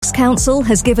Council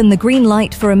has given the green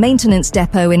light for a maintenance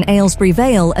depot in Aylesbury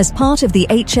Vale as part of the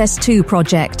HS2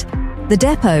 project. The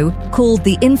depot, called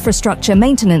the Infrastructure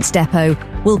Maintenance Depot,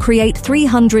 will create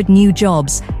 300 new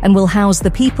jobs and will house the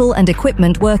people and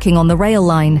equipment working on the rail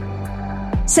line.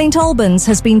 St Albans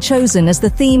has been chosen as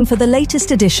the theme for the latest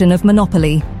edition of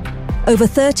Monopoly. Over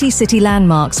 30 city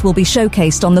landmarks will be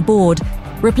showcased on the board,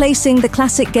 replacing the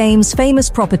classic game's famous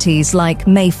properties like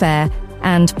Mayfair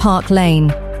and Park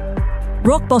Lane.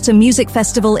 Rock Bottom Music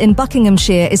Festival in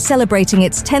Buckinghamshire is celebrating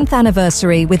its 10th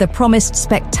anniversary with a promised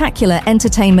spectacular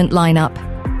entertainment lineup.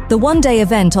 The one-day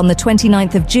event on the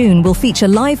 29th of June will feature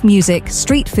live music,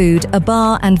 street food, a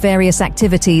bar and various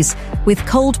activities, with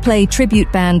Coldplay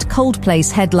tribute band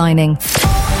Coldplace headlining.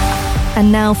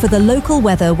 And now for the local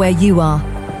weather where you are.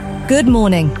 Good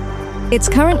morning. It's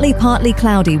currently partly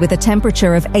cloudy with a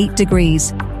temperature of 8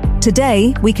 degrees.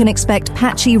 Today, we can expect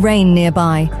patchy rain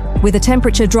nearby, with a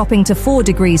temperature dropping to 4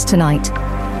 degrees tonight.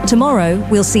 Tomorrow,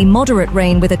 we'll see moderate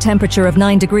rain with a temperature of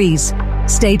 9 degrees.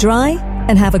 Stay dry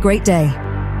and have a great day.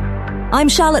 I'm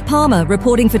Charlotte Palmer,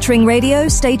 reporting for Tring Radio.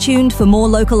 Stay tuned for more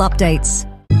local updates.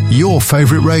 Your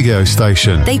favourite radio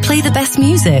station. They play the best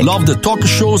music. Love the talk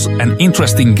shows and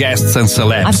interesting guests and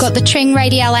celebs. I've got the Tring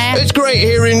Radio app. It's great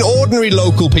hearing ordinary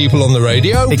local people on the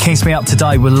radio. It keeps me up to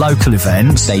date with local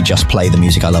events. They just play the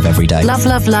music I love every day. Love,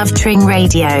 love, love Tring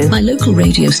Radio. My local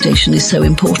radio station is so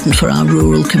important for our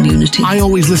rural community. I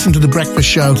always listen to The Breakfast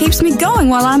Show. Keeps me going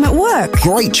while I'm at work.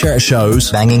 Great church shows.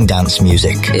 Banging dance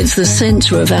music. It's the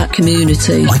centre of our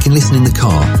community. I can listen in the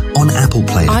car, on Apple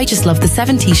Play. I just love the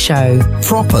 70s show.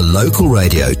 Proper local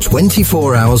radio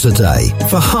 24 hours a day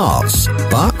for hearts,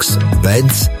 bucks,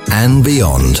 beds and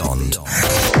beyond.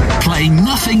 Play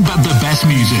nothing but the best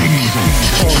music.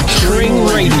 Tring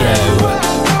Radio.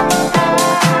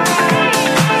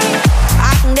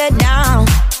 I can get down,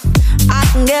 I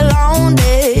can get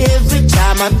lonely every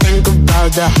time I think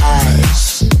about the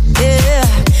highs. Yeah,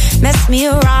 mess me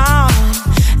around,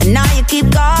 and now you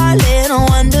keep calling,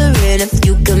 wondering if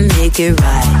you can make it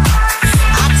right.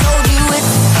 I told you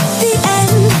it's the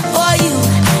end for you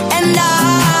and I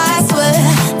swear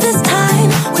this time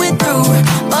we're through,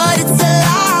 but it's a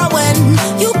lie when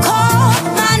you call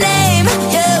my name.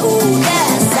 Yeah, ooh,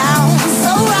 that sounds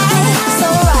so right, so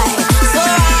right, so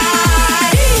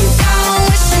right. Deep down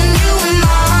wishing you were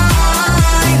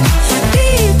mine.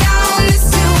 Deep down miss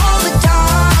you all the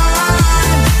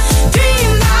time.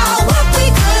 Dream about what we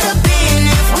could have been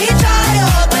if we tried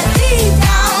up, but deep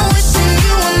down wishing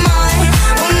you were mine,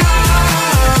 were mine.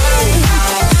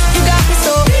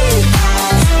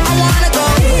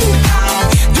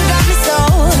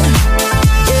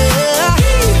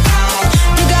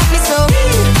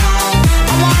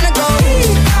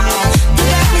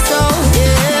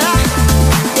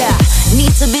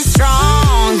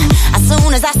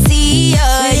 I see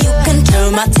you can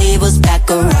turn my tables back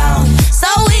around. So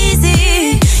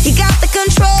easy, you got the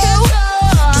control.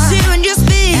 Just hearing your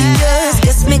speakers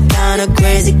gets me kinda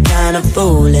crazy, kinda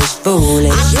foolish. I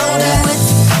told you it's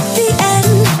the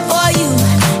end for you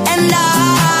and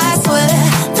I swear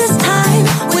this time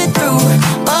we're through,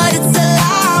 but it's a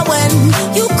lie when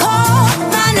you call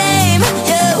my name.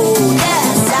 Yeah, ooh,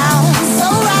 that sounds so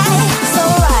right, so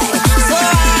right, so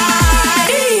right.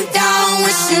 Deep down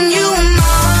wishing you were mine.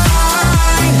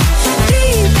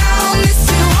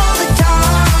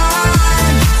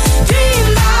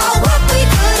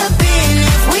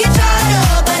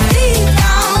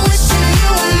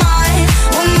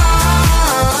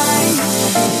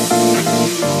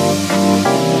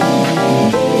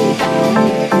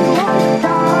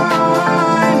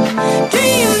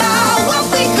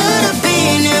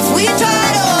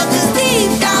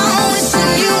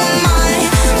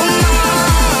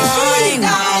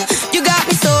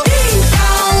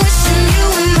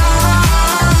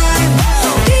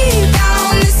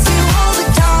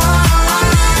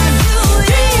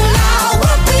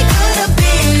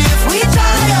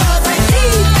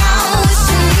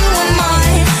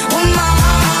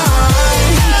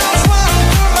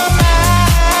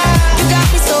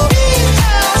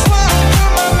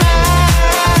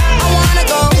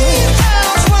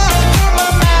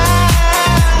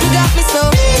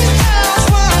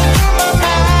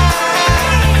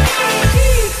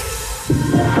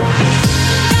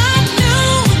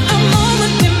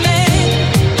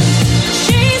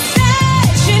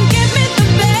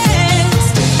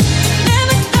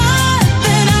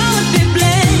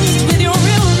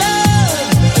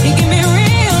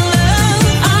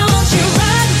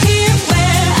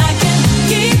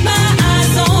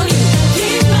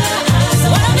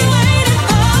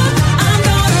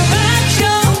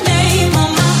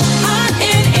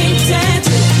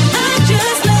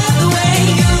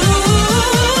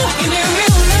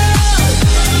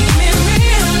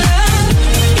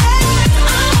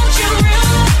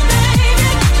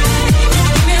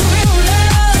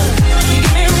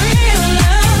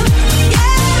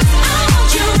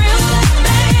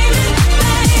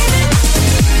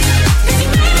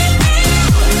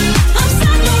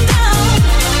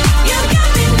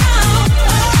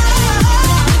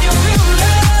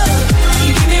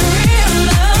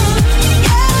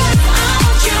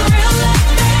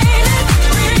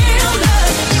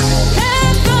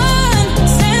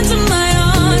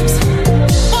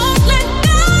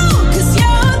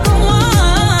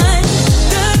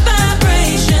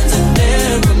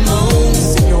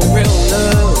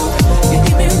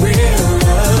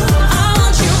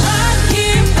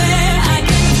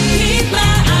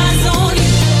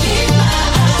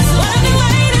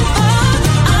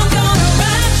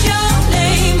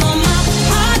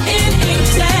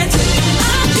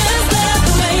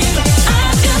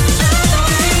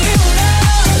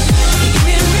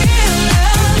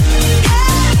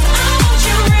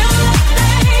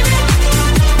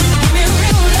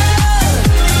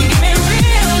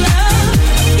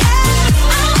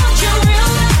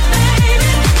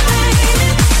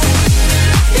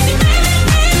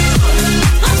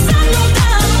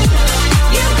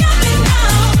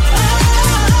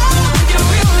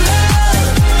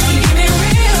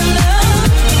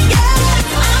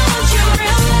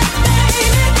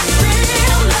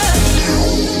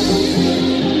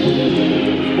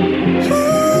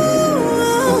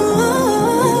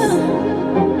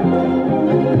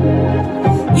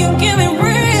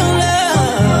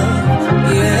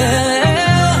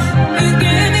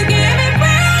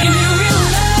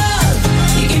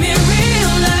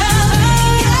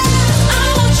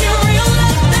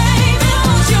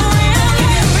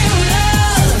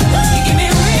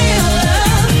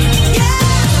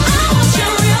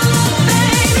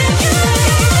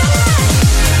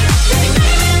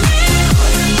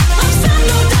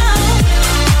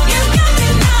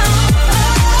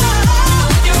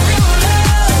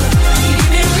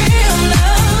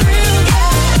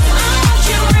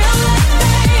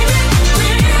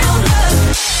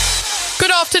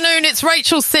 It's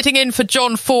Rachel sitting in for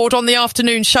John Ford on the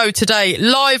afternoon show today,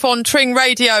 live on Tring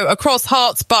Radio across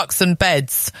Herts, Bucks and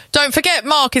Beds. Don't forget,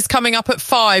 Mark is coming up at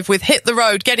 5 with Hit the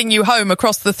Road, getting you home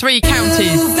across the 3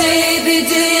 counties. Ooh, baby,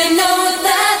 do you know what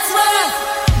that's worth?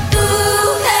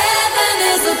 Ooh, heaven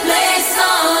is a place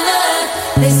on earth.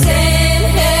 They say in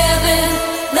heaven,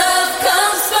 love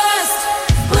comes first.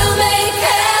 We'll make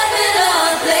heaven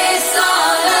our place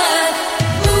on earth.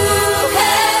 Ooh,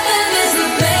 heaven is a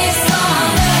place on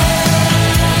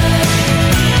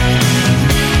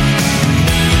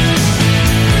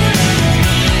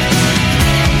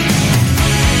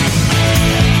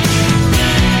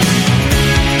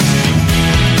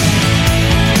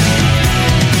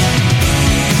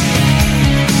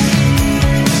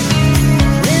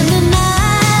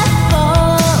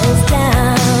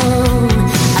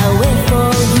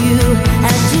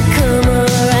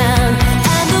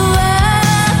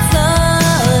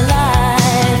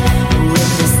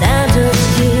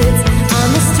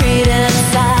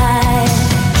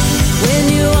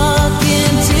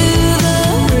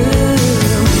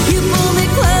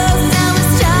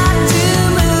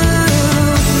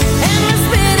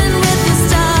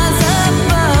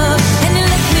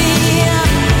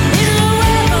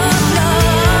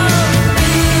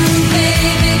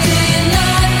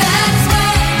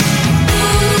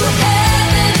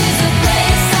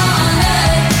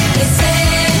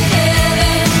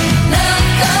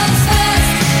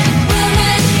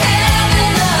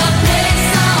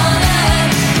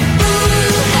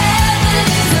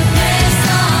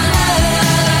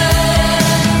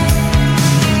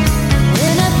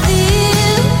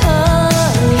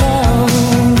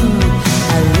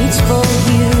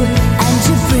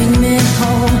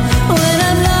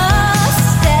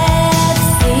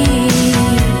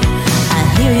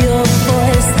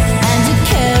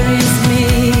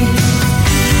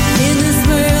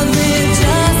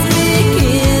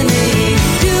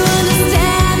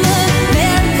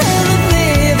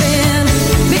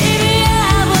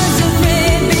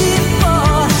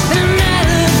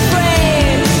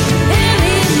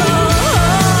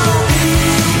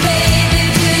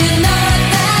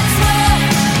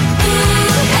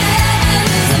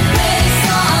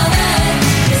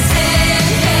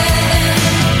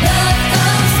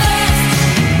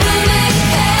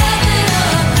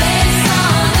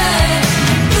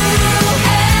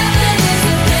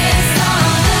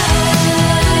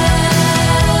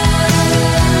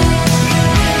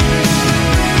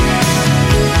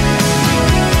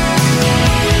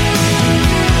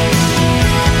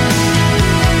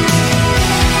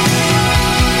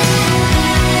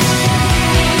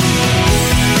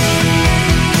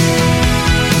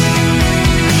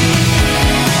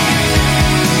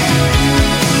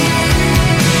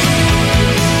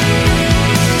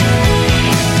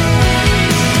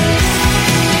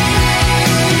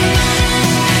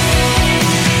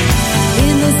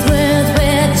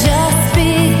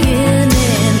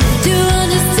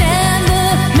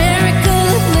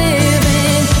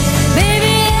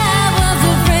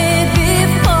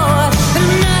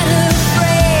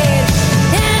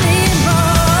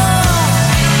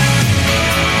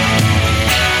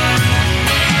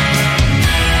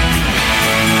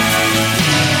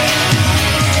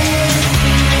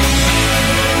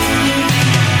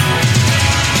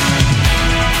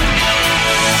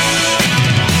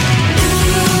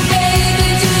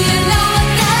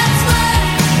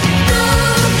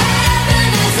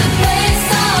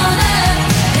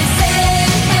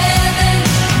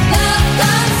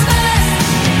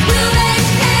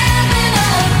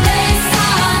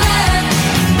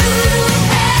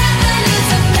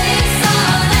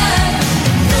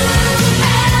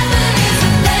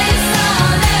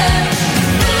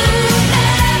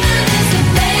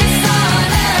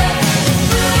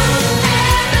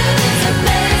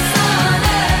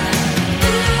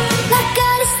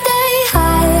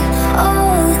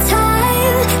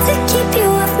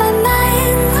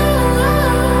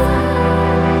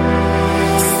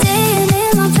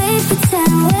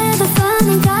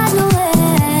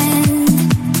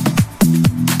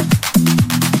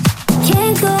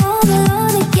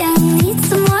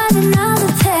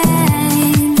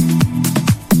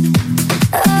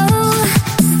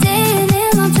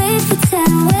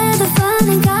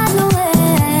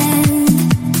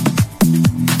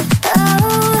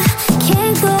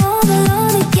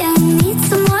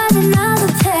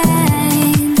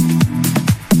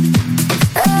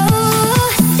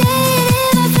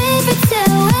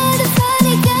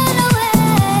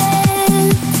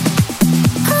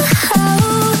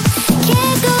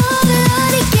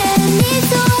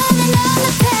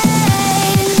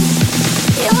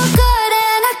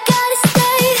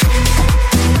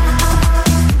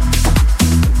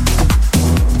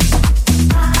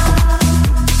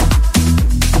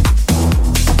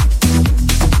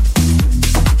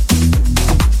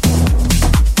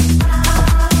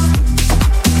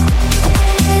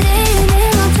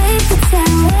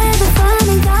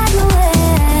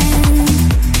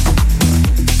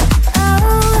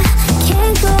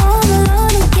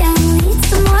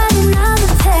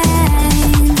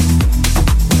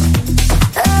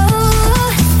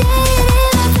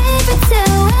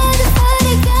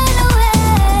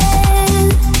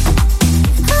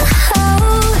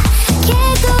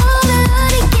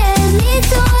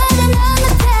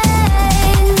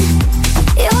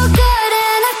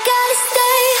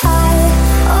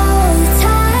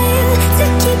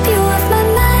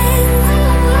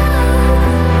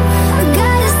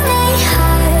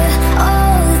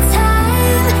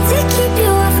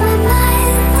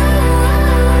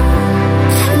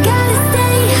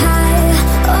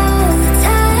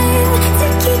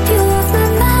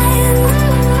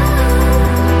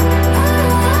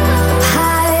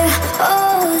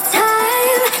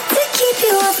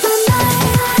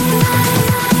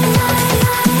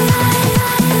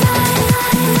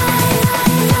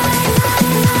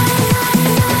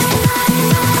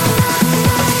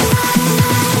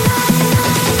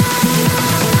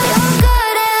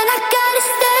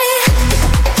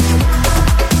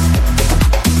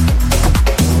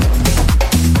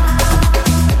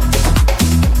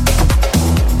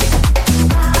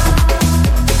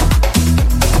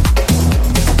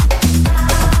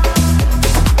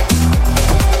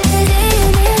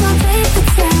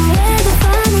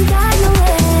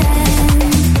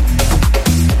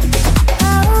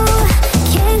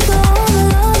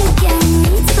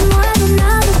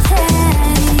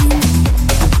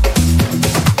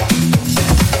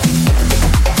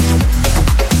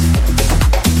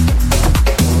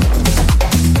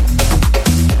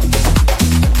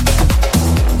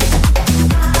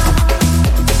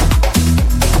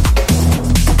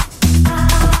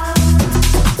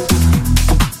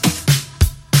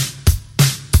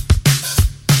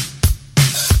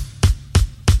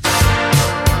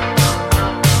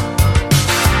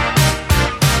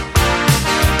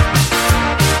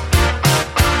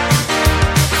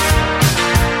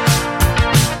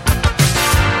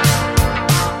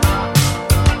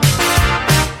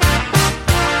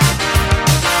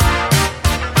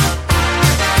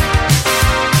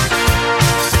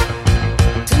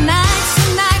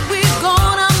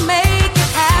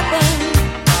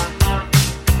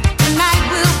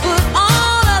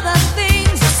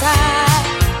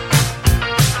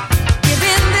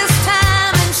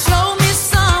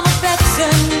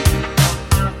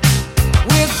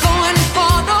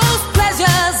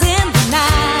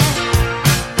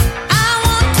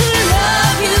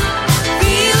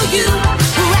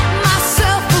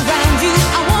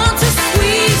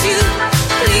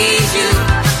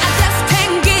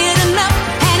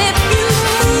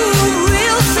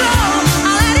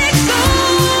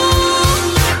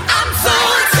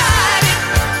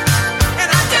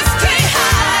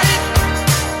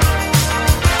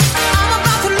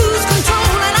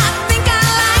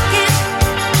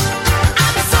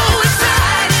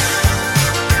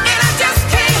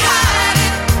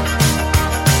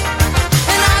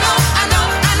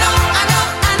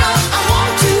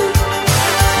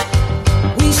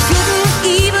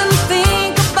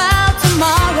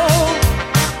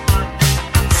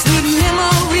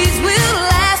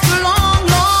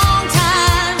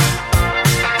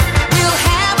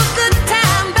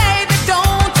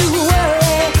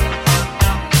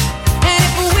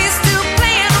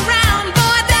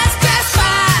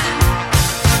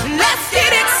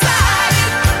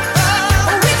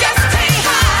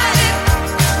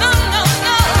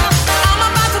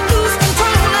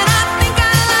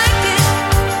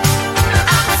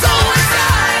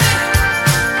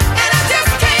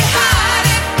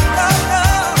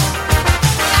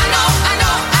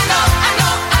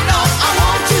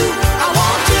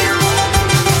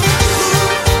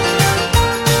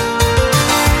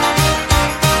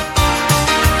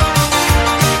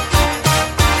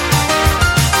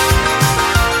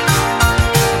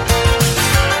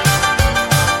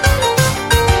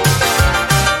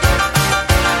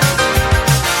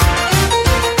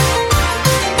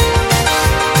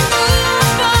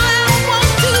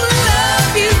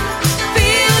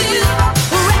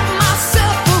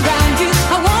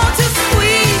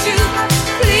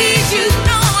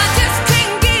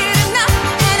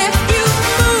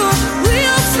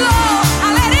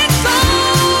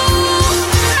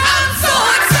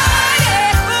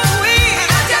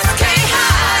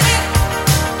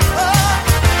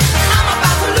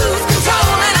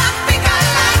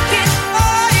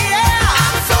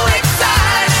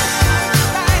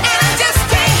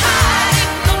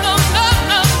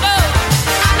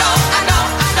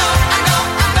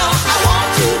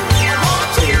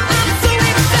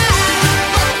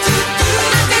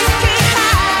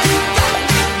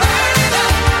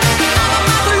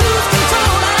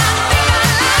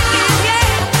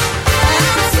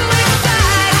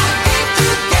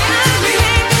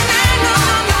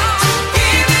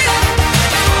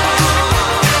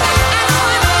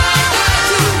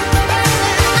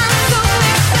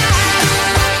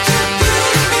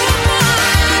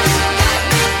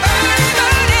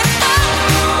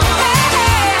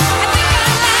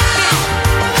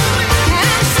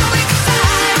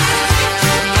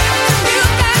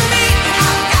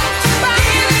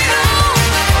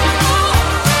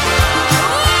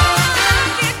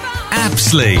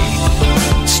Apsley,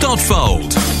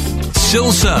 Stotfold,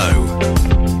 Silsoe.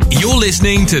 You're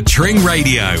listening to Tring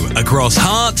Radio across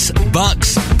Hearts,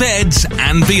 Bucks, Beds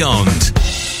and beyond.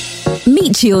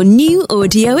 Meet your new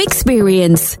audio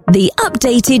experience, the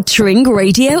updated Tring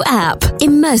Radio app.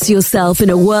 Immerse yourself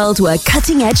in a world where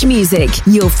cutting-edge music,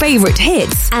 your favorite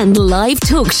hits, and live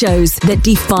talk shows that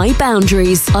defy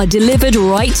boundaries are delivered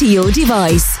right to your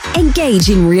device. Engage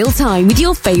in real time with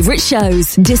your favorite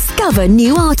shows. Discover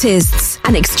new artists,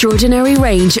 an extraordinary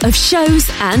range of shows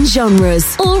and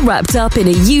genres, all wrapped up in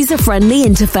a user-friendly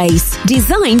interface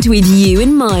designed with you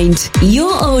in mind.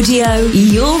 Your audio,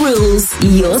 your rules,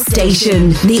 your station.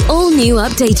 The all-new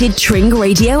updated Tring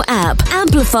Radio app.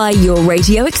 Amplify your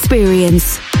radio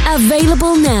experience.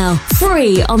 Available now,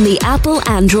 free on the Apple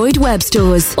Android web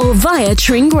stores or via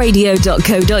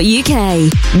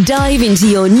tringradio.co.uk. Dive into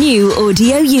your new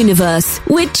audio universe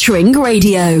with Tring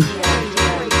Radio.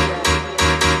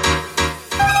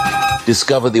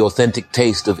 Discover the authentic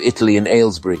taste of Italy in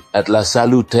Aylesbury at La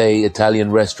Salute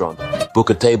Italian Restaurant. Book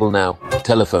a table now.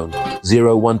 Telephone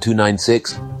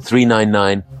 01296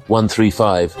 399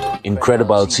 135.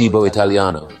 Incredibile Cibo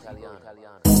Italiano.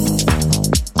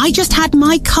 I just had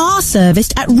my car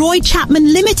serviced at Roy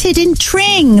Chapman Limited in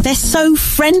Tring. They're so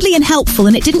friendly and helpful,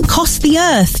 and it didn't cost the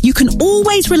earth. You can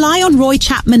always rely on Roy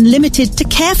Chapman Limited to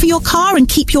care for your car and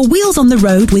keep your wheels on the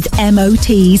road with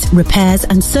MOTs, repairs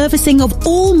and servicing of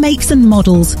all makes and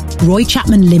models. Roy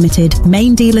Chapman Limited,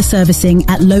 main dealer servicing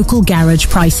at local garage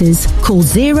prices. Call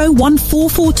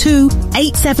 01442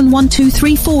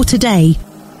 871234 today.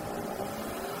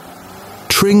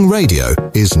 Tring Radio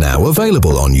is now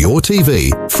available on your TV,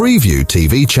 Freeview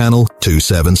TV channel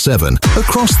 277,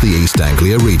 across the East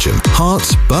Anglia region.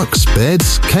 Hearts, Bucks,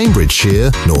 Beds,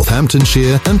 Cambridgeshire,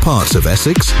 Northamptonshire and parts of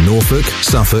Essex, Norfolk,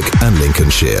 Suffolk and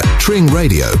Lincolnshire. Tring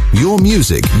Radio, your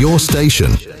music, your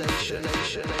station.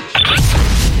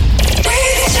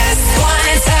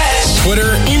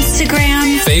 Twitter,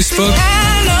 Instagram, Facebook.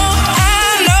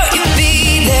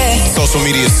 Social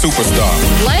media superstar.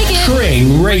 Like it.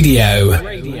 Tring Radio.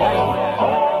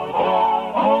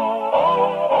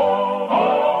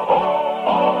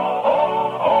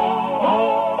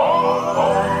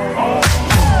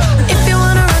 If you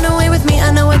wanna run away with me,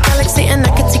 I know a galaxy and I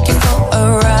can take you for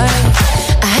a ride.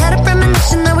 I had a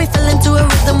premonition that we fell into a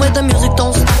rhythm where the music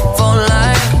don't stop for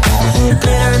life.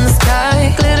 Glitter in the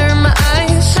sky, glitter in my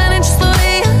eyes, shining just the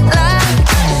way you like.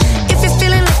 If you're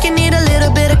feeling like you need a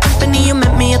little bit of company, you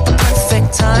met me at the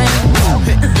perfect time.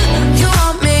 You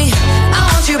want me, I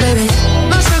want you, baby.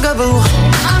 My sugar boo,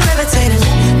 I'm levitating.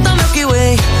 The Milky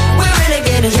Way, we're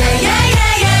renegading. Yeah, yeah,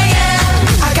 yeah, yeah,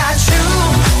 yeah. I got you,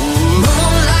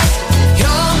 moonlight.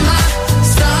 You're my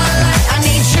starlight. I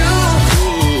need you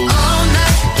all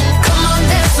night. Come on,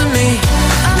 dance with me.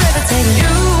 I'm levitating.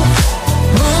 You,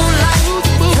 moonlight.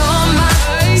 You're my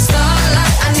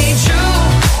starlight. I need you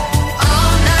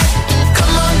all night.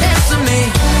 Come on, dance with me.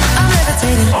 I'm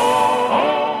levitating.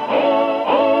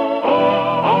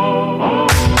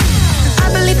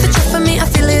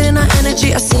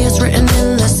 I see it's written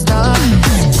in the stars.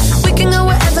 We can go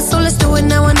wherever, so let's do it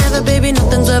now or never, baby.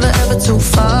 Nothing's ever too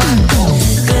far.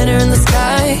 Glitter in the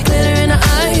sky, glitter in our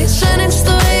eyes, shining just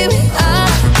the way we are.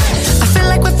 I feel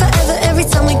like we're forever every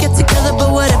time we get together,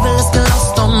 but whatever, let's get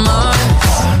lost on Mars.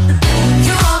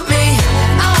 You want me,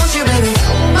 I want you, baby.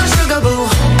 My sugar boo,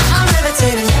 I'm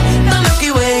levitating. The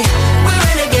Milky Way, we're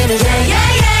renegading. Yeah,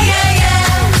 yeah, yeah, yeah, yeah.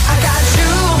 I got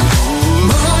you,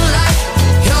 moonlight.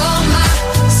 You're my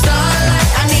starlight.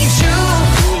 I need you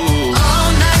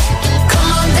all night. Come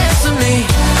on, dance with me.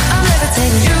 I'm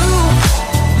levitating. You,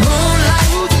 moonlight.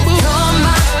 You're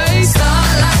my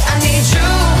starlight. I need you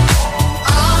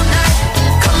all night.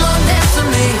 Come on, dance with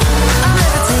me. I'm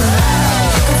levitating.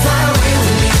 You can fly away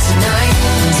with me tonight.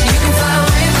 You can fly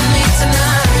away with me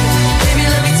tonight. Baby,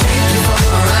 let me take you for a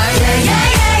ride. Yeah, yeah,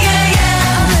 yeah, yeah,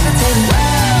 yeah. I'm levitating.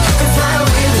 You can fly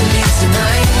away with me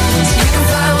tonight. You can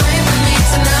fly away with me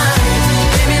tonight.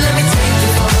 Baby, let me take you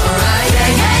for a ride. Yeah,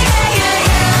 yeah, yeah, yeah,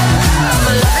 yeah.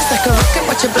 My love is like a rocket,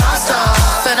 watch it blast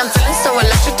off. And I'm feeling so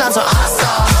electric, dance on our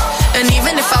stop. And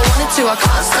even if I wanted to, I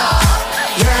can't stop.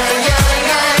 Yeah, yeah,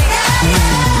 yeah,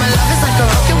 yeah. My love is like a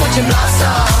rocket, watch it blast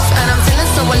off. And I'm feeling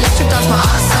so electric, dance my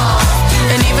ass off.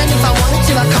 And even if I wanted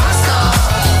to, I can't stop.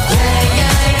 Yeah,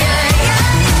 yeah, yeah, yeah.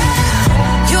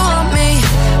 You want me,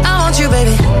 I want you,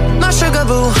 baby. My sugar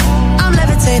boo, I'm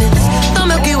levitating. The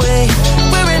Milky Way,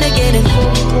 we're renegading.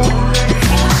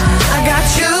 I got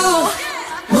you,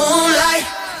 moonlight.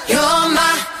 You're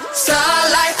my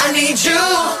starlight. I need you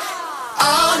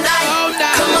all night.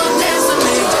 Come on, dance with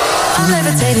me.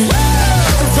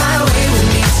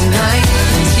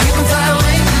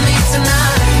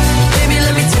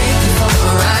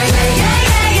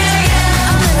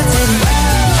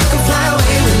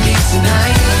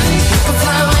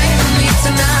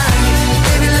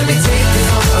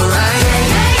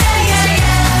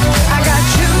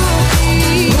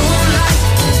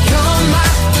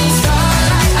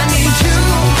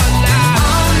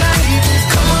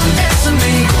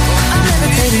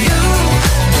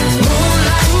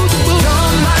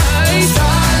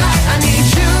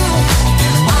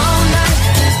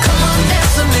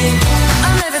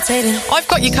 waiting. I've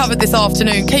got you covered this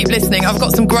afternoon. Keep listening. I've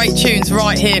got some great tunes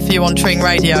right here for you on Tring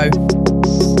Radio.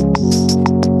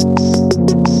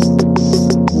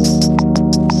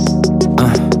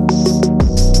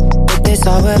 If they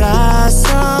saw what I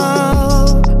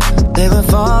saw, they would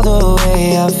fall the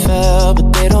way I felt,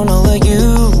 but they don't know what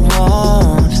you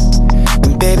want.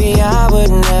 And baby, I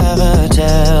would never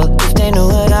tell. If they knew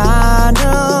what I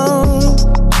know,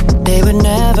 they would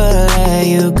never let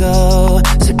you go.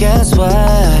 So guess what?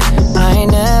 I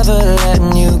ain't never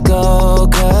letting you go.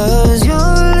 Cause your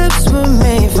lips were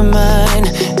made for mine,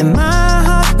 and my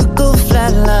heart would go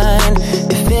flatline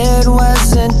if it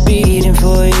wasn't beating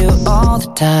for you all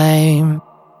the time.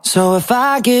 So if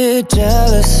I get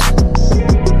jealous,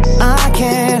 I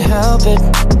can't help it.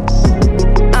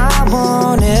 I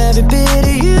want every bit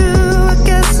of you. I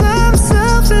guess I'm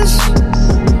selfish.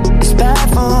 It's bad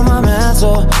for my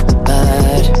mental,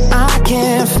 but I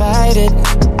can't fight it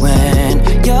when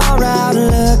you're out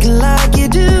looking like you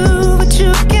do. But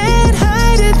you can't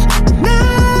hide it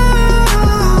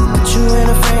now. Put you in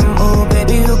a frame, oh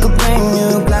baby, who could blame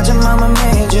you? Glad your mama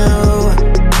made you,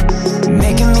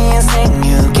 making me insane.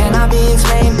 You cannot be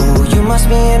explained. Oh, you must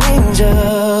be an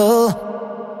angel.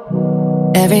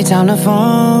 Every time the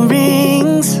phone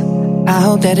rings, I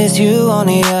hope that it's you on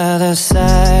the other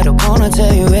side. I wanna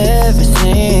tell you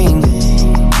everything,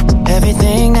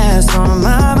 everything that's on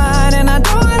my mind. And I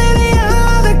don't want any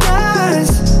other guys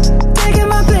taking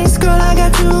my place, girl, I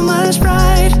got too much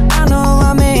pride. I know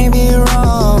I may be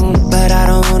wrong, but I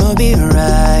don't wanna be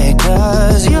right.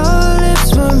 Cause your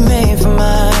lips were made for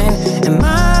mine, and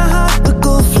my heart would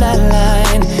go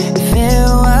flatline if it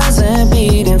wasn't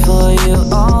beating for you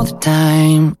all the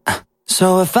time.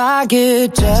 So if I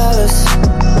get jealous,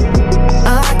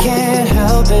 I can't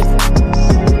help it.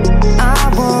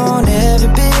 I want every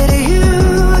bit of you.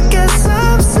 I guess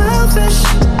I'm selfish.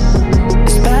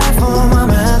 It's bad for my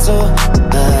mental,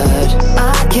 but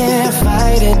I can't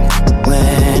fight it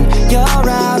when you're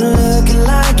out looking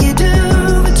like you do.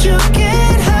 But you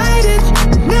can't hide it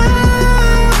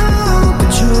now.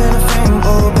 Put you in a frame,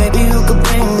 oh baby, who could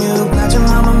blame you? Glad your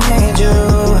mama made you,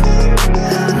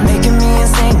 making me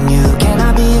insane. You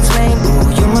cannot be explained. Oh,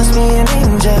 you must be an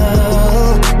angel.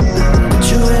 Put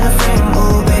you in a frame,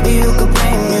 oh baby, who could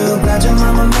blame you? Glad your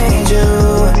mama made you,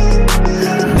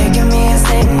 making me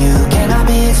insane. You cannot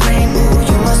be explained. Oh,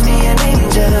 you must be an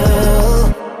angel.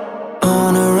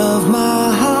 Honor of my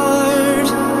heart,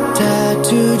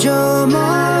 tattooed your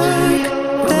mark,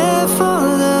 there for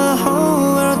the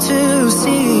whole world to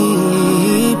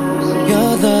see.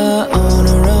 You're the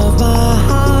owner of my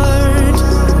heart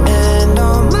and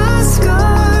all my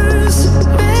scars.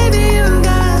 Baby, you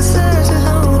got such a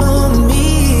hold on me.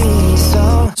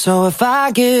 So if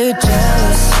I get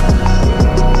jealous,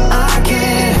 I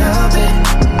can't help it.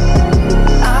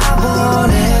 I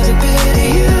want every bit of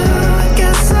you. I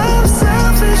guess I'm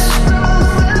selfish.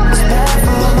 It's bad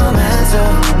for my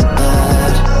mental,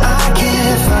 but I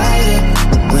can't fight it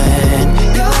when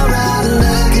you're out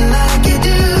looking like you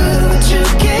do. But you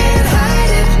can't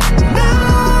hide it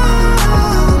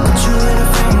now. Put you in a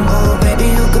frame, oh baby,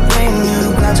 who could blame you?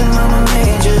 Glad your mama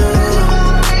made you,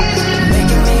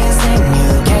 making me insane. You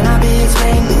cannot be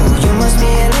explained. Oh, you must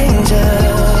be an angel.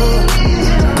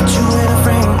 Put you in a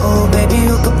frame, oh baby,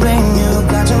 who could blame you?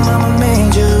 Glad your mama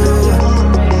made you,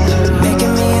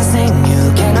 making me insane. You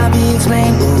cannot be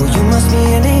explained. Oh, you must be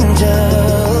an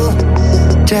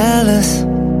angel. Jealous,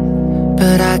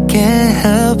 but I can't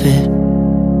help it.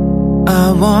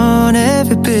 I want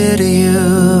every bit of you.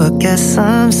 I guess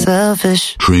I'm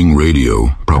selfish. Tring Radio,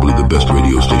 probably the best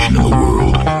radio station in the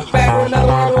world. Back with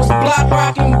another one of those block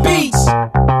rockin' beats.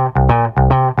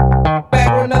 Back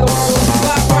with another one of those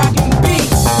block rockin'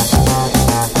 beats.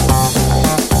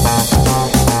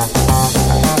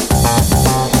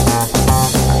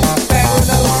 Back with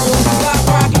another one of those block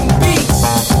rockin' beats.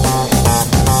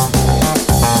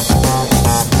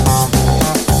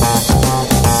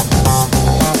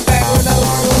 Back with another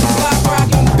one of those block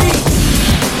rockin' beats.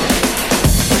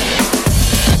 Back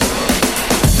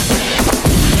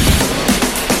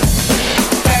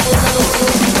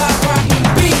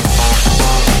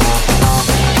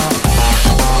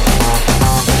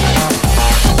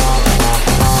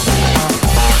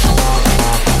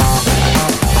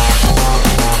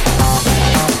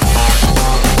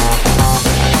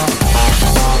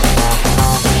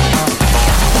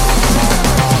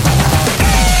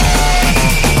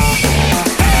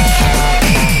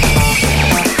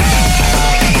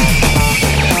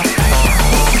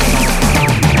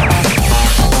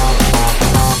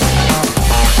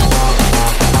with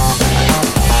another one of those block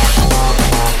rockin'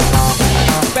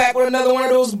 beats. Back with another one of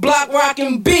those block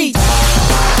rockin' beats.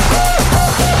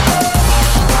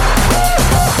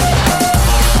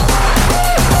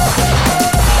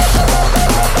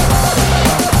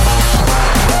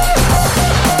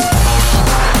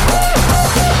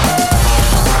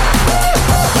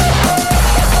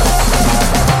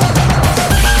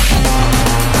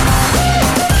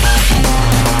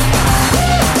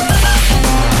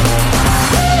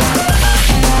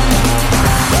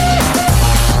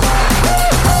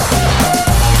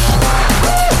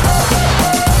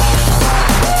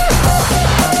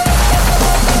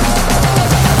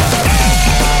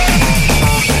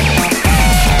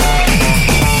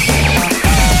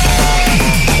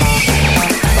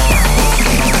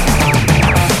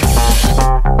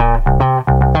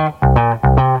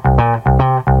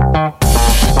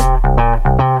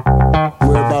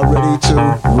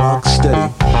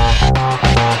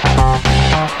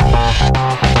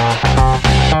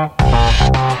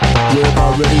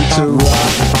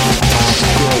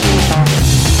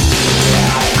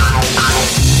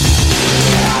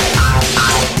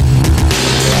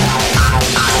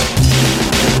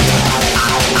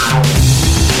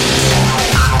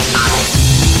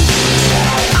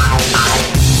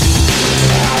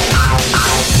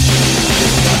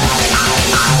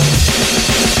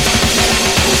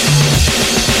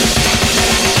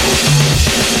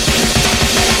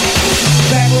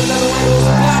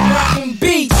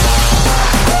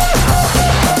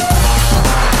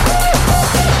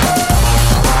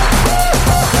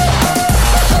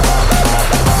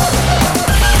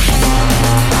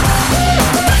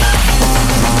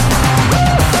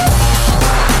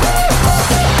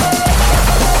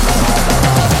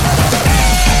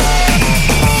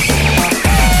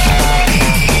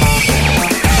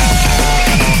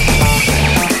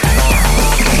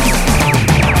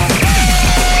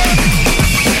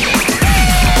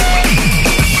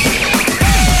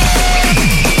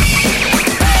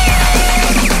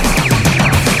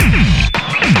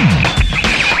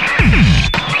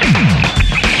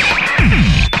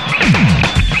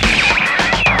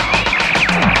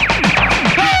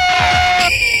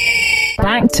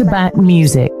 Back-to-back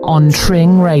music on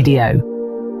Tring Radio.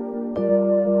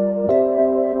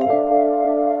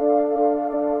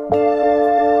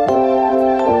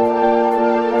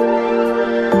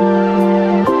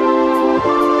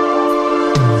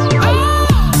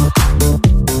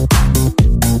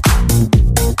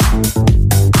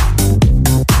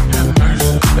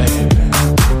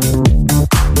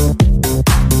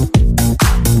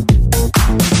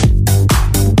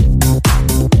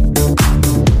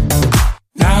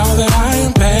 Now that I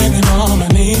am begging on my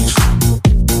knees,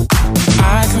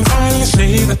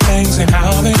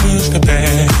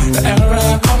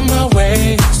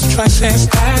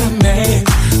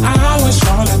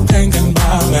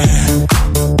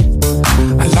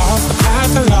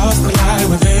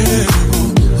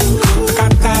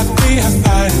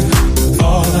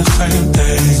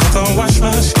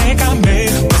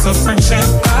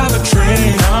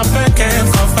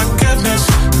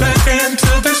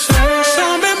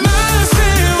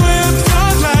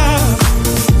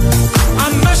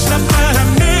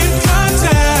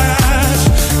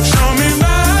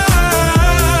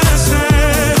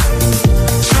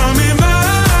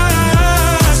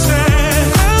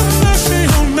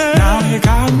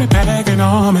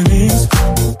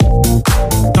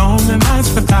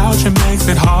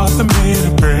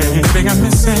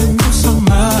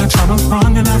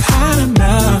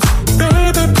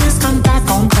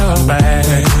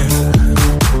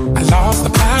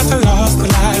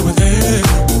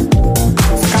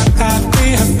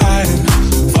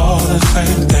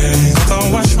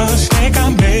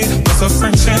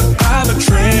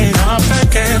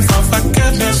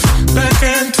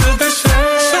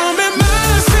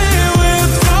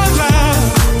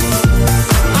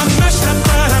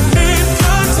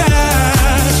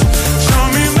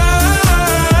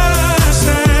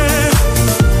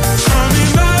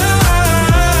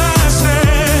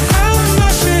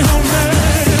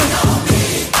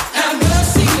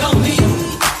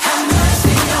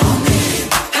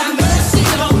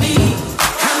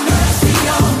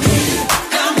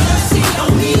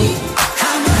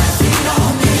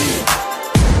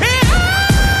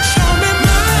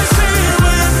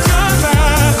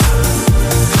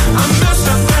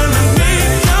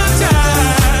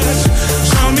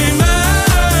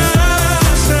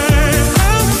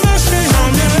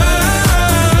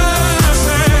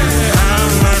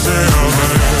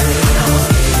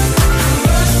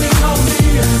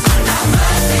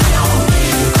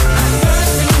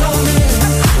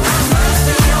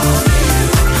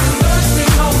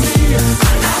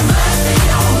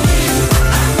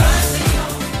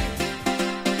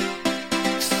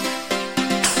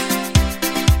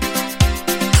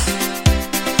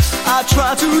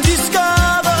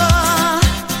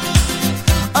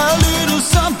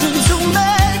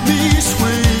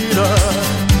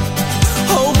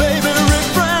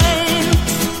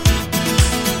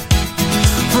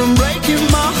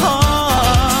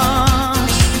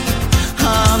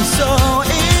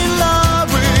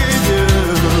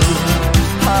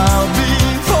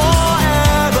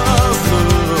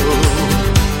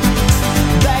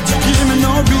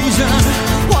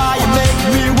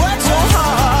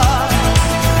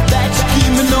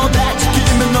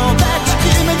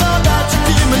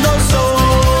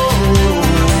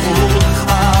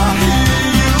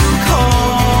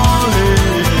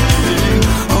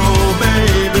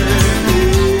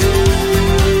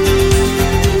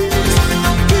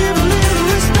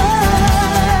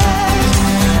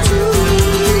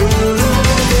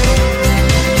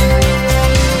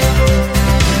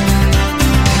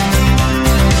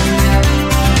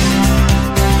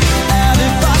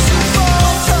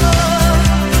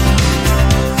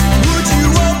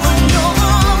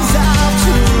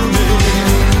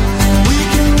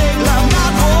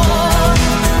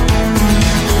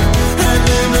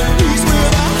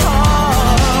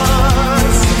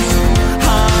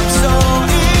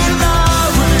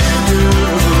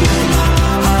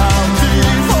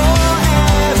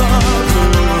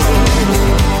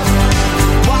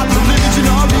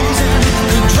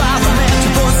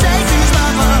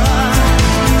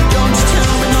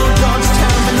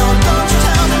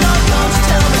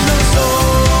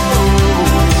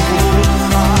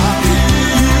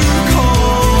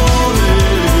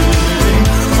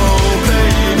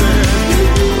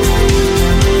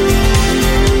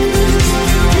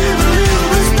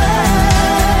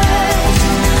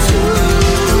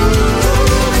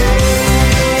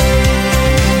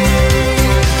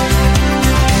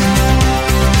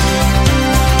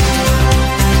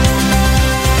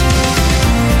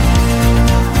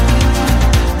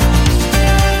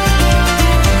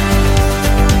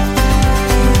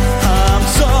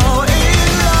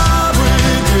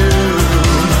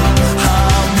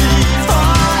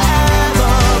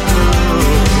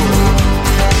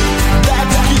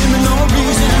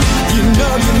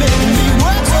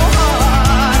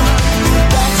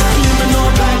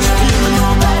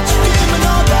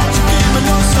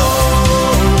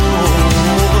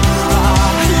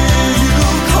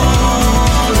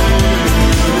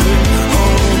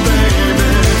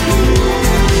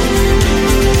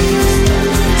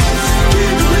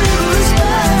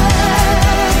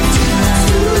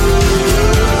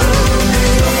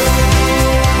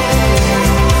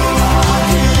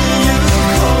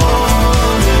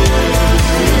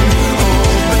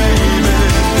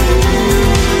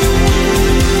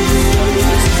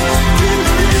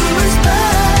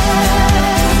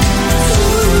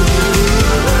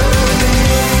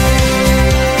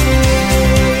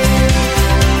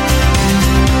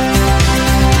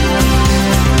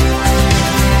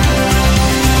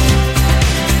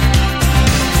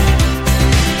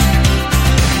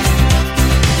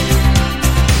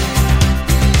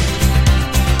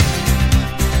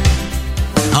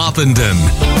 Harpenden,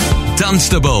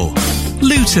 Dunstable,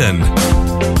 Luton.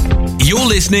 You're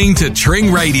listening to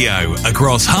Tring Radio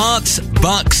across Herts,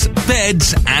 Bucks,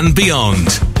 Beds and beyond.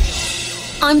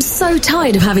 I'm so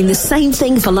tired of having the same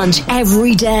thing for lunch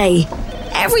every day.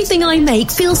 Everything I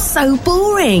make feels so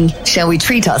boring. Shall we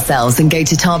treat ourselves and go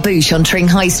to Tarbouche on Tring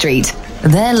High Street?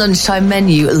 Their lunchtime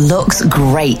menu looks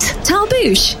great.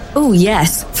 Tarbouche? Oh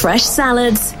yes, fresh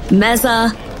salads,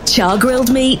 mezza,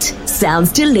 char-grilled meat.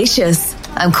 Sounds delicious.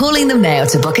 I'm calling them now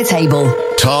to book a table.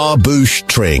 Tarbouche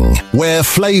Tring, where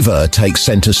flavour takes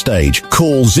centre stage.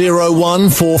 Call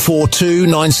 01442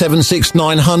 976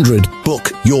 900.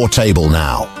 Book your table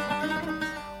now.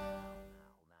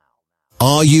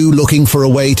 Are you looking for a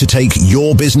way to take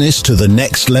your business to the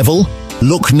next level?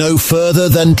 Look no further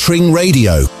than Tring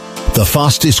Radio, the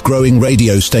fastest growing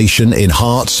radio station in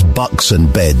Herts, Bucks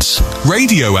and Beds.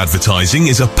 Radio advertising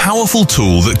is a powerful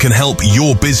tool that can help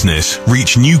your business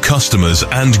reach new customers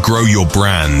and grow your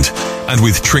brand. And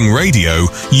with Tring Radio,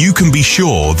 you can be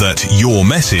sure that your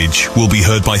message will be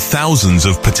heard by thousands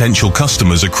of potential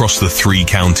customers across the 3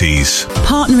 counties.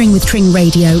 Partnering with Tring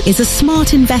Radio is a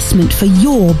smart investment for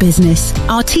your business.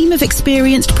 Our team of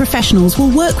experienced professionals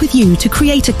will work with you to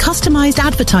create a customised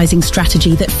advertising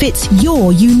strategy that fits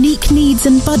your unique needs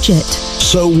and budget.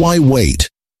 So why wait?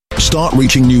 Start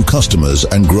reaching new customers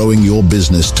and growing your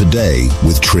business today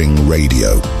with Tring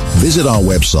Radio. Visit our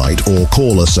website or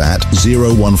call us at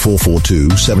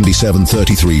 01442 77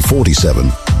 33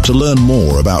 47 to learn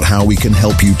more about how we can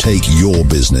help you take your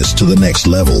business to the next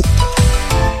level.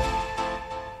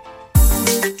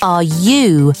 Are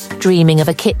you dreaming of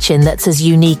a kitchen that's as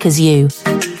unique as you?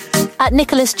 At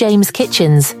Nicholas James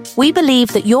Kitchens, we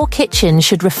believe that your kitchen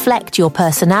should reflect your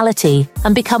personality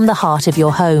and become the heart of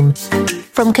your home.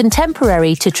 From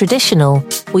contemporary to traditional,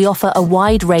 we offer a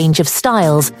wide range of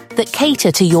styles that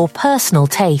cater to your personal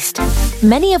taste.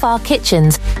 Many of our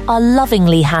kitchens are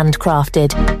lovingly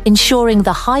handcrafted, ensuring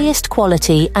the highest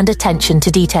quality and attention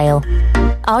to detail.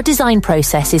 Our design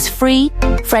process is free,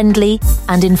 friendly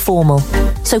and informal.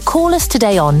 So call us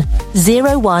today on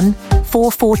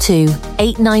 01442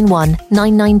 891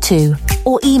 992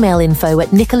 or email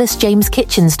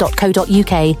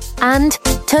info@nicholasjameskitchens.co.uk and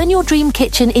turn your dream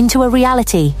kitchen into a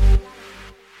reality.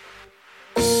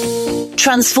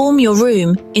 Transform your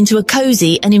room into a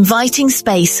cosy and inviting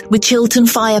space with Chiltern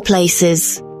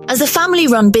Fireplaces. As a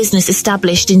family-run business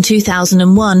established in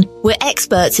 2001, we're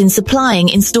experts in supplying,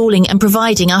 installing and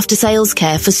providing after-sales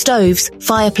care for stoves,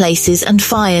 fireplaces and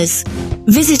fires.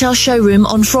 Visit our showroom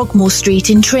on Frogmore Street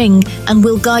in Tring and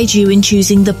we'll guide you in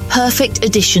choosing the perfect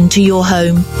addition to your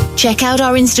home. Check out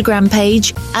our Instagram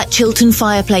page at Chiltern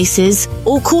Fireplaces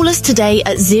or call us today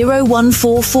at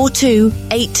 01442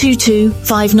 822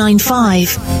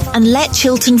 595 and let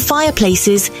Chiltern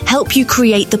Fireplaces help you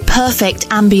create the perfect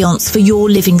ambience for your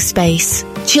living space.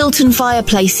 Chiltern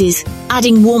Fireplaces,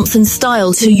 adding warmth and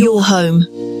style to your home.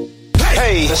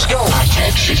 Hey, let's go.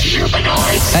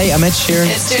 Hey, I'm Ed Sheeran.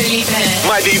 It's Dua Lipa.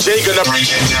 My DJ gonna break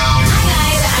it down.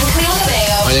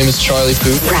 My name is Charlie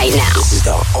Puth. Right now. This is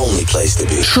the only place to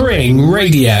be. Tring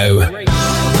Radio.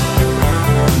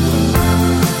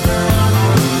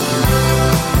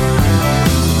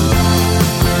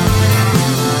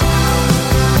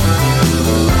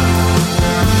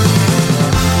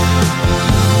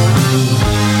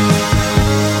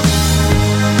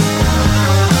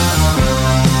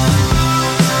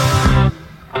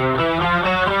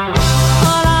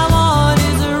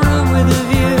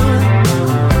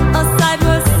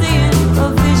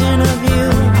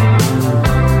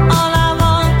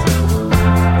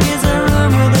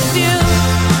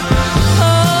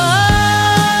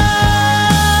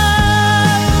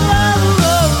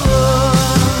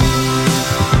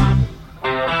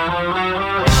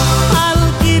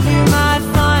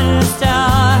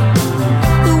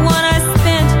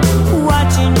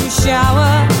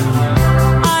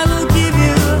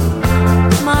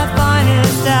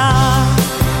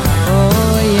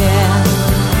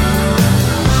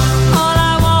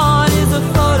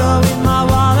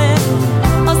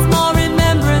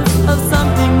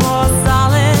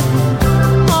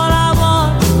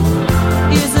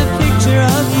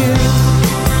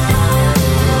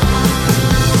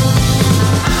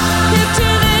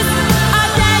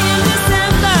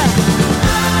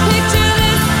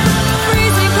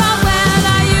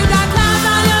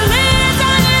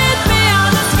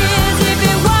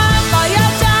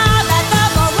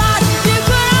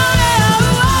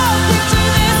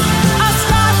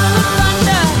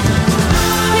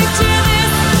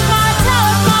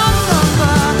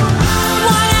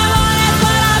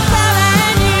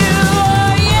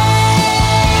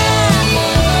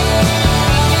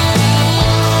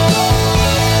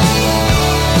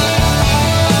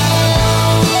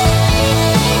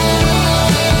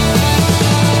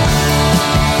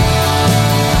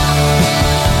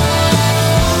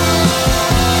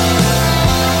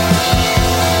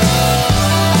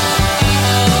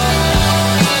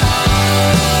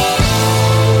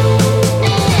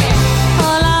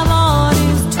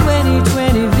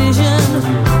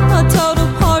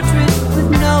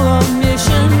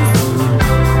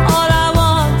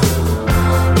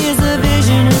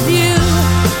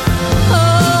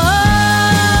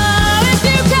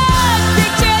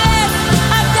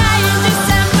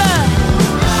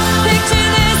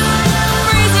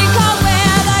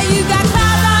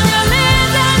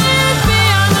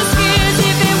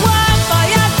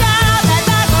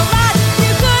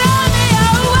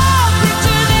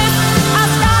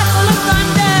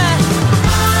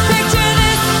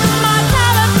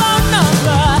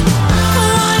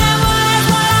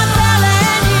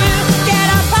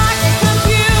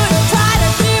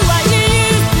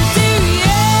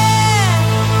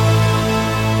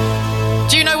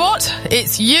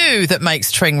 It's you that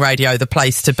makes Tring Radio the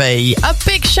place to be. A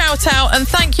big shout out and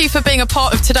thank you for being a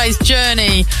part of today's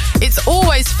journey. It's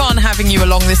always fun having you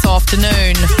along this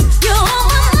afternoon.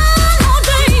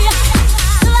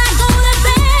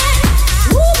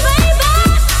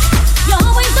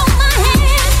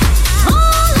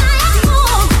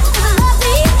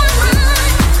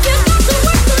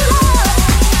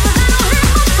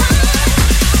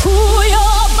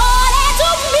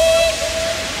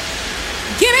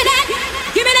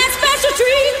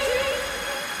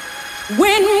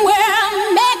 When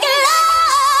we're making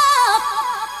love,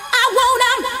 I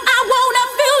wanna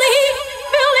feel the heat,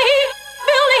 feel the heat,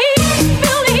 feel the heat,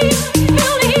 feel the heat,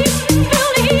 feel the heat, feel the heat, feel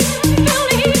the heat, feel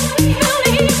the heat, feel the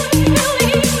heat,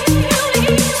 feel the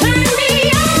heat. Turn me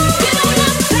on, get on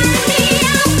up, turn me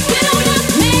on, get on up,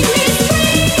 make me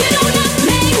scream, get on up,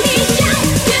 make me shout,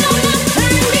 get on up,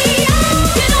 turn me on,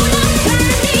 get on up,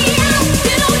 turn me on,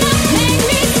 get on up, make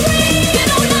me scream, get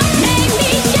on up, make me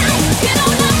shout, get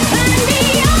on up, turn me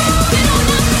on, get on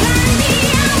up, turn me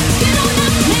on, get on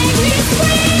up, make me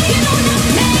scream, get on up,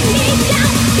 make me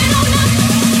shout, get on up,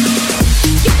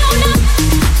 get on up, get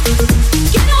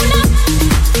on up, get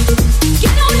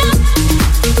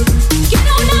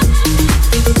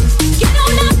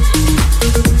on up, get on up,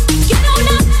 get on up,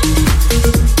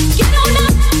 get on up, get on up.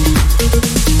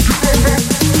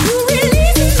 You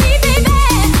release me, baby.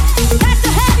 Got to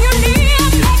have you near,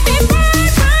 make me burn,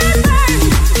 burn, burn.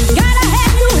 Gotta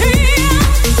have you here.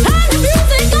 Turn the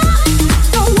music up.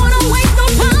 Don't wanna waste no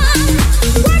time.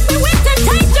 Work me with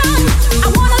temptation. I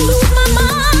wanna lose my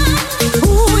mind.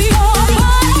 Ooh, your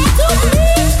body to me.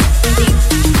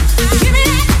 Give me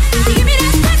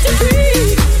that special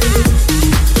treat.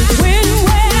 When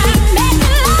we're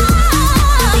making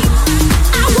love,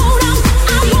 I wanna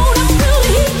feel the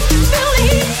heat, feel the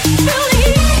heat, feel the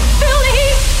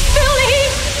heat, feel the heat,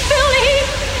 feel the heat, feel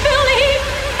the heat,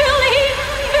 feel the heat, feel the heat,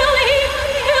 feel the heat,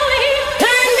 feel the heat.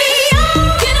 Turn me on,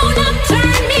 get on up,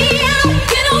 turn me on,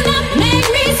 get on up, make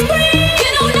me scream,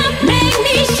 get on up, make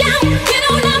me shout, get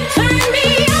on up, turn me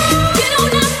on, get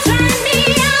on up, turn me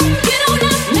on, get on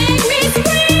up, make me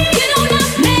scream, get on up,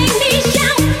 make me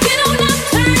shout, get on up,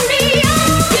 turn me on,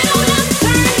 get on up,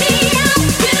 turn me on,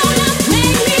 get on up,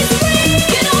 make me scream,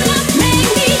 get on up, make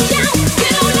me shout,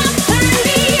 get on up, turn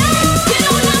me on, get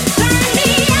on up, turn me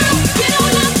on, get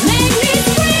on up, make me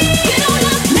scream, get on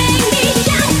up, make me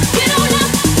shout, get on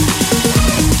up,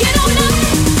 get on up, get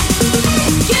on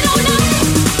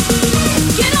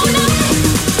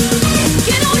up,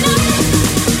 get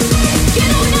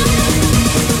on up, get on up, get on up, get on up, get on up, get on up, get on up, get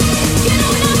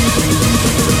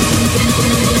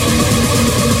on up, get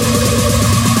on up, get on up,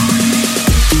 get on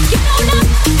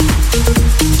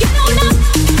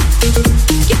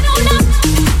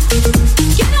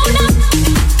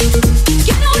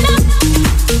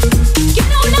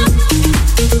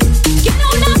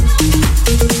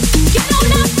get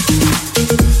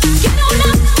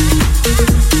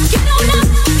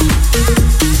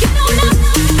on up,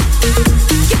 get on up, get on up,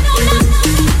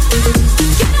 get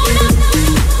on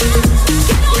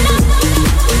up, get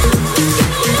on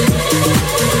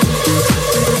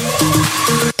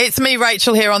up, It's me,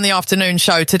 Rachel, here on the afternoon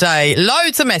show today.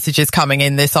 Loads of messages coming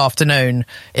in this afternoon.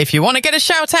 If you want to get a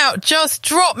shout out, just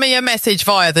drop me a message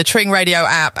via the Tring Radio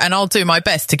app and I'll do my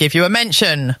best to give you a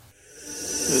mention.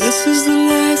 This is the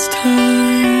last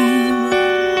time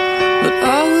that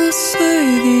I will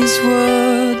say these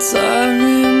words. I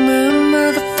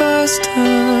remember the first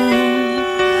time,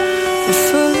 the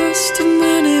first of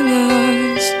many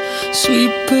lies,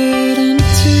 sweet bit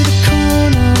into the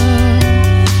corner.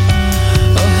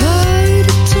 I hide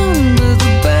it under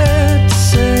the bed to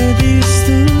say these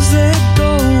things that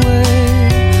go away,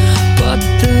 but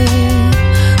they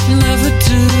never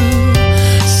do.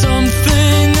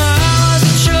 Something I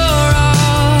wasn't sure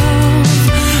of,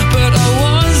 but I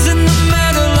was in the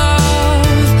middle of.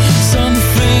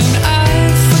 Something I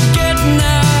forget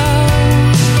now,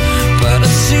 but I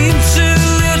seem too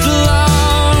little of.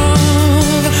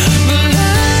 But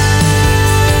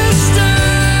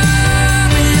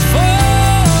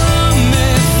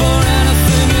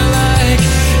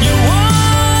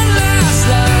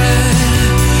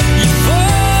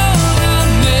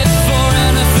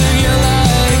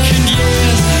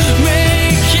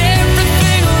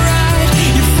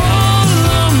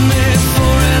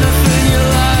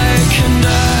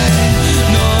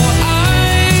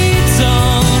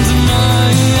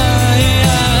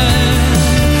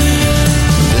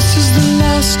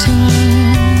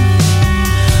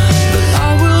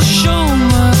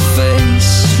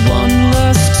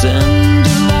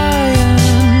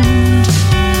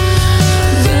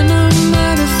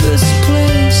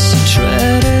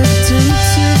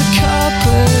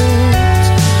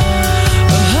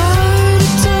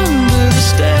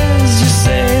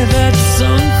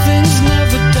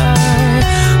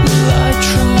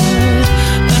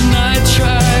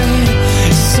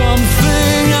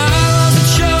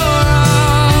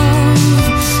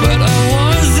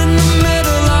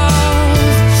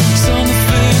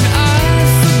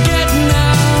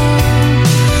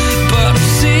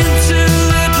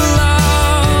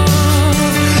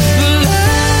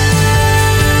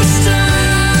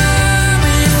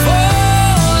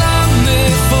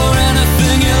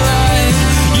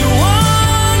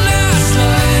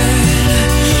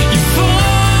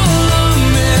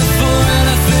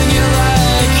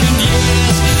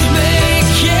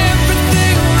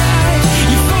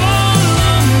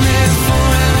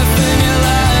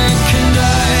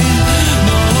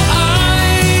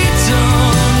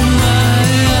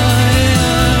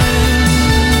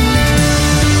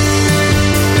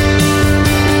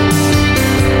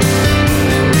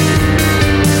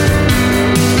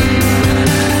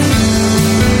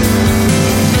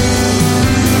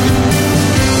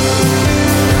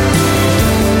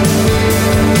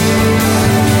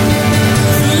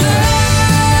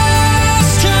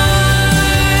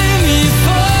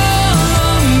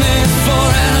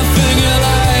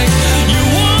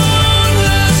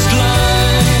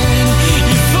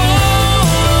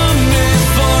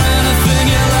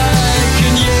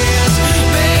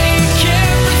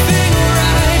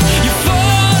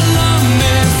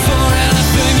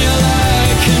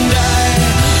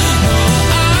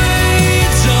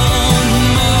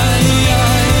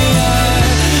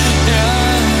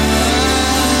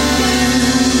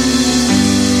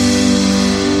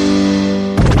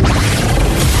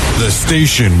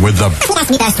station with the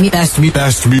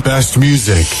best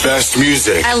music. Best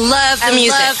music. I love the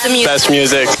music. Best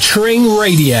music. Tring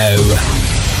Radio.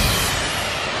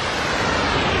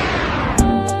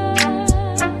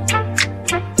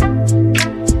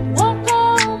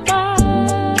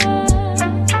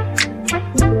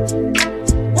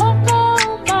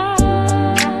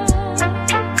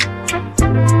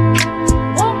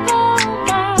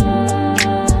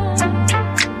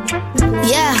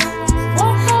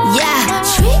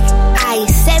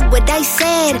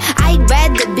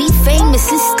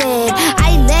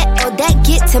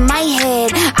 To my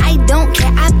head, I don't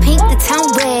care, I paint the town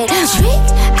red. Trick,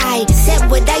 I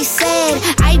said what I said,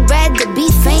 I'd rather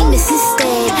be famous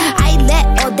instead. I let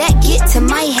all that get to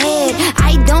my head,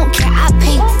 I don't care, I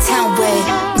paint the town red.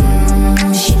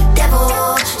 She the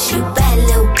devil, she a bad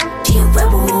little, she a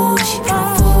rebel. She put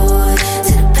her foot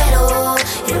to the pedal,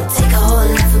 it'll take a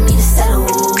whole lot for me to settle.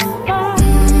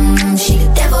 She the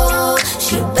devil,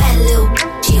 she a bad little,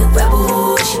 she a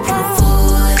rebel. She put her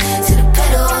foot to the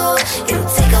pedal, it'll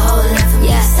take a whole lot for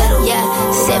me to settle. Yeah,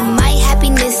 said my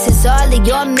happiness is all of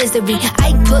your misery.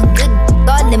 I put good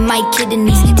all in my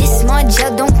kidneys. This small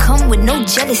gel don't come with no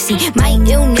jealousy. My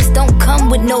illness don't come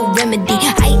with no remedy.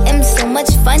 I am so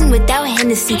much fun without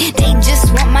Hennessy. They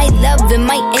just want my love and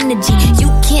my energy. You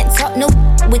can't talk no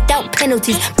without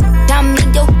penalties. I'm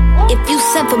in your if you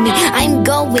send for me. I'm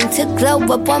going to glow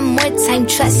up one more time,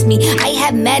 trust me. I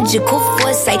have magical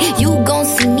foresight. You gon'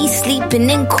 see me sleeping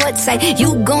in courtside.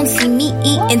 You gon' see me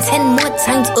eating 10 more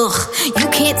times, ugh. You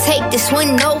can't take this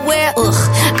one nowhere, ugh.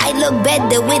 I look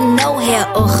better with no hair,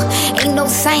 ugh. Ain't no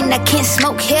sign I can't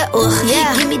smoke here, ugh.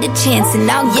 Yeah. Give me the chance and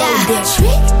I'll go there.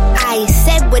 Trick, I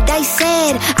said what I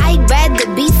said, I'd rather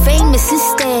be famous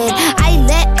instead. I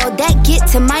let all that get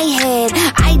to my head,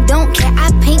 I don't care,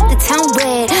 I paint the town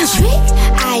red. Trick,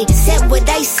 I said what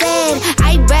I said,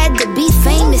 I'd rather be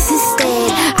famous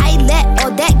instead. I let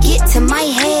all that get to my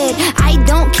head, I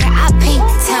don't care, I paint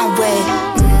the town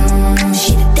red.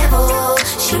 She the devil,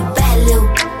 she a bad little,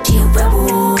 she a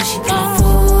rebel. She put her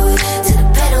foot to the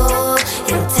pedal,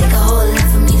 it'll take a whole lot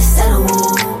for me to settle.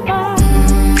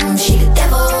 She the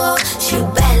devil, she a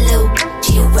bad little,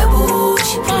 she a rebel.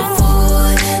 She put her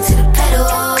foot to the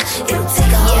pedal, it'll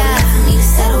take a whole lot for me to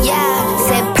settle. Yeah,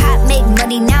 said pop make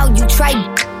money now, you try.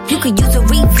 You could use a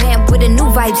revamp with a new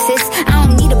vibe, sis. I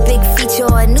don't need a big feature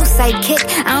or a new sidekick.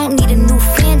 I don't need a new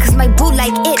fan, cause my boo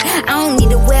like it. I don't need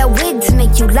to wear a wig to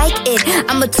make you like it.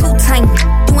 I'm a two-time,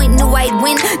 you ain't knew I'd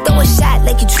win. Throw a shot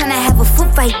like you tryna have a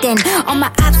foot fight then. All my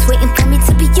ops waiting for me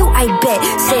to be you, I bet.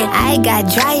 Said, I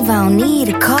got drive, I don't need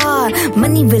a car.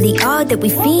 Money really all that we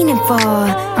fiending for.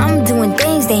 I'm doing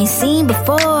things they ain't seen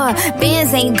before.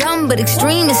 Bands ain't dumb, but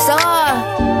extreme is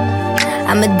all.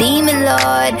 I'm a demon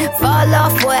lord, fall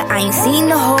off what, I ain't seen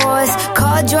the horse.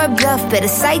 Called your bluff, better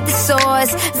cite the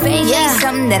source. Fame ain't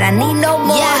something that I need no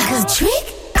more. Yeah, cause trick,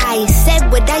 I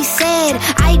said what I said,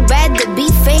 I'd rather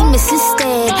be famous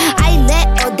instead. I let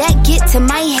all that get to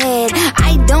my head,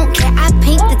 I don't care, I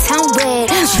paint the town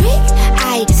red. Trick,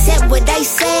 I said what I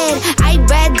said, I'd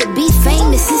rather be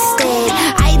famous instead.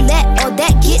 I let all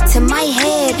that get to my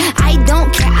head, I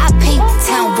don't care, I paint the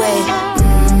town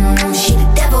red. She the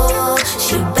devil,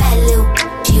 she a bad little,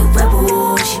 she a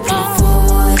rebel. She put her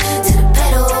foot to the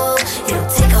pedal, it'll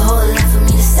take a whole lot for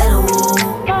me to settle.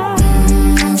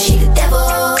 She the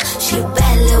devil, she a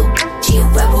bad little, she a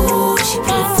rebel. She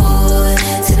put her foot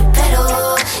to the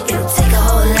pedal, it'll take a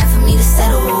whole lot for me to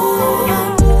settle.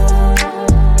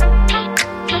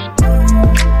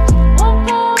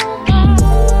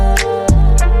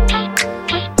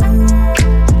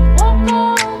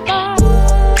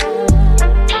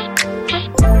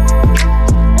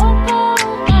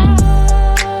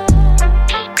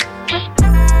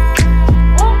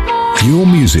 Your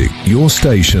music, your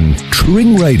station,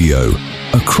 Tring Radio,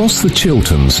 across the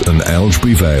Chilterns and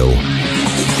Aylesbury Vale.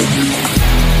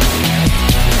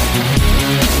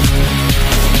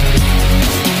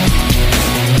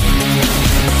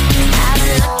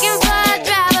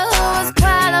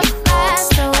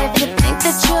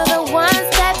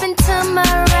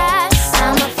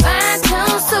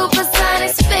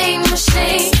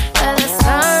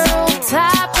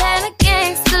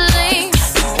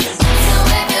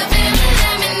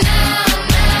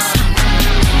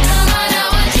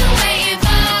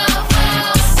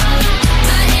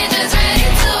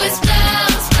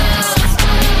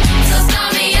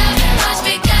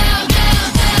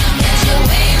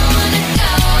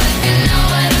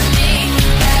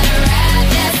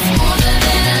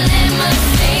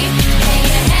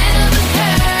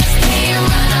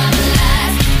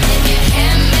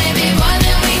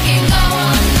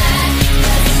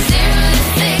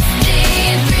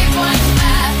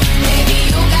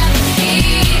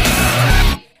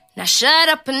 shut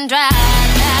up and drive.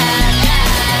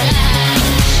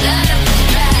 Shut up and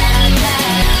drive.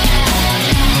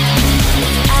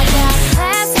 I got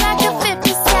class like a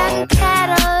 57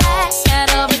 Cadillac. Got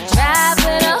overdrive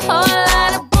with a whole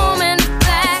lot of boom in the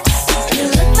back. You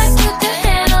look like you could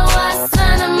handle what's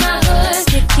under my hood.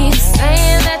 You keep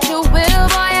saying that you will,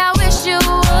 boy, I wish you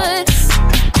would.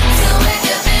 So wake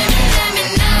up, baby, let me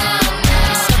know.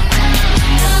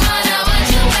 Come on, now what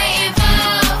you waiting for?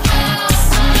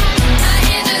 My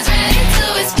engine's ready to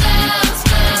explode.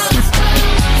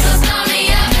 So start me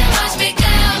up and watch me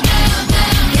go, go, go.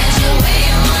 Get you where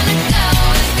you wanna go,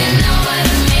 if you know what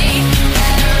I mean.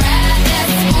 Got a ride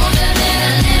that's smoother than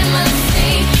a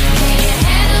limousine. Can you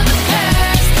handle the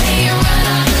curves? Can you run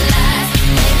all the lights?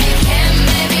 If you can,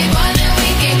 baby, boy, then we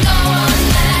can go all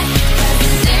night. 'Cause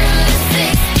it's 0 to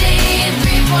 60 in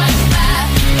 3.5.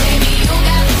 Baby, you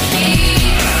got the key.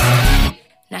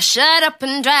 Now shut up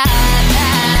and drive.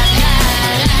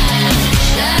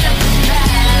 Shut up and drive.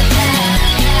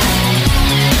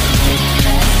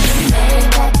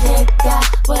 Got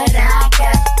what I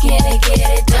got. Get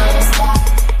it, don't stop.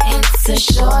 It's a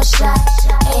short shot.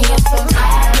 And you're from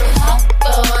Iowa.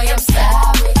 Boy, I'm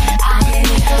sorry. I ain't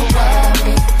even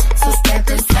worried. So step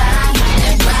inside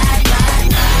and ride, ride,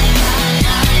 ride, ride,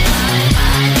 ride,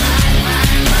 ride, ride,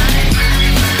 ride, ride.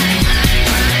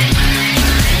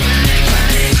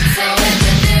 So if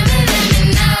you're living, let me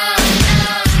know.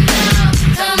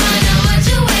 Come on, now what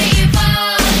you waiting for?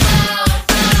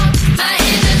 My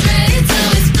engine's ready to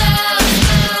explode.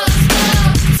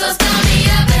 So start me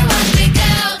up and watch me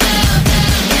go, go, go.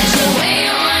 Get you where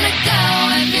you wanna go,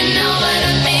 if you know what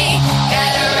I mean.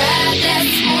 Got a ride that's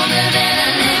smoother than a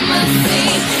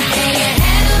limousine. Can you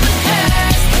handle the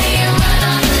curves? Can you run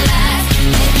all the lights?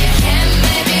 If you can,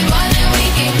 baby, boy, then we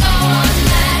can go all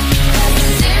night. 'Cause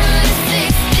it's 0 to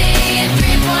 60 in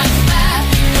 3.5.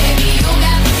 Baby, you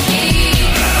got the key.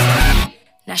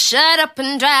 Now shut up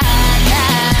and drive.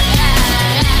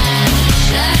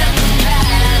 Shut up and drive.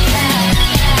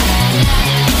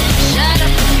 Shut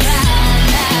up and drive.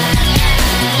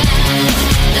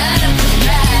 Shut up and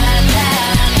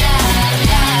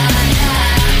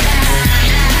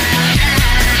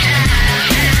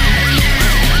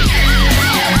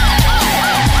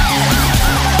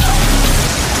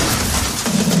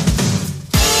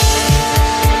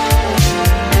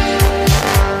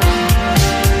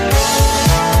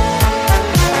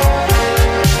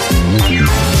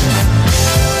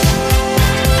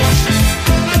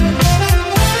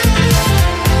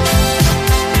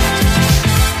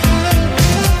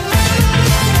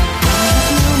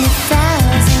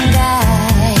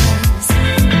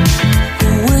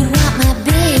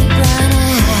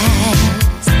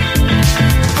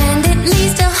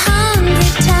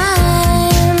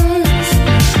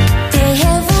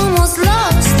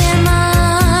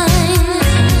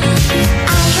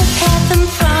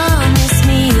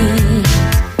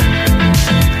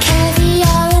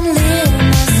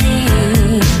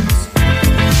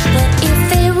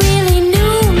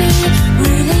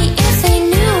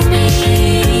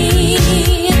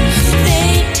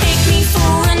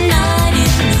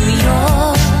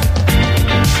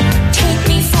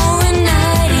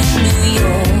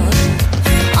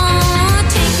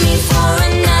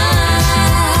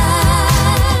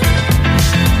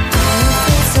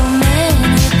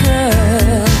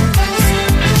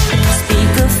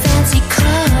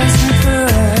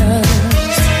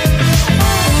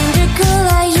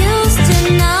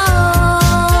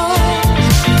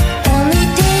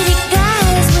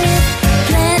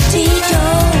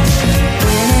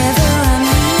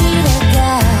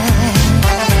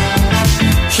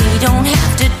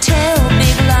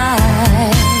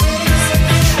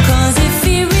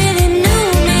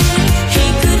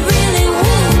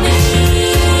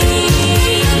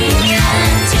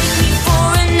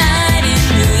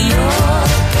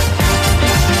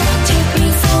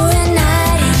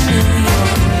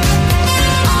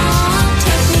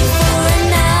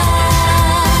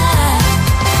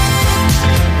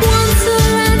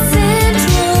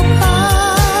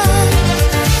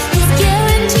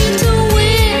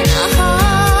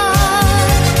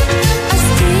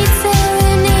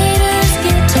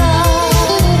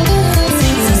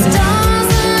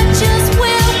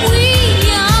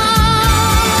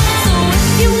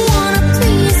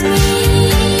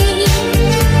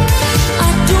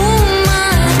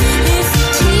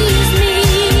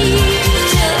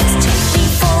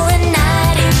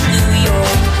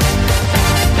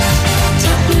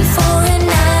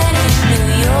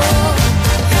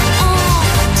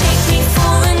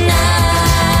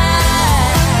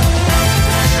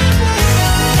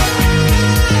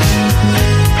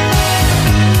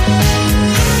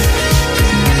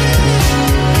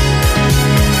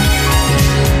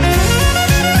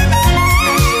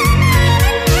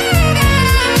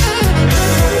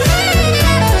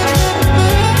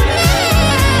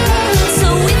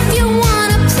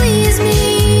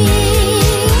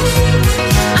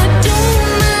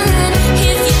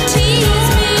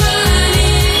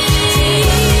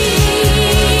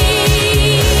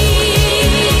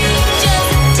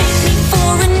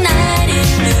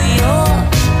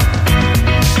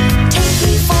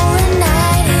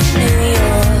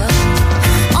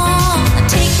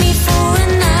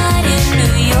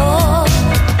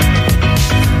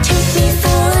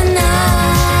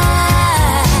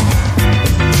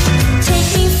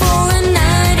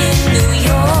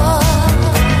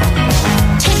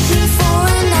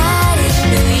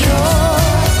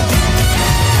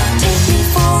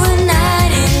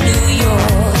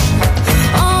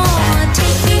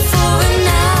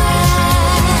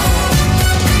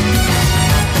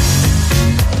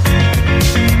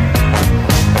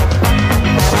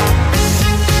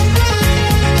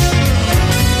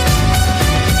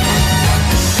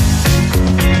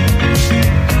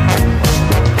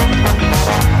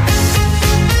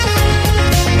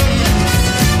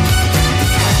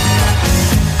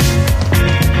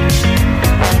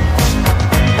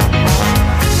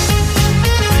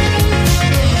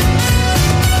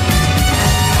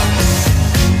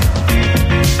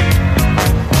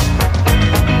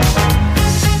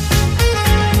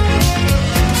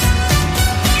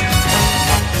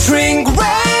Tring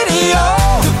Radio,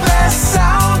 the best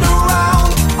sound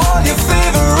around. All your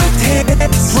favorite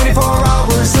hits, 24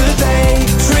 hours a day.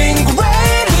 Tring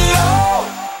Radio.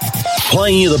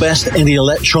 Playing you the best in the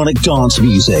electronic dance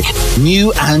music,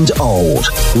 new and old,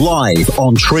 live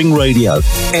on Tring Radio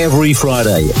every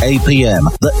Friday, 8 p.m.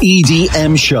 The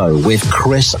EDM Show with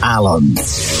Chris Allen.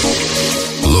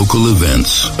 Local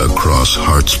events across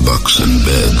hearts, bucks, and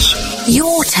beds.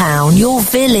 Your town, your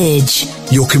village.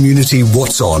 Your community,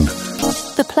 what's on?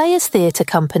 The Players Theatre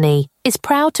Company is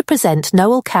proud to present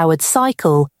Noel Coward's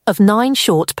cycle of 9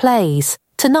 short plays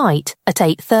tonight at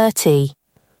 8:30.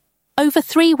 Over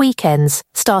 3 weekends,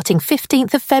 starting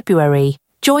 15th of February,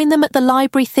 join them at the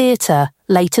Library Theatre,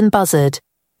 Leighton Buzzard.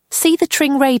 See the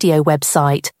Tring Radio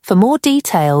website for more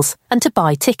details and to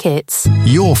buy tickets.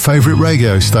 Your favourite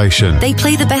radio station. They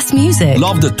play the best music.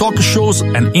 Love the talk shows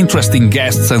and interesting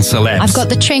guests and celebs. I've got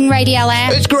the Tring Radio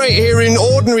app. It's great hearing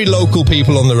ordinary local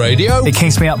people on the radio. It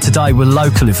keeps me up to date with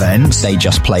local events. They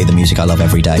just play the music I love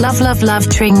every day. Love, love, love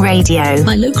Tring Radio.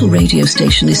 My local radio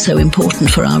station is so important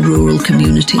for our rural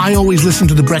community. I always listen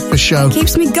to The Breakfast Show.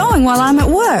 Keeps me going while I'm at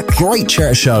work. Great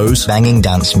church shows, banging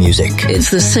dance music.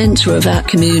 It's the centre of our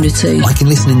community. I can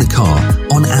listen in the car,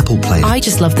 on Apple Play. I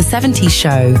just love the 70s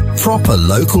show. Proper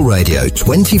local radio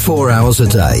 24 hours a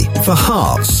day for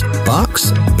hearts,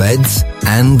 bucks, beds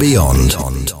and beyond.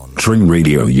 Tring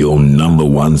Radio, your number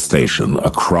one station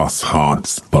across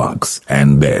hearts, bucks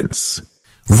and beds.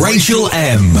 Rachel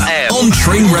M. on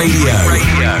Tring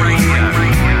Radio.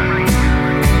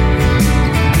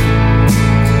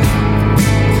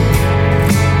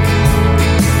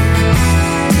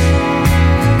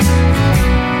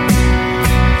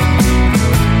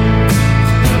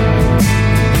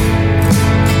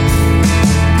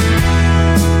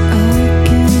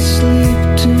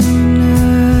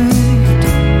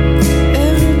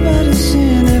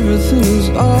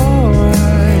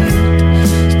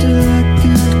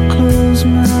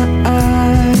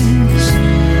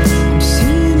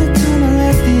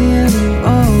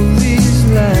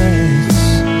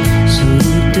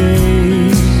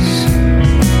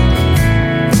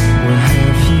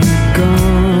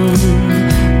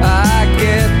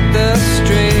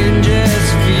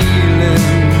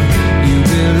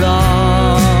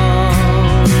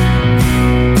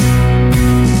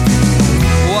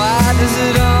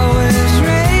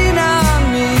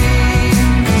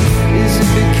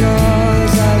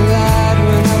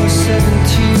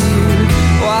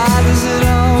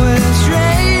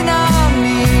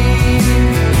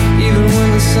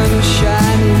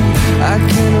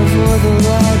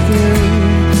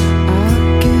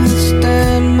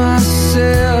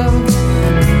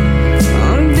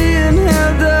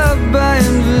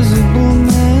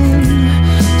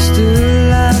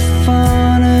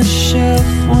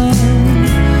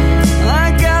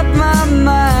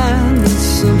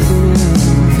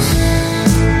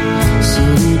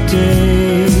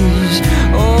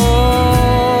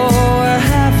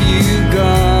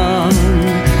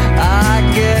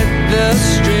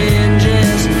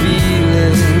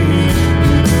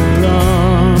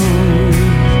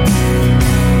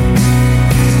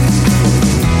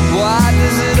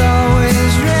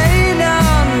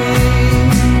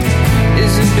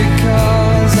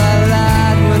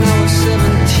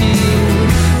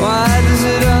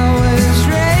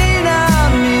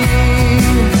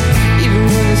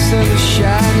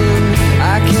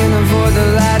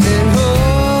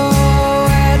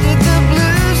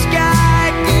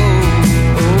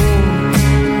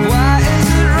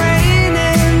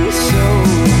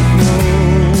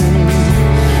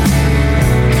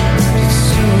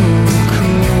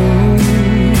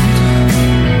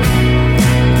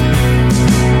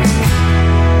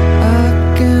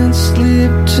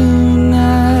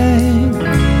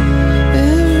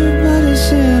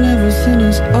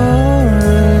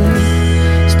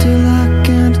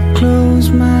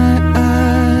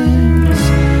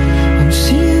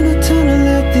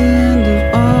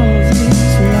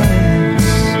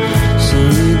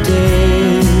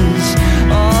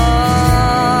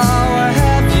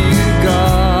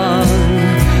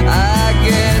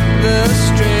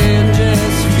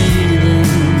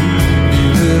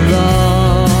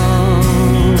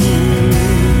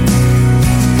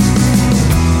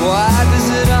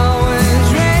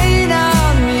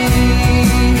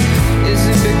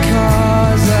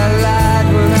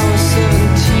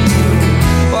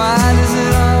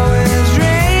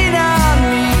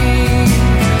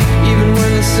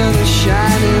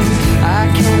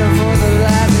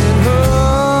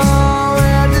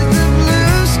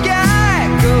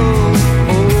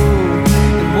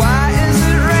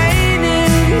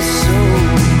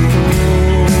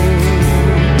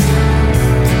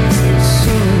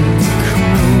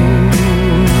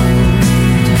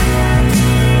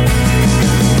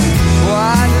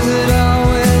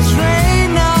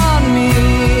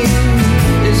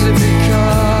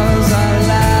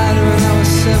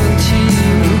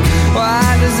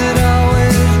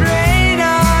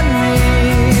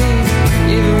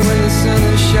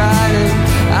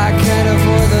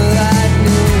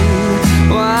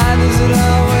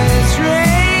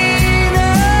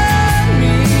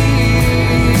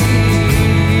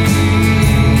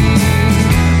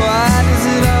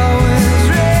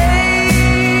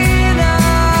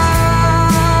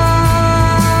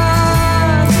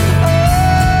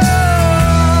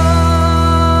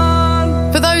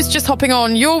 just hopping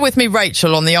on, you're with me,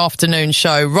 Rachel, on the afternoon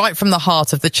show, right from the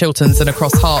heart of the Chilterns and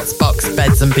across Hearts, Bucks,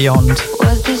 Beds and beyond.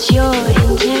 Was this your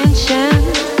intention?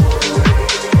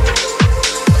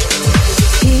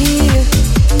 Here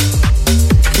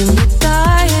in the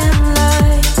dying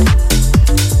light,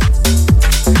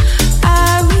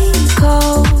 I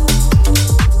recall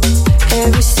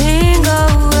every single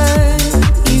word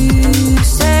you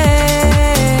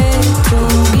said to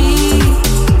me.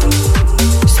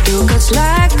 Still cuts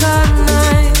like a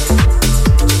knife.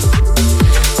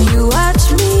 You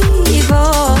watch me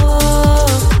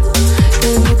evolve,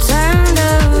 then you turned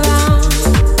around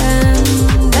and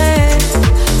then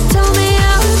tell me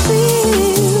how it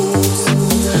feels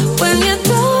when you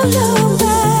don't look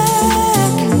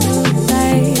back.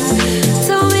 Like,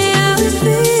 tell me how it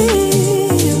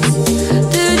feels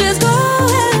to just go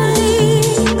and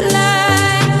leave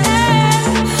like that.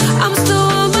 I'm still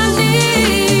on my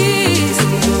knees,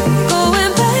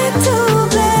 going back to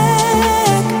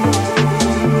black.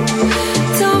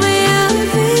 Tell me how it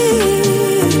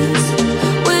feels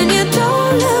when you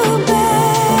don't look back.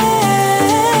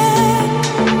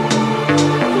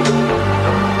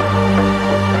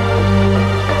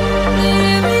 Did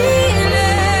you feel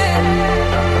it?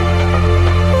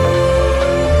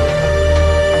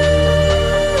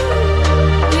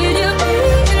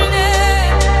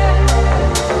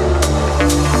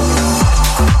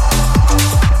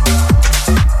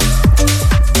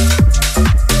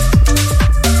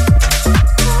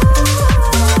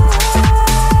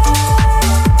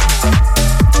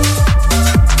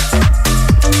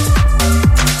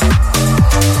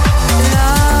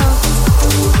 Love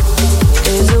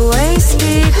is a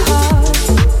wasted heart,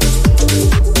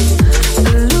 a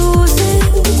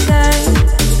losing game.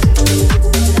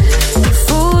 The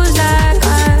fools like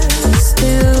us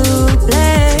still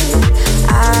play.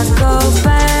 I go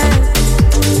back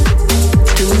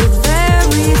to the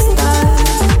very start,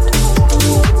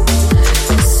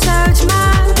 search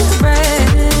my brain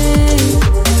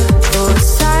for a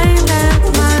sign that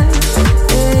might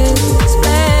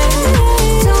explain.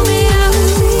 Tell me how it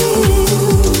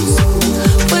feels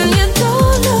when you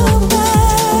don't look back.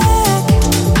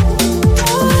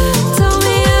 Tell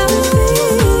me how it feels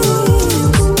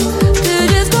to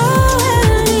just go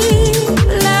and leave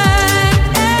like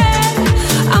that.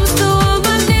 I'm still on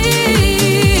my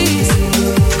knees,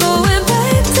 going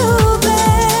back to black.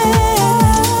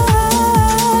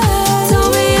 Tell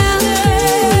me how it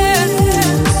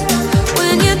feels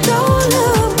when you don't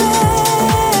look back.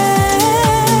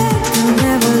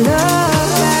 Never look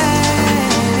back.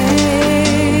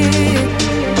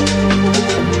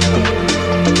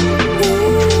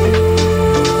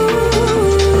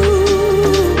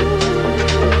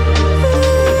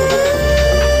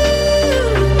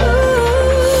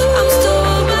 I'm still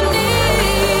on my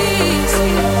knees,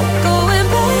 going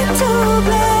back to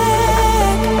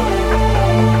black.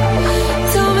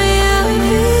 Tell me how it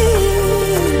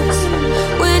feels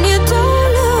when you don't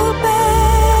look back.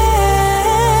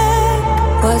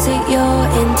 Was it your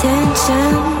intention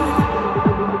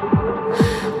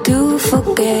to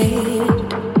forget?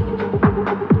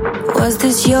 Was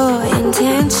this your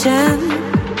intention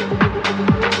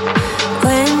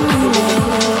when you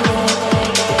left?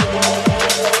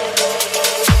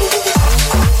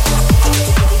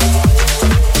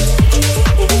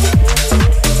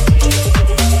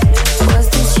 Was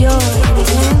this your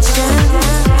intention?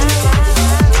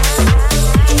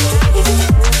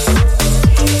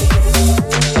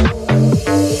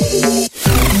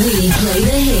 We play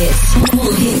the hits.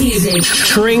 More hit music.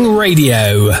 Tring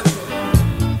Radio.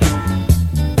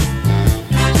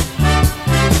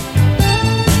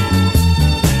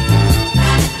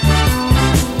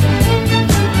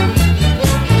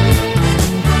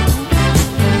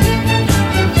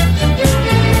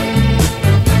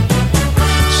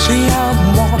 See how I'm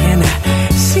walking,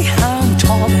 see how I'm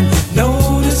talking.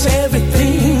 Notice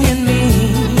everything in me.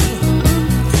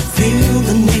 Feel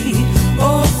the need,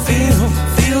 oh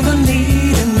feel the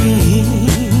need in me.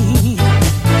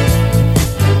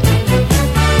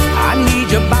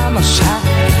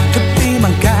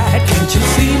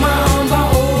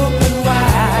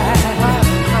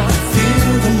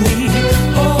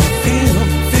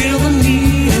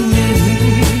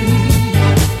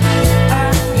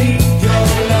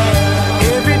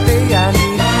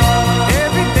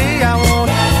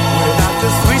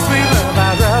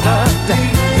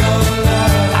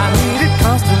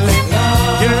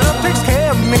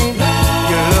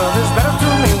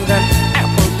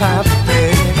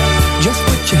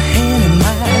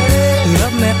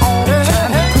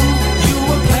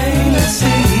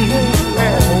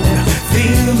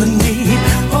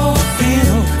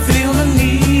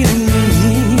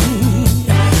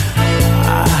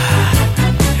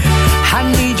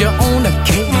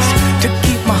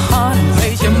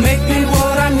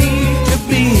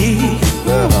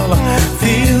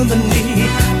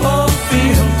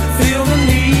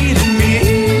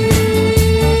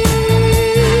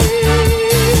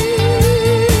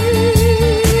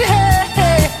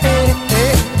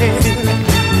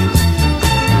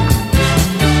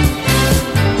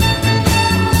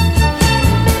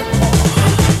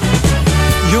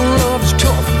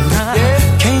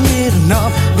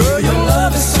 Girl, your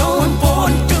love is so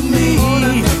important to me.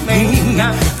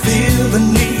 I feel the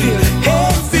need.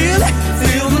 Hey, feel it.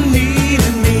 Feel the need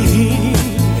in me.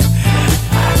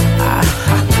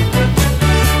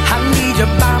 I need you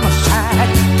by my side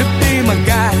to be my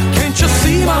guide. Can't you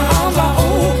see my arms are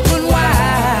open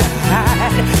wide?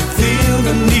 Feel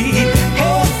the need.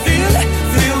 Hey, feel it.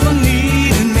 Feel the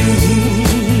need in me.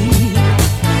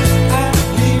 I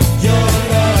need your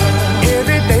love.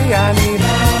 Every day I need it.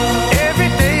 Every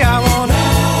day I want it.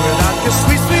 Without your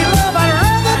sweet, sweet love, I'd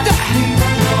rather die.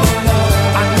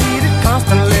 I need it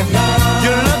constantly.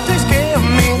 Your love takes care of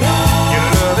me. Your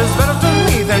love is better to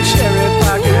me than cherry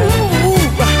pie.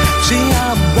 See,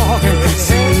 I'm walking.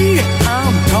 See,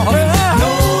 I'm talking.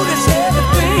 Notice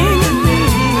everything in me.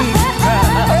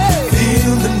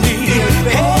 Feel the need.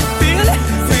 Hey, feel it.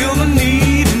 Feel the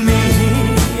need in me.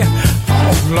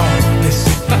 Oh, Lord,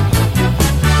 listen.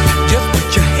 Just put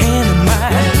your hand in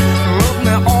mine. Love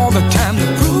me all the time to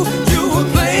prove you will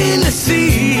plainly see.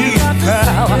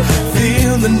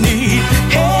 Feel the need.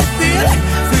 Hey, feel it.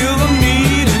 Feel the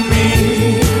need in me.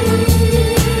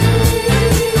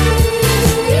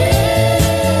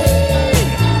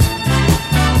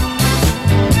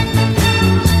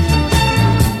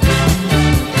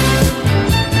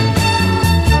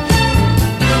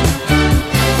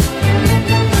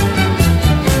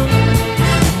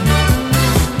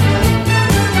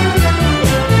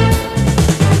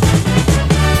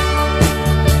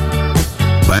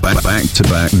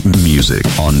 Back-to-back music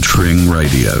on Tring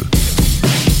Radio.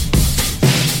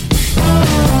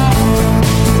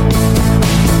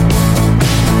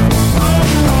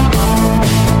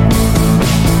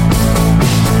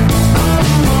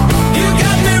 You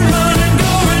got me running,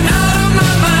 going out of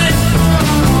my mind.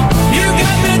 You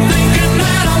got me thinking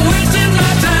that I'm wasting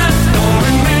my time. Don't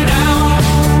bring me down.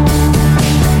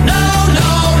 No,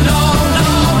 no, no, no,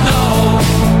 no.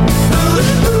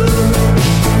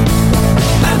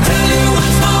 I tell you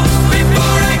once more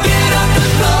before I get off the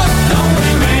floor. Don't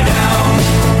bring me down.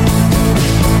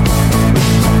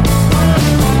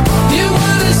 You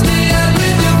wanna stay out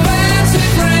with your fancy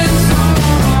friends.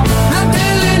 I'm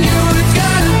telling you it's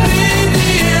gotta be the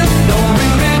end. Don't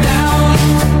bring me down.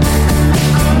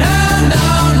 No, no,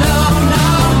 no, no,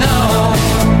 no.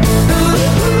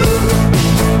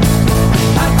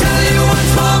 I tell you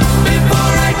once more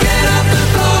before I get off the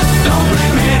floor. Don't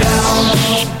bring me down.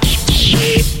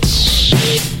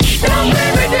 Don't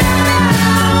bring me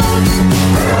down.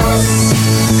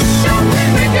 Don't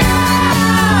bring me down.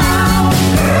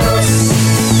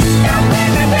 Don't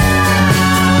bring me down.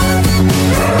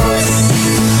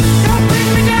 Don't bring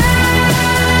me down.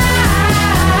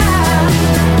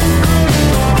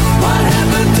 What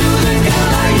happened to the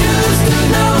girl I used to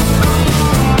know?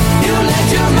 You let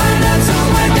your mind out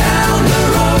somewhere down the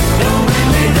road. Don't bring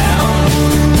me down.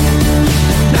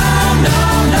 No, no,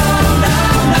 no, no,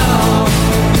 no.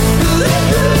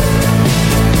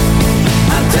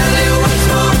 I tell you once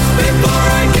more before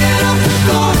I get off the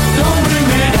floor. Don't bring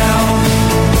me down.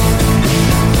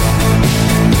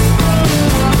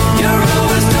 You're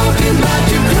always talking about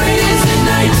your crazy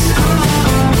nights.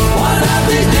 One of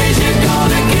these days you're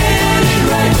gonna get it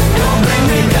right. Don't bring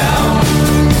me down.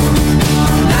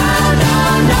 No, no,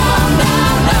 no, no,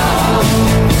 no.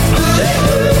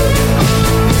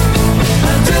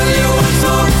 I tell you once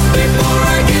more before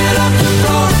I get off the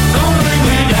floor. Don't bring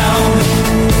me down.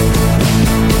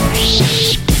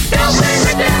 Don't bring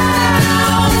me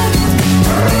down.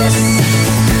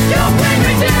 Don't bring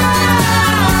me down.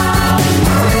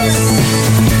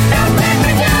 Don't bring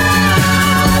me down.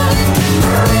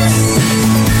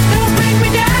 Don't bring me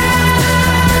down.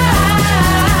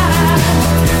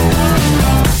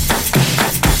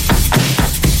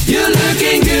 You're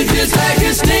looking good just like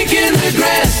a snake in the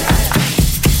grass.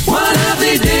 One of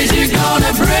these days you're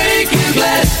gonna break your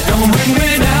glass. Don't bring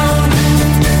me down.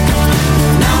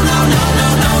 No, no, no, no,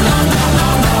 no, no, no, no,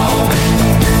 no.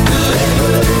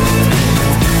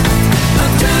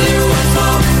 I'll tell you once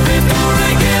more before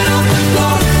I get off the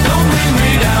floor. Don't bring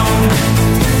me down.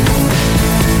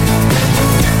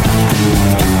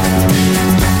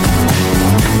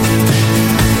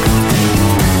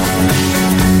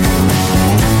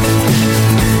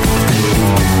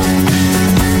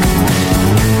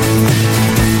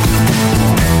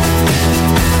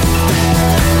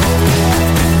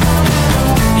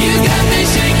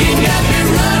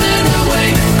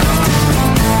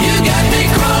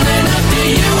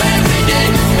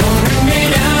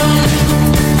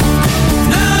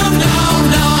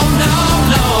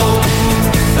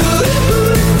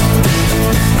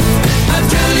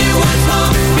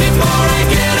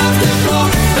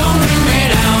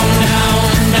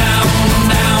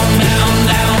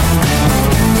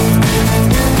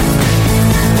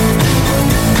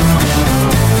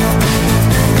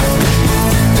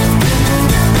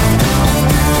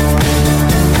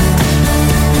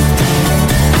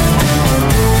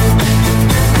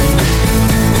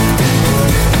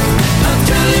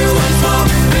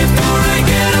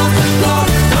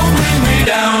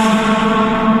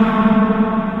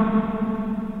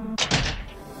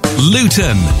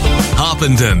 Luton,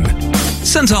 Harpenden,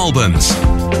 St Albans.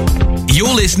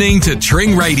 You're listening to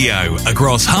Tring Radio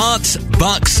across Herts,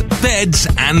 Bucks, Beds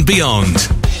and beyond.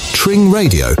 Tring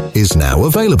Radio is now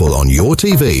available on your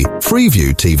TV,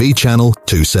 Freeview TV channel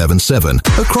 277,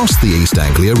 across the East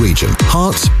Anglia region.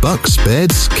 Herts, Bucks,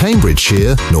 Beds,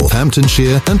 Cambridgeshire,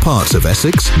 Northamptonshire and parts of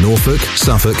Essex, Norfolk,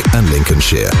 Suffolk and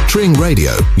Lincolnshire. Tring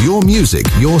Radio, your music,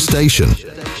 your station.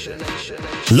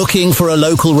 Looking for a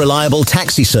local reliable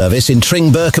taxi service in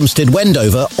Tring, Berkhamsted,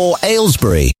 Wendover or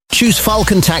Aylesbury? Choose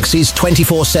Falcon Taxis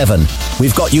 24/7.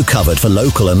 We've got you covered for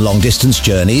local and long distance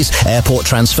journeys, airport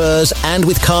transfers, and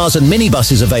with cars and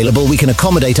minibuses available, we can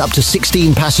accommodate up to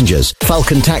 16 passengers.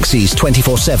 Falcon Taxis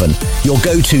 24/7, your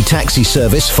go-to taxi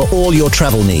service for all your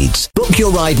travel needs. Book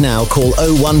your ride now. Call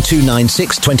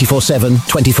 01296 247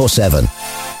 247.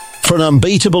 For an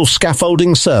unbeatable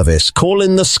scaffolding service, call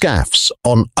in the Scaffs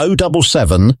on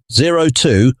 077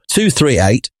 02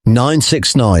 238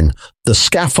 969. The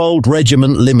Scaffold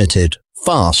Regiment Limited.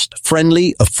 Fast,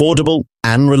 friendly, affordable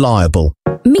and reliable.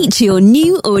 Meet your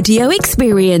new audio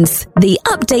experience, the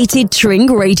updated Tring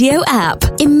Radio app.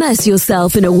 Immerse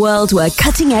yourself in a world where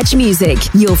cutting-edge music,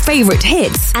 your favorite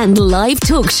hits, and live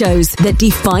talk shows that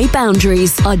defy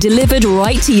boundaries are delivered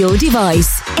right to your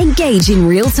device. Engage in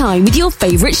real time with your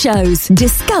favorite shows.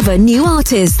 Discover new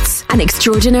artists, an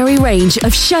extraordinary range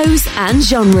of shows and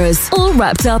genres, all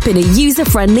wrapped up in a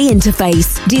user-friendly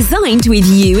interface designed with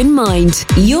you in mind.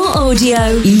 Your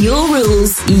audio, your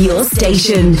rules, your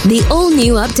station. The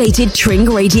all-new updated Tring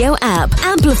Radio app.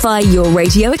 Amplify your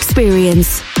radio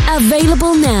experience.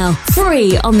 Available now,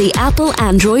 free on the Apple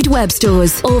Android web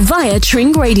stores or via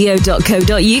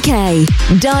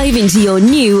tringradio.co.uk. Dive into your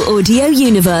new audio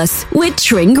universe with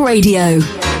Tring Radio.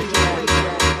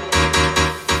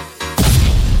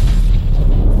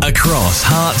 Across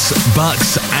Herts,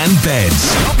 Bucks and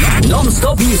Beds.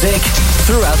 Non-stop music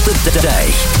throughout the day.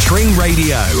 Tring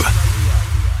Radio.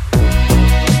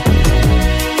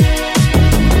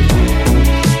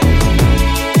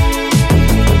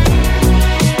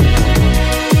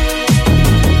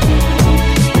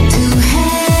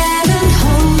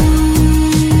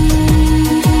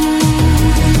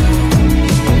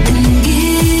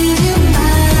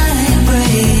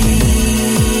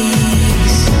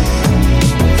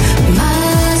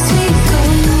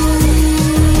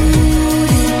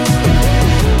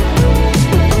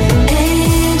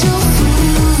 Angel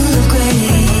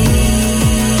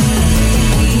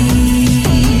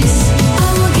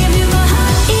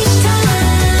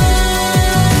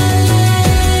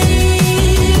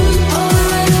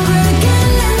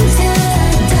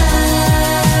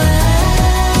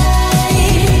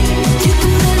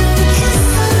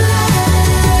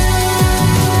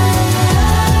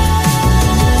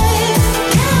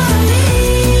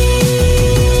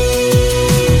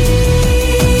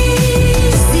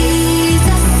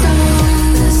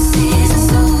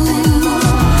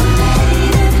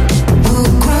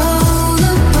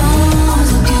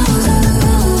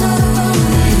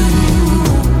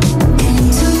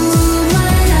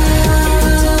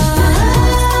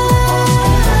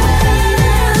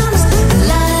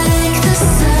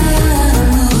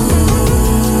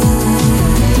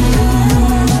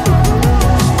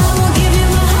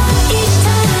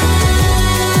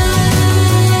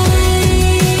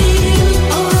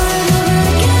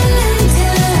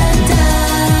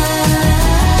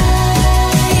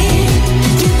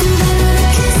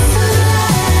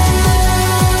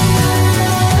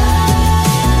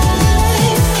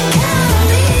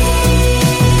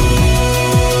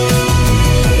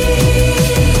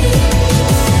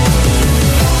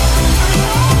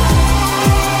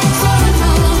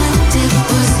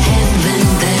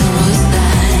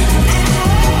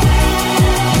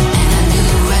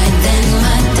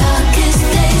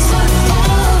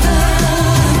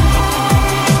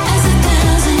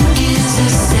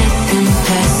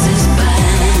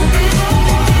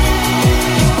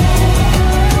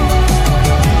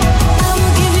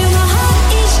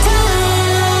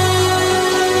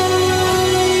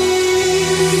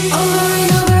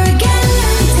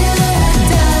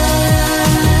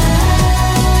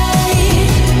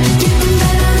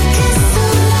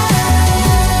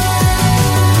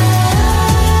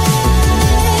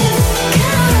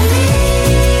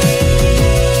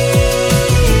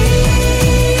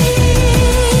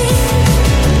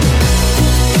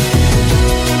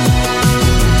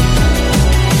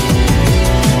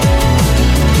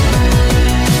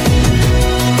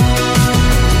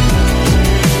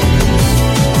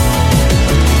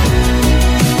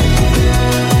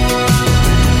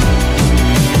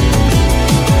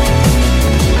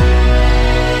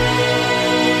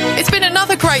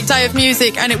great day of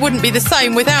music, and it wouldn't be the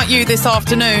same without you this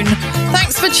afternoon.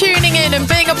 Thanks for tuning in and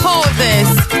being a part of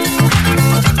this.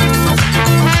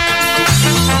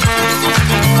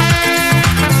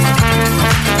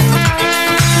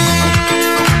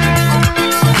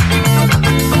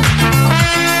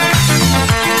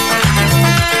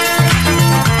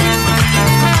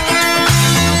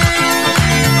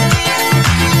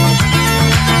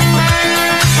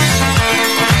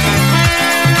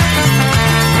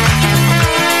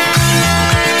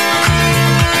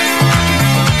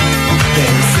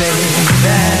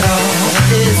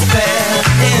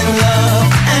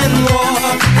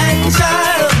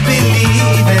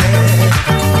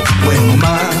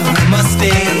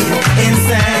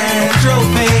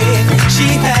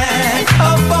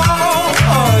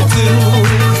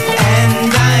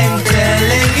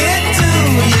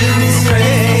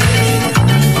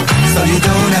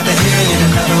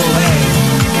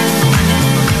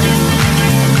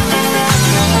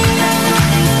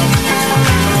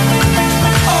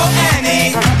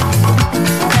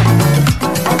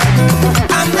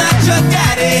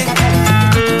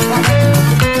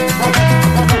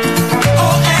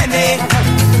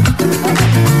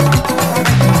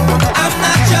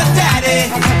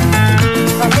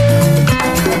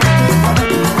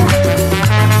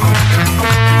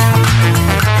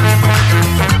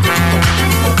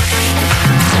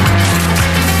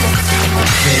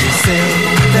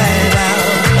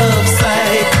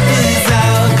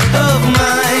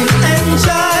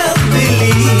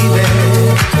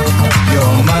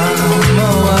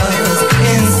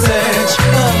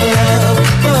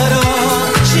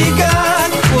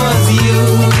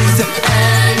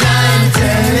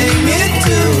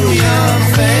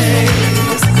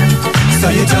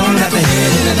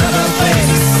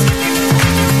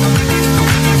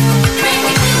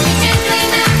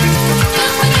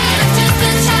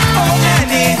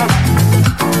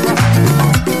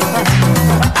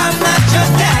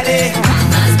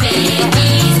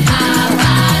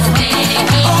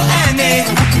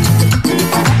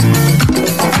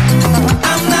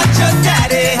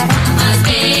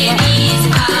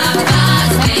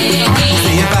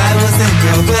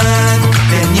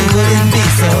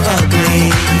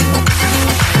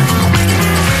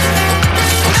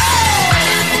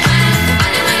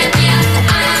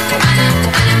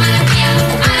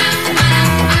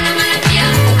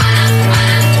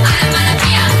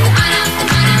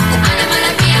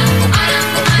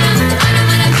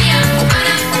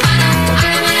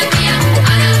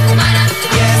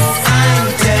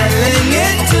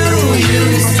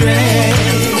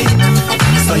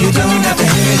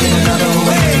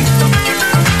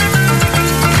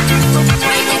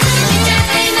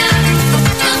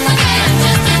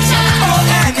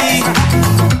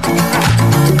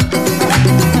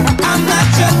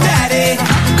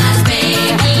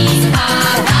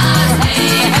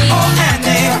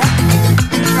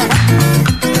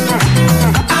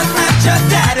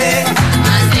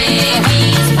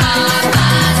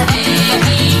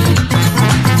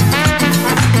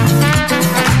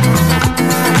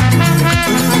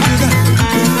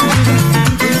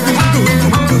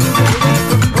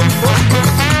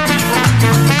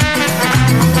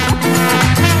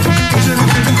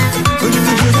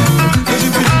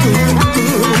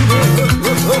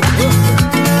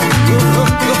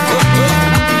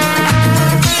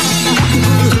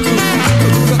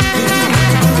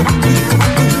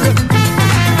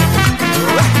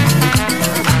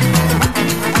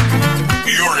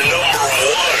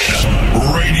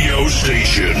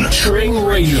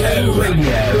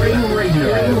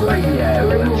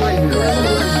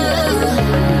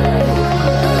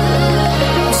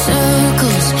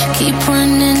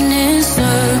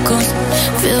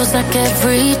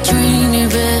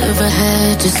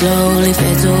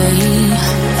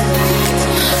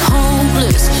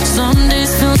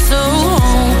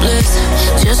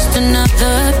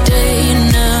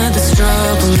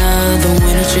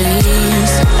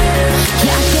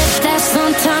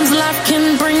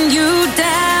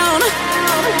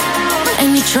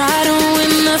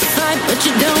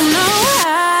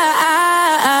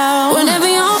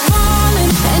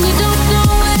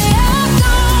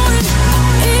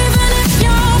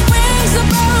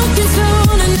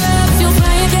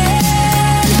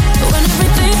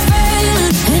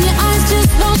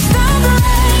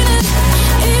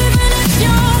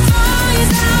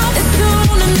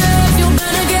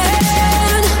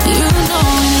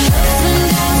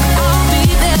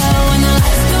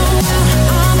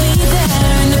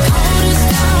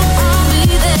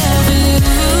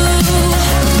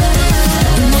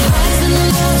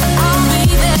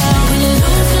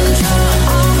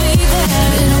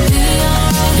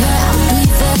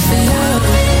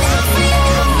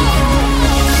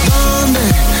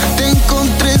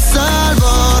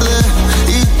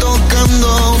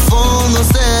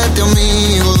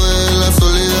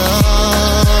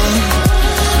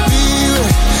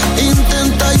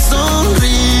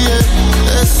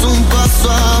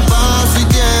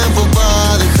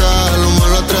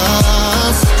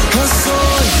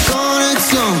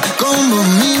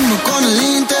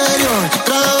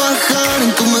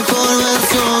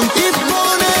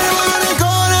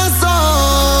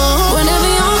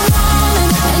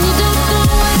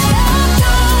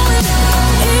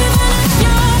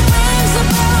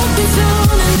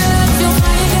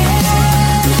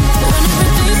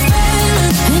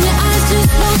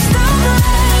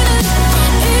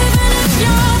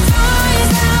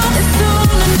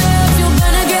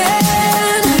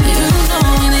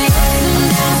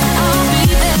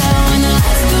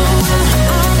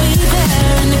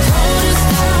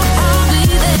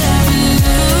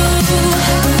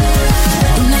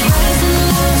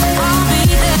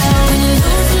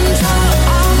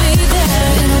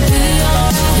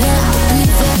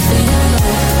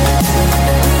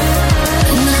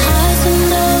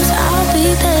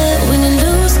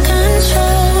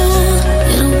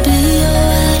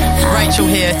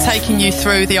 taking you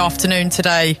through the afternoon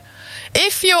today.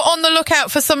 If you're on the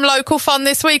lookout for some local fun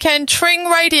this weekend, Tring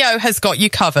Radio has got you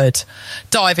covered.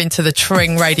 Dive into the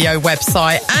Tring Radio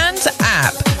website and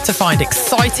app to find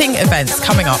exciting events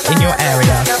coming up in your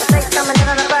area.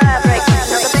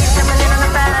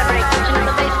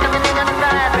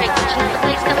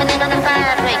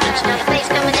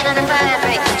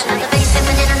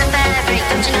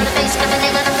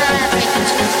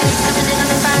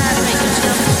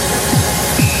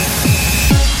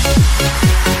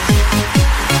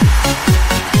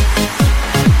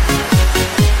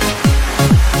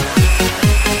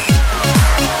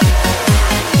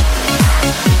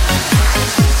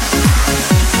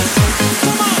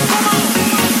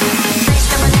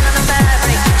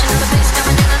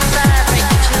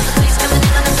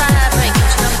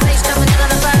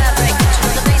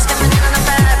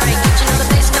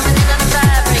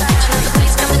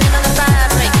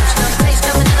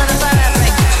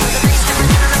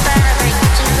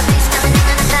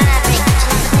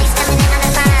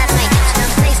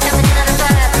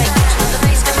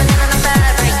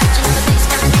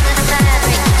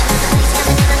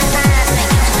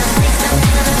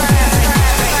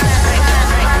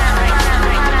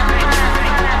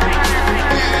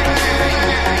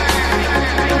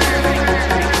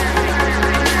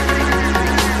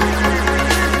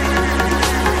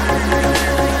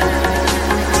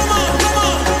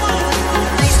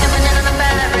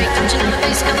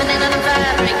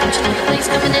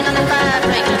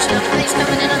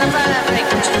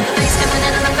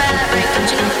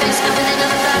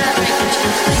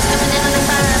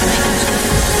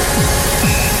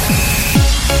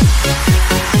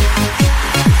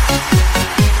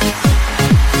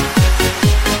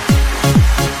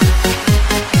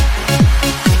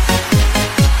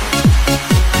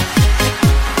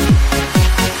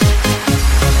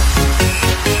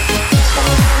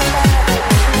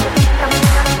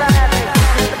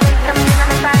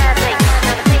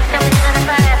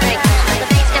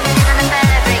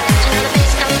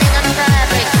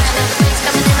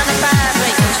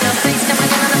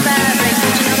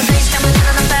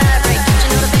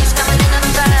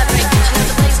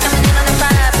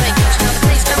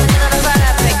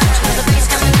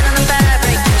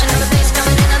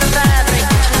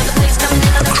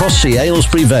 The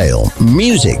Aylesbury Vale.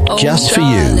 Music just for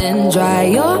you. Darling, dry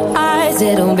your eyes,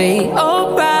 it'll be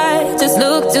alright. Just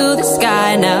look to the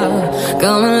sky now.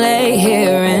 Come and lay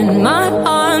here in my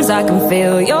arms. I can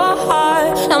feel your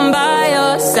heart. I'm by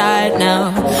your side now.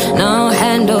 Now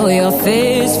handle your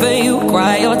fears for you.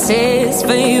 Cry your tears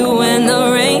for you when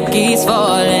the rain keeps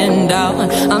falling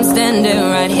down. I'm standing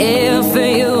right here for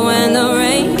you when the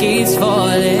rain keeps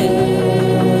falling.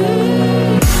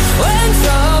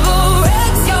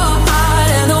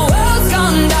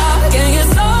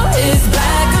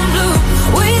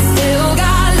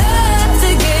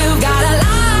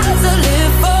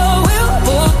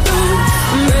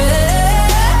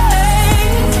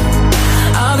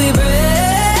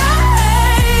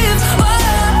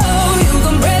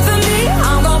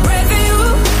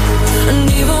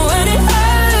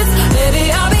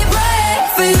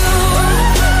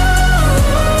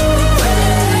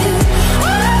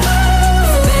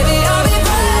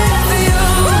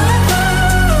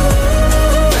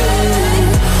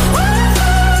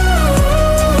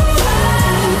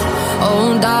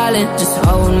 Just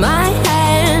hold my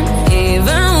hand,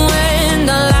 even when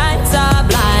the lights are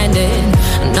blinding.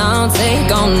 And I'll take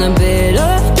on the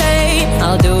bitter pain.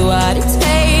 I'll do what it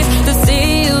takes to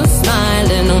see you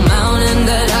smiling. No mountain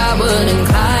that I wouldn't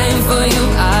climb for you.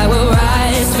 I will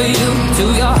rise for you to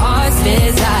your heart's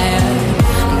desire.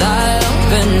 And I'll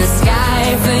open the sky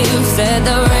for you. Set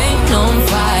the rain on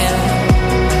fire.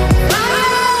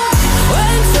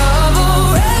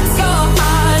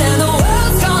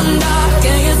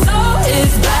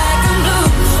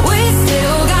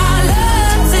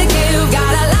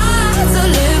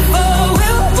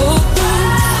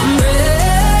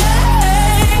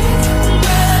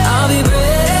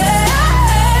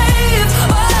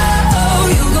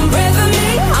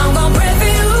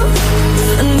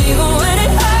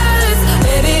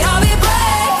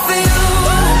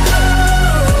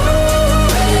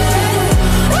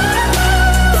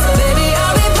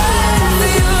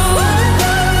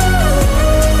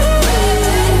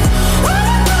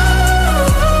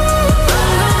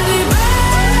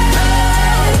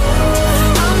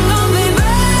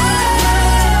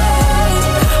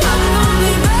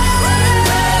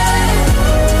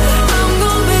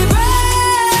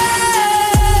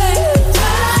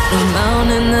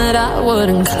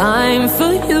 Wouldn't climb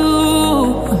for you.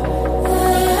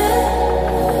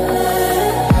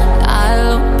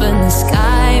 I'll open the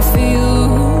sky for you.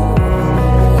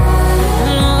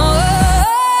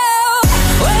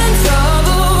 When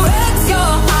trouble wrecks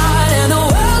your heart and the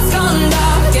world's gone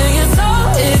dark and your soul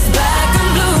is black and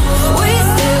blue, we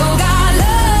still got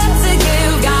love to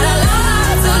give, got a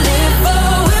lot to live for.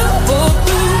 We'll pull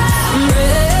through.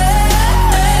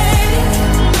 Brave,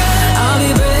 I'll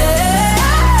be brave.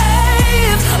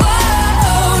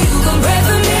 Whoa, you can pray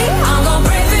for me, I'm gonna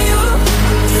pray for you.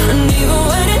 And even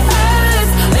when it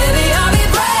hurts, baby, I'll be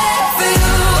brave for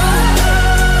you.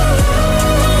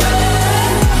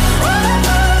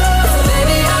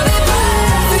 Baby, I'll be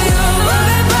brave for you. I'll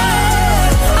be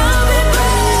brave, I'll be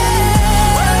brave.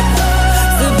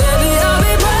 So baby, I'll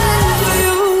be brave for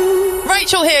you.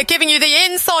 Rachel here, giving you the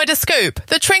insider scoop.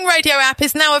 The Tring Radio app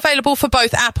is now available for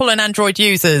both Apple and Android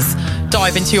users.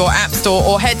 Dive into your app store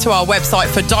or head to our website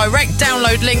for direct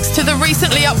download links to the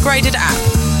recently upgraded app.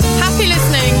 Happy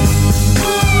listening.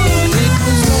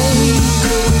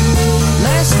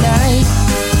 Last night,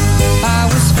 I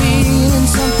was feeling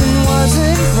something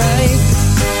wasn't right.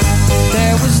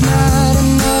 There was not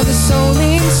another soul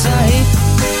in sight.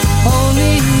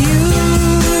 Only you,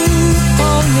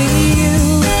 only you.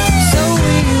 So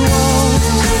we walked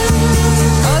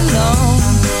alone,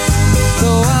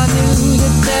 though I knew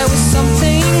that there was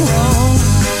something wrong.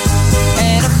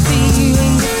 And a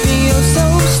feeling that feels so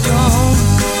strong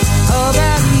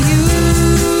about you.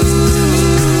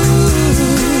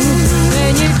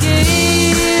 Then you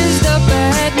gazed up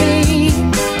at me,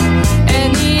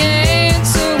 and the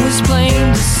answer was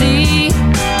plain to see.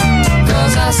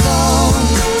 'Cause I saw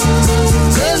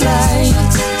the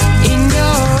light in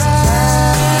your eyes,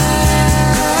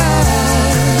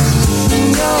 in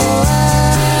your eyes.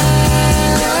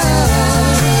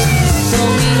 So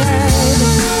we had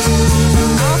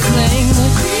our fling.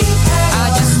 I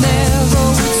just never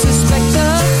would suspect a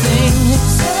thing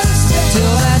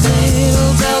till that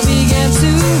little bell began to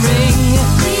ring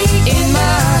in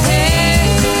my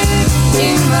head,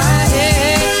 in my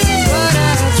head. But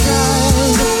I tried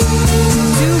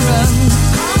to run,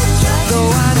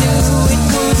 though I knew it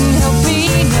wouldn't help me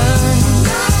none.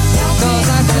 'Cause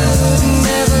I could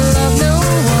never love no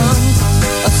one,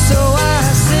 so I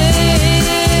said,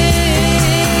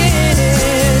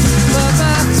 but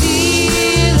my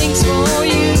feelings for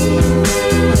you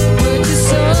were just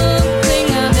something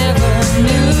I never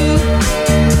knew,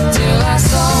 till I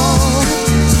saw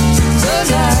the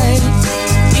light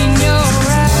in your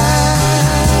eyes,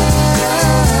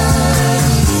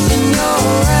 in your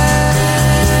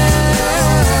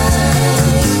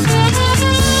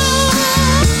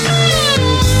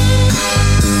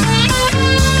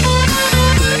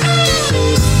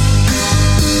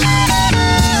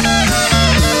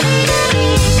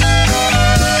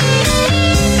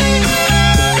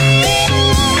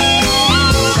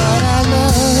But I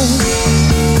love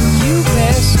you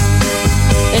best.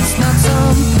 It's not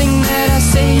something that I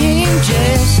say in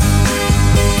jest,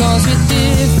 'cause you're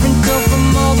different, girl,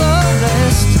 from all the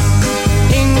rest.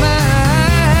 In my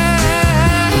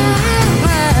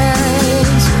eyes,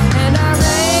 and I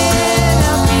ran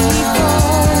out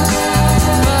before,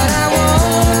 but I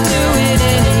won't do it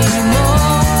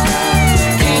anymore.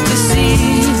 Can't you see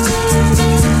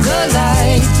the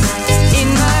light in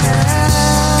my eyes,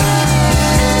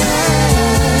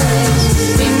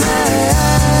 in my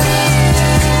eyes,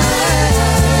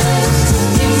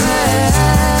 in my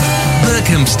eyes?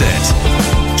 Berkhamsted,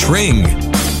 Tring,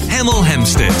 Hemel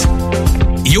Hempstead.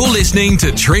 You're listening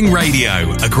to Tring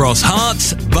Radio across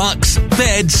Hearts, Bucks,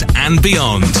 Beds and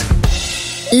beyond.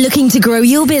 Looking to grow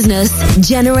your business,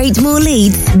 generate more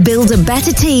leads, build a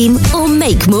better team, or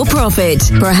make more profit?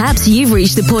 Perhaps you've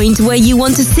reached the point where you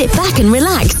want to sit back and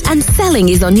relax and selling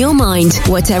is on your mind.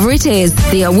 Whatever it is,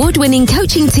 the award-winning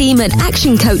coaching team at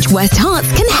Action Coach West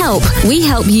Hearts can help. We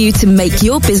help you to make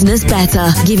your business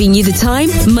better, giving you the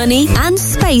time, money, and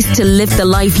space to live the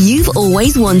life you've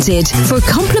always wanted. For a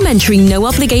complimentary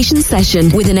no-obligation session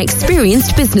with an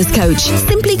experienced business coach,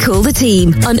 simply call the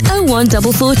team on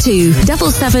 01442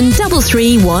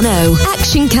 773310.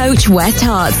 Action Coach West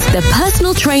Hearts, the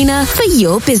personal trainer for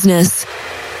your business.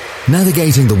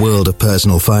 Navigating the world of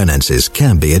personal finances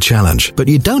can be a challenge, but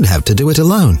you don't have to do it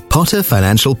alone. Potter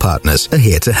Financial Partners are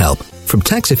here to help. From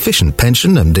tax-efficient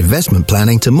pension and investment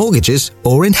planning to mortgages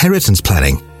or inheritance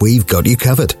planning, we've got you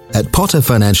covered. At Potter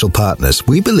Financial Partners,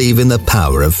 we believe in the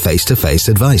power of face-to-face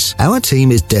advice. Our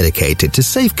team is dedicated to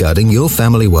safeguarding your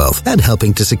family wealth and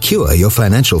helping to secure your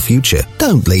financial future.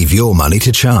 Don't leave your money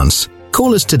to chance.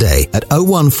 Call us today at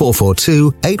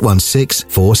 01442 816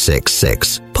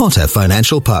 466. Potter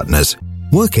Financial Partners.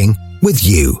 Working with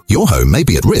you. Your home may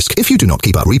be at risk if you do not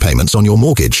keep up repayments on your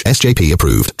mortgage. SJP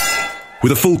approved.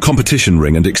 With a full competition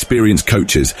ring and experienced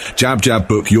coaches, Jab Jab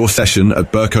book your session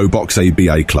at Burco Box A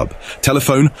BA Club.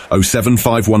 Telephone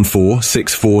 07514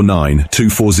 649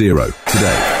 240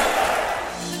 today.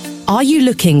 Are you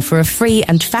looking for a free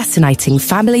and fascinating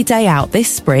family day out this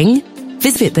spring?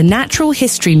 Visit the Natural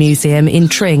History Museum in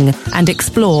Tring and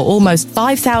explore almost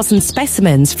 5,000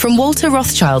 specimens from Walter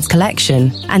Rothschild's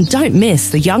collection. And don't miss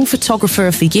the Young Photographer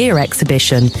of the Year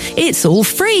exhibition. It's all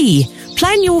free.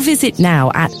 Plan your visit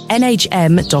now at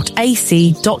nhm.ac.uk/Tring.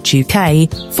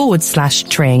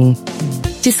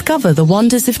 Discover the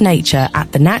wonders of nature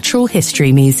at the Natural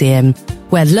History Museum,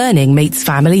 where learning meets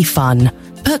family fun.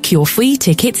 Book your free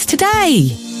tickets today.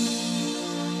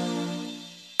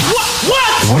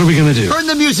 What are we going to do? Turn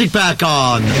the music back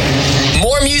on.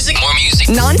 More music. More music.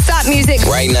 Non-stop music.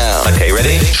 Right now. Okay,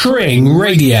 ready? Tring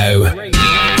Radio.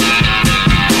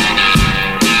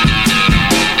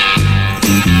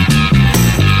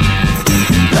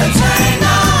 Let's hang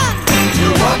on to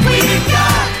what we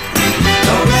got.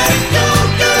 Don't let go,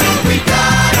 girl. We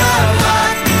got a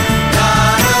lot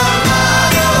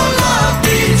of love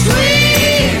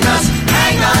between us.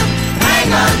 Hang on,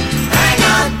 hang on, hang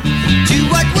on to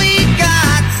what we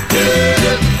got.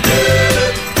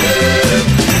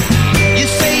 You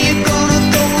say you're gonna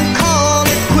go and call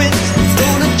it quits.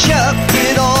 Gonna chuck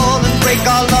it all and break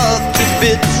our love to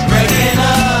bits. Breaking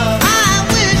up. I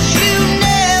wish you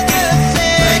never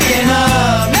said. Breaking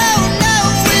up. No,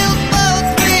 we'll both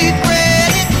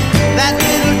regret it. That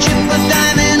little chip of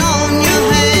diamond on your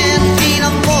hand mean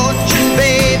a fortune,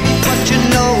 baby, but you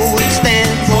know it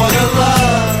stands For the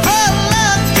love. for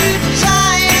love to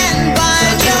try and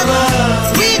bind Such a us.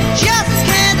 love. We just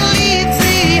can't leave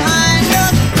behind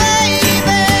us,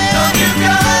 baby. Don't you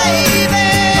go. Baby.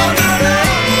 Don't you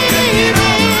go.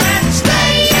 Let's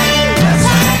stay here. Let's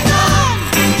hang on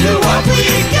to what we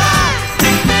got.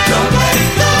 Don't let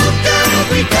go, girl.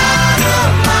 We got a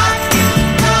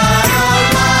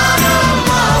lot of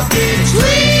love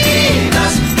between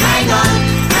us. Hang on,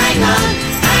 hang on,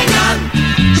 hang on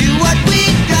To what we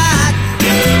got.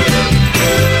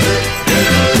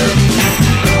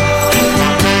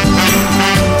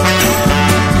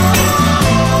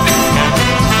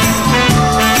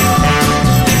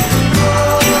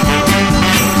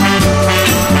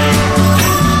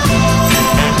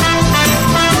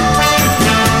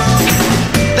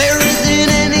 There isn't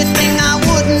anything I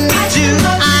wouldn't do.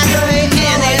 I'd pay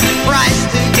any price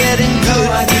to getting good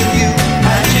with you.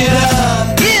 Patch it up.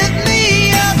 Give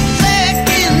me a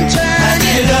second turn. Patch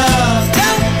it up.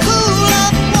 Don't cool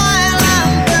up while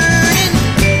I'm burning.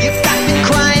 You got me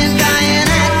crying, dying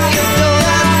at your door.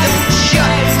 Don't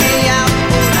shut me out.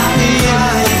 Let me in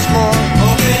once more.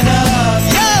 Open up.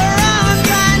 Your arms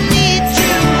I need to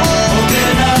hold.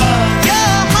 Open up.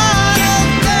 Your heart, oh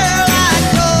girl, I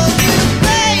told you,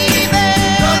 baby.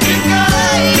 Don't you go.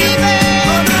 Baby.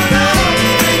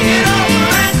 Bring it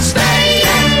over and stay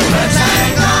in. Let's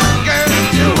hang on, girl,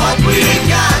 to what we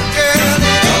got. Girl,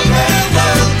 that Don't let go,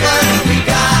 girl. We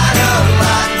got a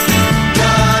lot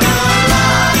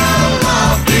of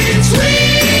love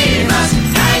between us.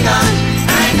 Hang on,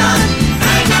 hang on,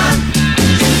 hang on.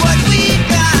 what we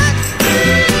got.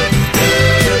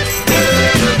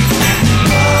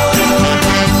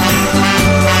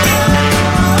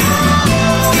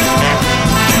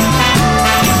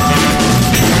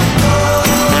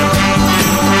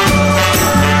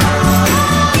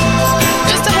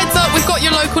 Just a heads up, we've got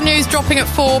your local news dropping at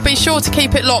 4. Be sure to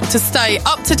keep it locked to stay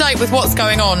up to date with what's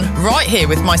going on right here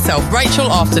with myself, Rachel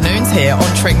Afternoons, here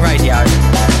on Tring Radio.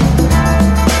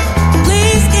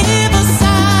 Please give a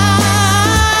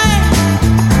sign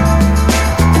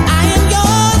that I am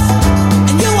yours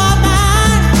and you are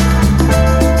mine.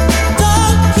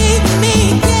 Don't keep me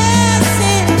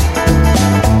guessing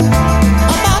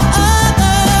about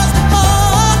others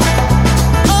before.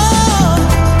 Oh,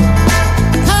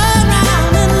 come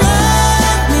round and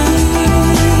love me.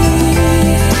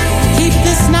 Keep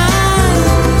this night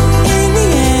in the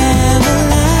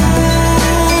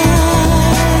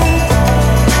everlasting.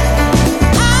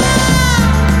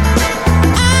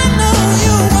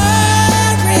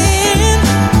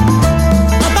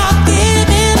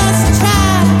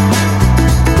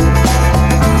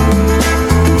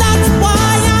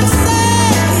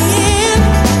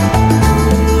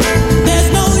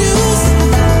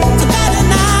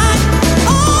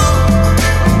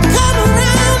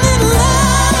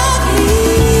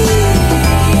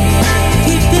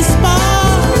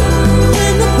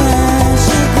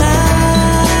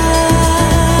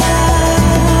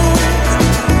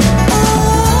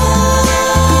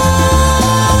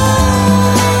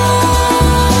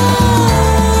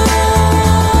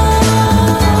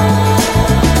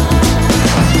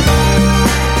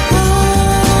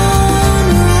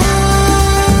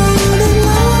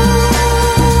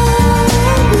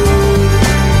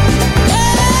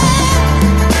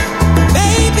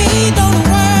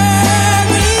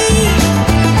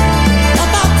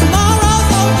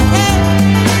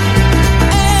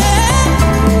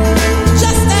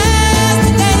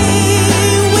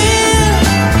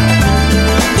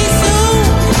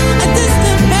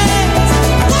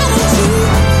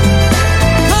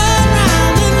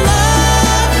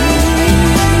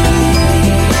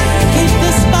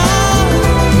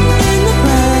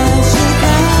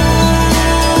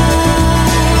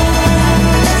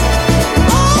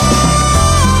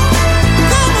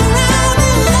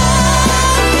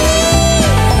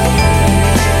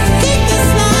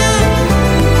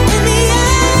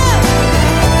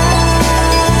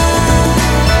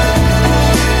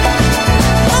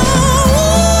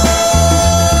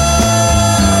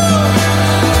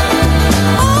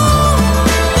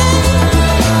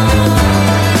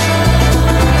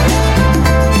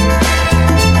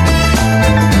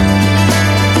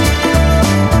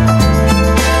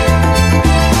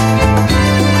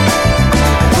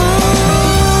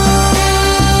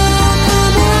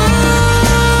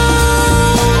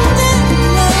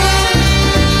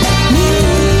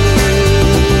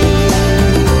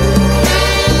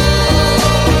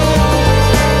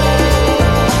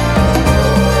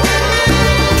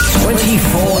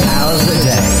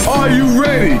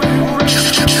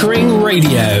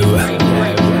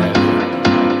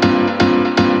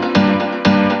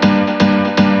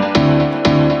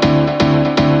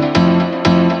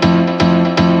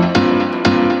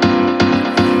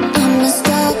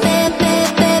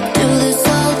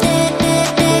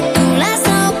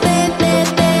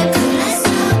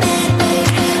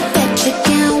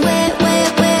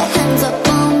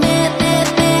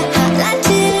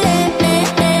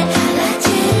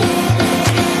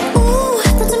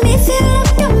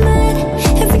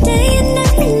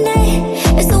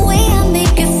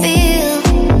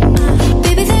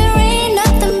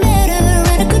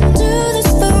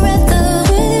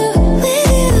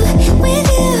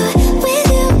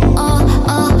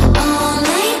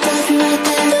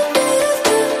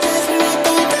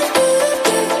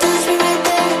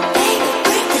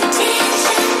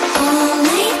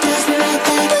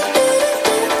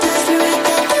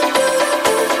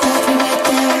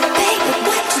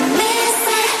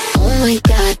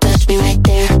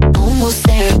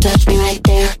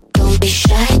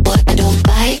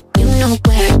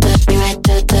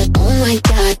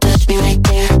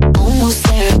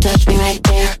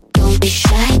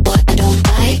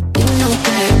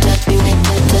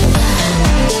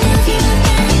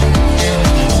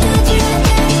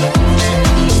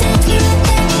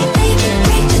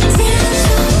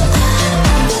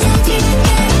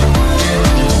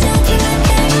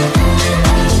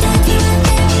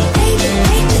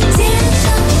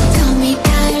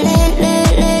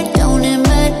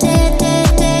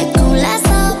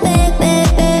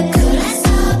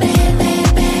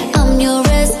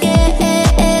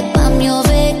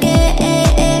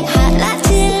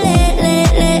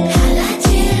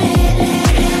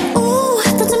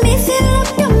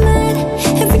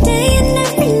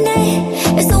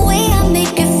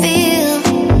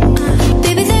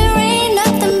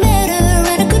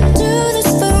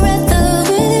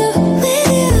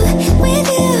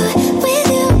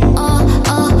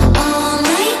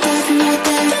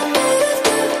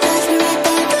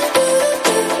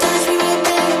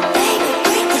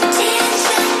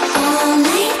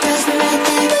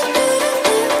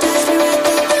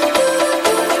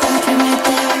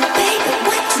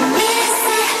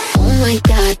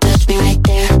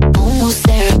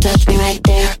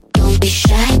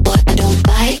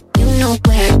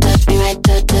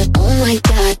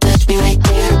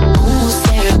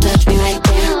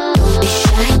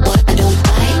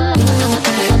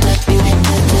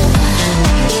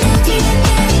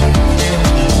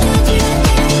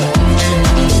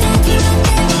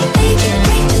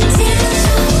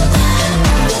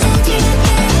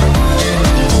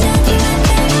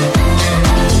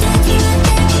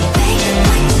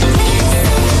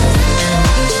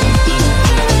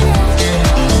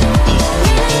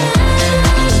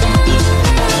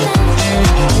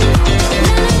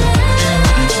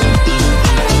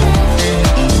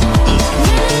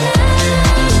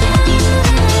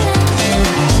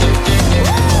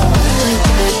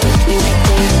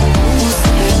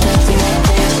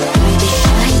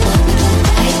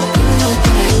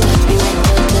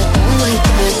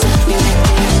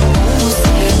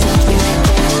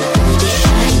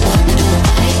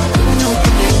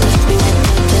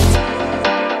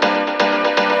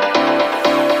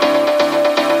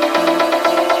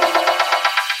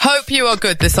 you are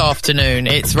good this afternoon.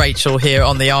 It's Rachel here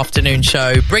on the afternoon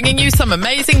show, bringing you some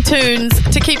amazing tunes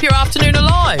to keep your afternoon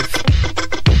alive.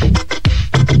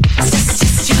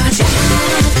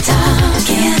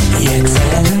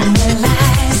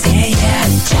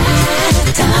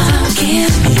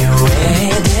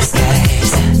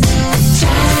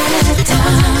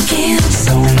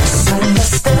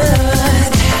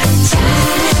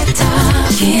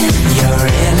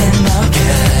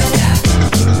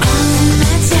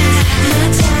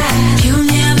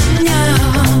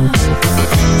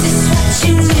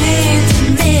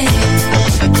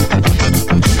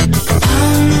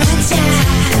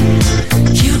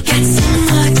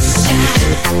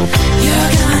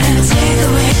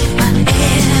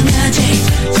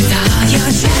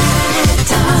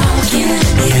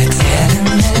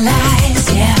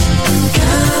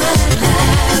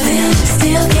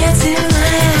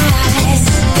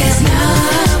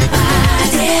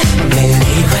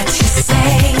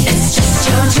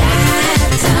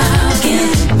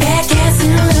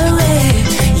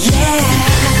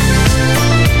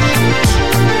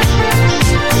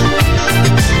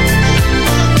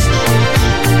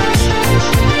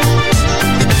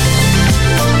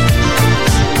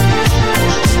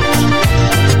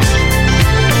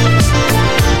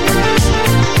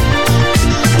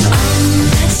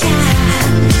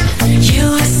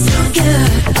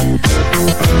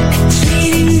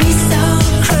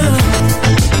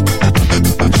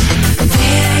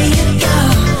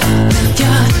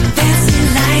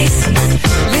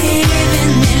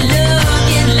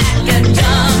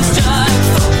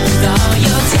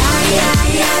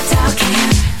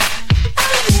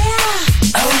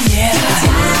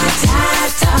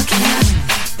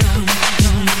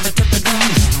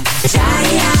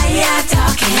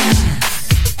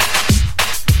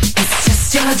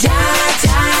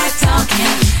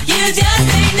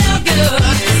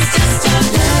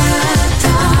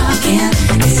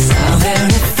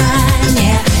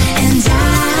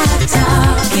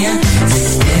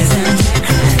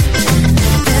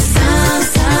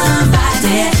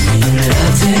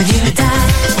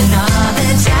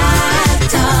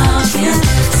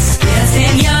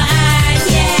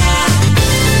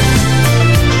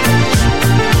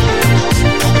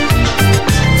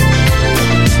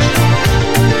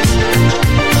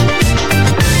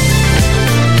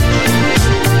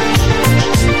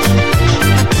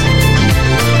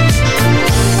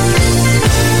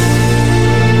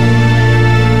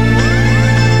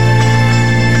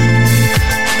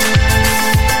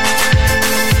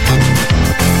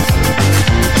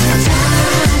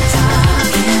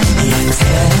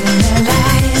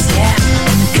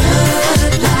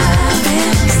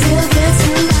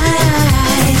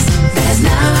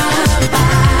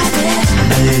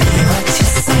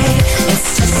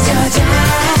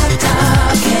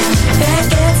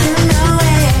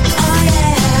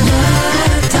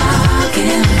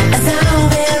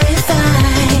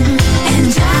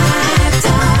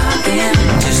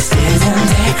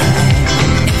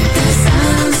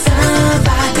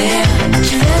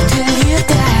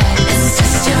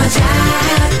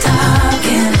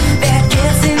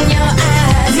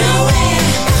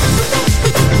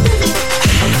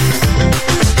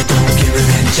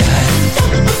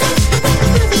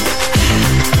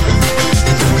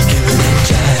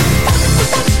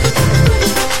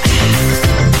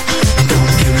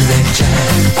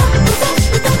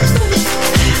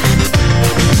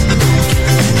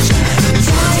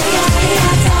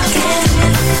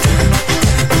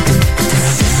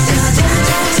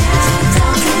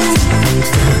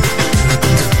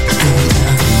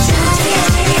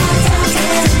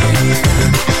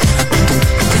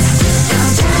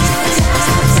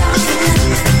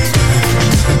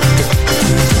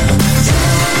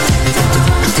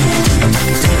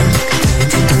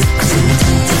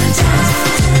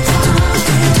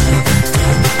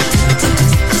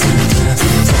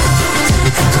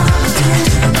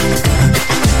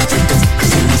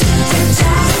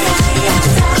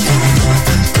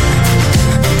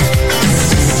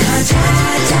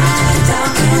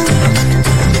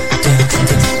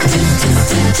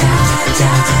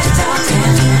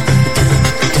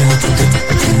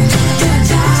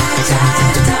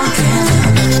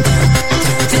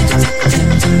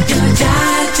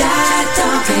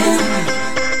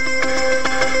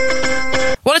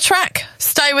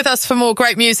 us for more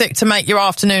great music to make your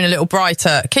afternoon a little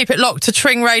brighter. Keep it locked to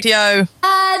Tring Radio.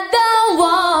 I don't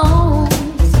want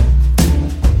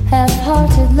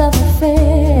half-hearted love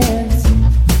affairs.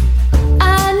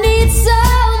 I need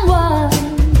someone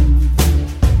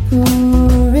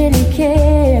who really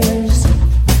cares.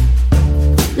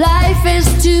 Life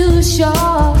is too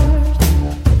short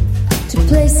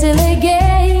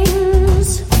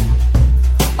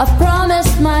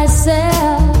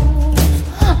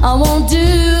I won't do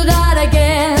that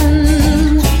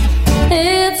again.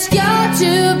 It's got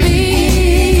to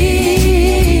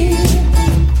be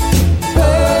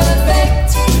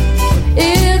perfect.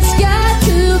 It's got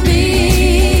to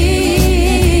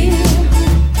be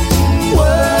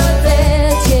worth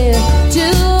it. Yeah.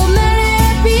 Too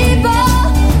many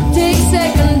people take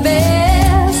second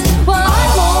best. Well, I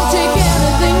won't take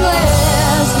anything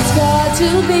less. It's got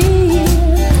to be.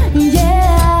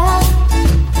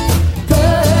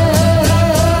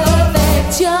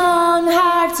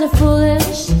 Are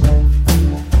foolish,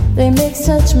 they make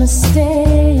such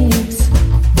mistakes.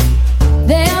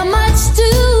 They are much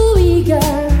too eager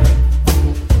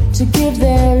to give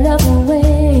their love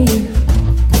away.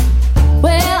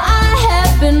 Well, I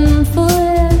have been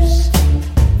foolish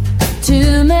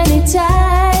too many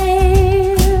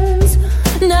times.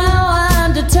 Now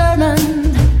I'm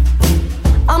determined,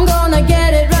 I'm gonna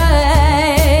get it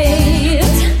right.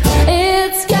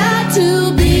 It's got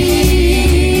to be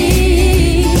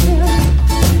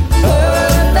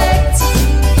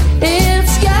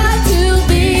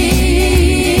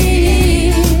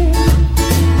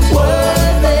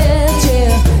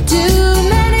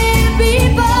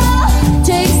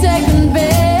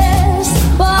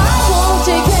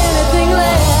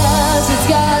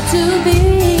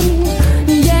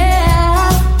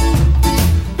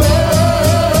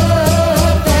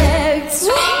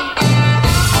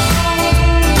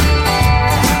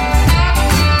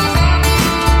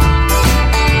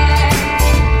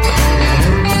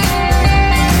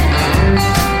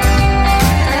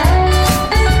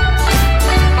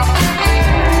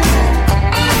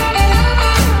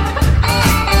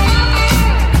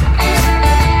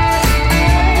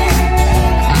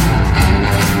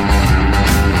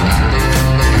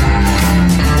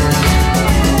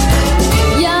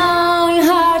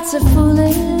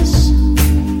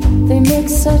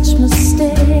such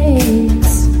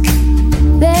mistakes.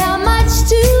 They are much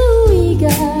too eager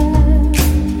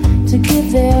to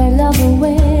give their love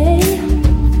away.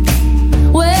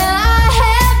 Well, I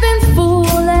have been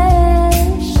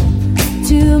foolish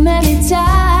too many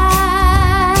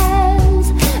times.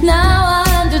 Now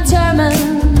I'm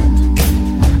determined,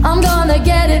 I'm gonna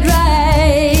get it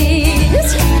right.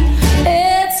 It's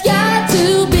got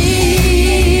to be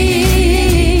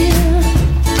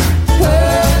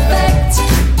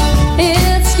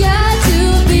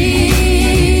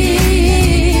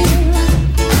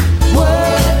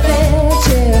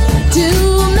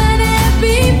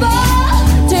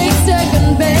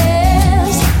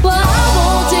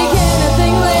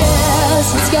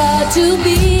to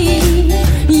be,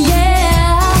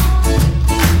 yeah,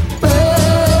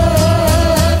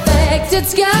 perfect.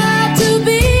 It's got to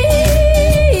be,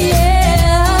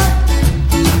 yeah,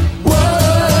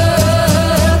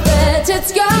 worth it.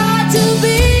 It's got to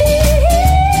be.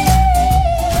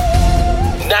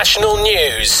 National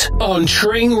news on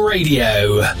Tring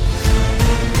Radio.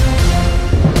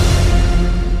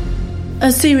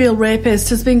 A serial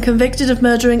rapist has been convicted of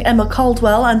murdering Emma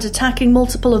Caldwell and attacking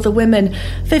multiple other women.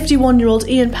 51-year-old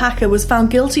Ian Packer was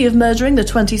found guilty of murdering the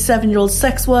 27-year-old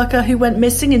sex worker who went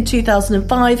missing in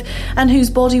 2005 and whose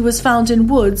body was found in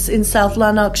woods in South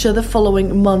Lanarkshire the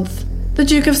following month. The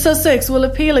Duke of Sussex will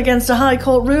appeal against a High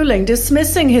Court ruling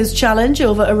dismissing his challenge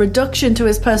over a reduction to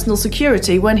his personal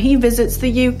security when he visits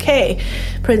the UK.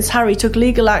 Prince Harry took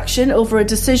legal action over a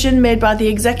decision made by the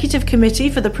Executive Committee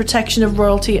for the Protection of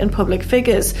Royalty and Public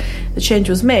Figures. The change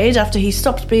was made after he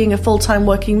stopped being a full-time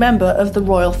working member of the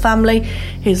royal family.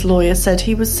 His lawyer said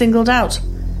he was singled out.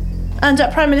 And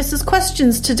at Prime Minister's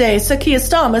Questions today, Sir Keir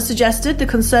Starmer suggested the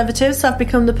Conservatives have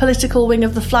become the political wing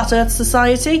of the Flat Earth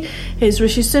Society. Here's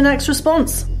Rishi Sunak's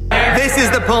response. This is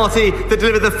the party that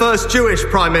delivered the first Jewish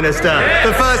Prime Minister,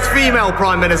 the first female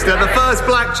Prime Minister, the first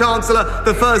black Chancellor,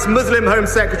 the first Muslim Home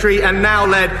Secretary, and now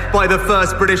led by the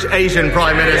first British Asian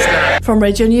Prime Minister. From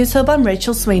Radio News Hub, I'm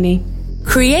Rachel Sweeney.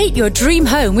 Create your dream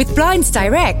home with Blinds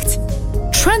Direct.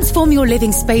 Transform your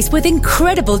living space with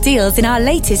incredible deals in our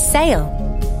latest sale.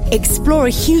 Explore a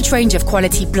huge range of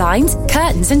quality blinds,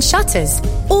 curtains and shutters,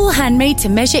 all handmade to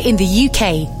measure in the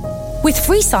UK, with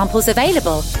free samples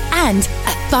available and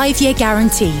a 5-year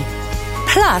guarantee.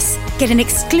 Plus, get an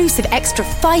exclusive extra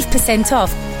 5%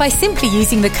 off by simply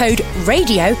using the code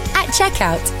RADIO at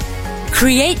checkout.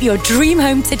 Create your dream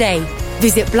home today.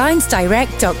 Visit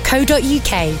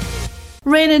blindsdirect.co.uk.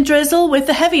 Rain and drizzle with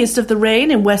the heaviest of the rain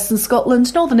in western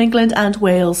Scotland, northern England and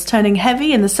Wales, turning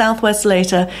heavy in the southwest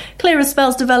later. Clearer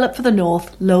spells develop for the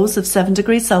north, lows of 7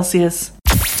 degrees Celsius.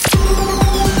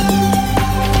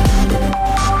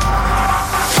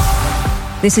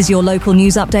 This is your local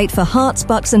news update for Herts,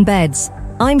 Bucks and Beds.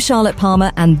 I'm Charlotte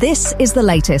Palmer and this is the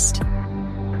latest.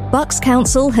 Bucks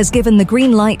Council has given the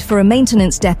green light for a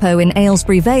maintenance depot in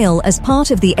Aylesbury Vale as part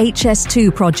of the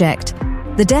HS2 project.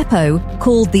 The depot,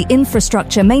 called the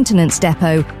Infrastructure Maintenance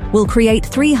Depot, will create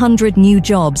 300 new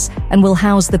jobs and will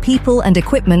house the people and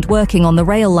equipment working on the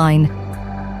rail line.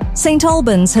 St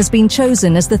Albans has been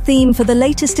chosen as the theme for the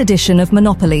latest edition of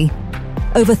Monopoly.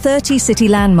 Over 30 city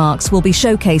landmarks will be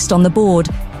showcased on the board,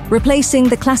 replacing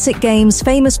the classic game's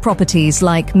famous properties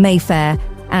like Mayfair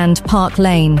and Park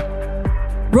Lane.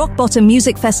 Rockbottom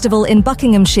Music Festival in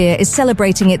Buckinghamshire is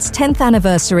celebrating its 10th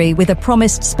anniversary with a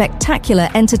promised spectacular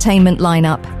entertainment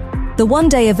lineup. The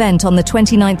one-day event on the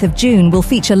 29th of June will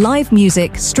feature live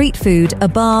music, street food, a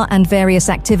bar and various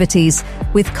activities,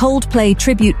 with Coldplay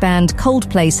tribute band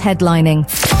Coldplace headlining.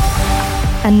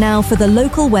 And now for the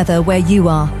local weather where you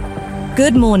are.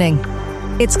 Good morning.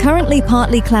 It's currently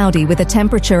partly cloudy with a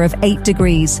temperature of 8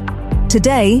 degrees.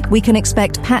 Today, we can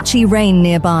expect patchy rain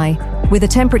nearby, with a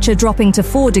temperature dropping to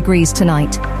 4 degrees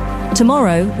tonight.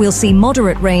 Tomorrow, we'll see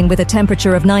moderate rain with a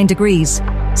temperature of 9 degrees.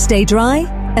 Stay dry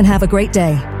and have a great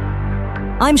day.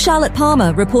 I'm Charlotte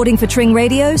Palmer, reporting for Tring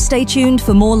Radio. Stay tuned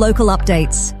for more local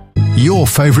updates. Your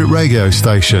favourite radio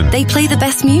station. They play the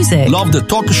best music. Love the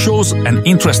talk shows and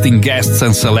interesting guests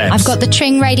and celebs. I've got the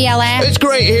Tring Radio app. It's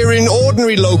great hearing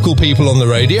ordinary local people on the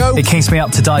radio. It keeps me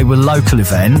up to date with local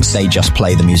events. They just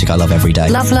play the music I love every day.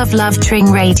 Love, love, love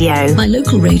Tring Radio. My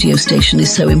local radio station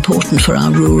is so important for our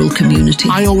rural community.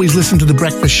 I always listen to The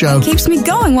Breakfast Show. Keeps me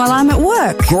going while I'm at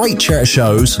work. Great church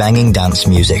shows. Banging dance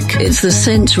music. It's the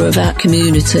centre of our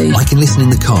community. I can listen in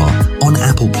the car, on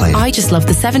Apple Play. I just love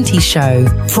the 70s show.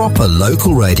 Proper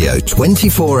local radio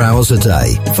 24 hours a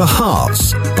day for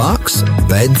Hearts, Bucks,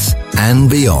 Beds and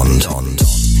beyond.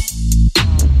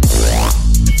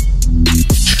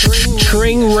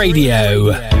 Tring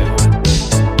Radio.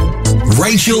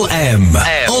 Rachel M.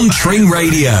 on Tring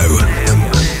Radio.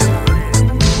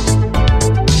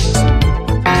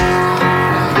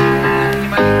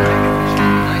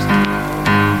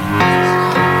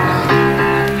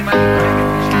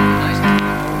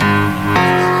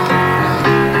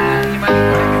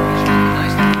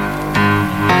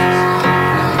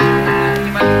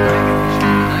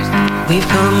 We've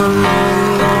come a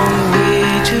long, long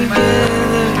way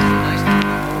together,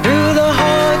 through the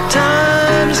hard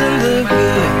times and the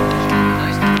good.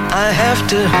 I have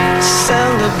to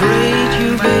celebrate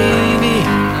you, baby.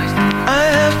 I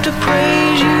have to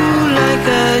praise you like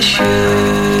I should.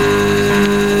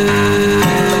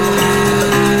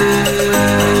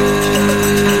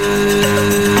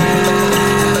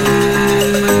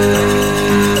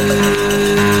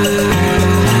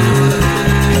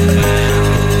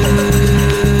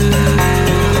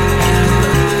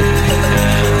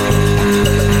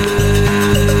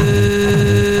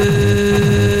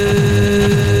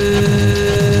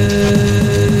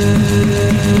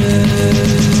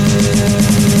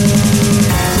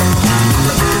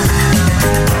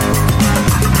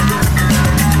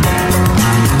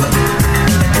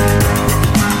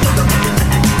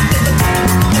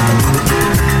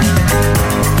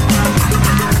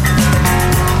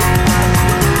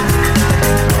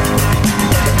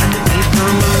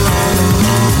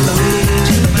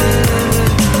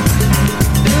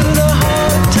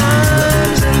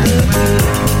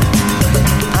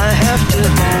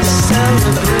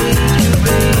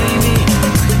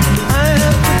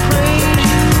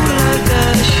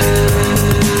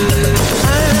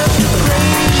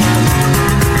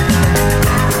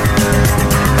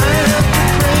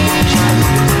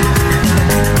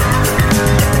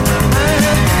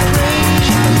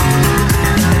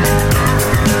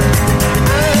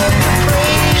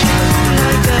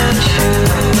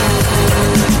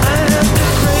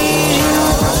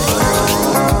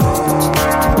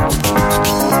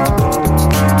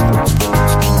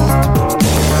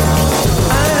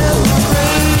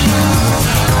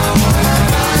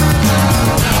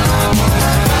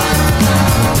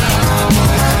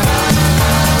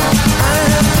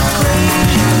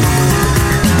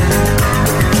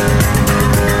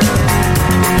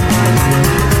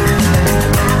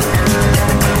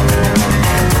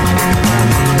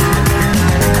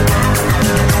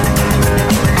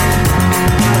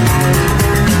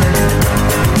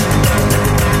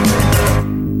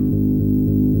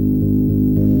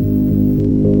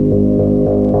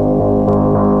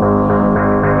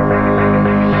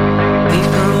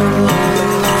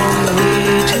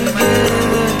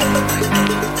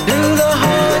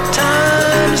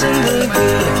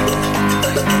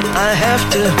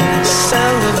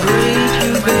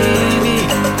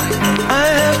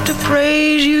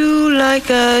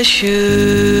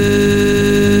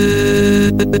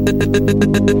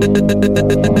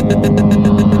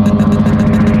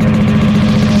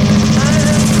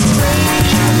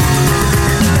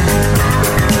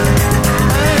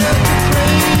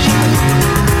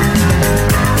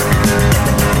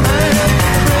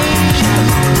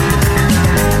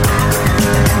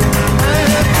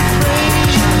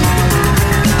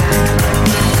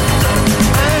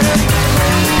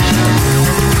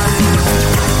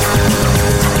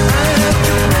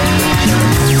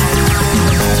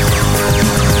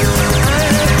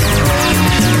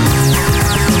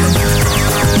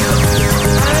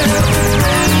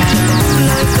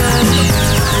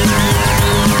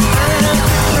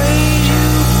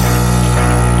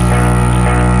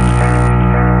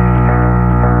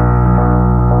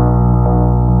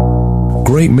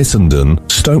 Great Missenden,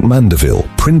 Stoke Mandeville,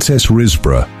 Princess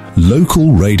Risborough.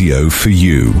 Local radio for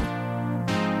you.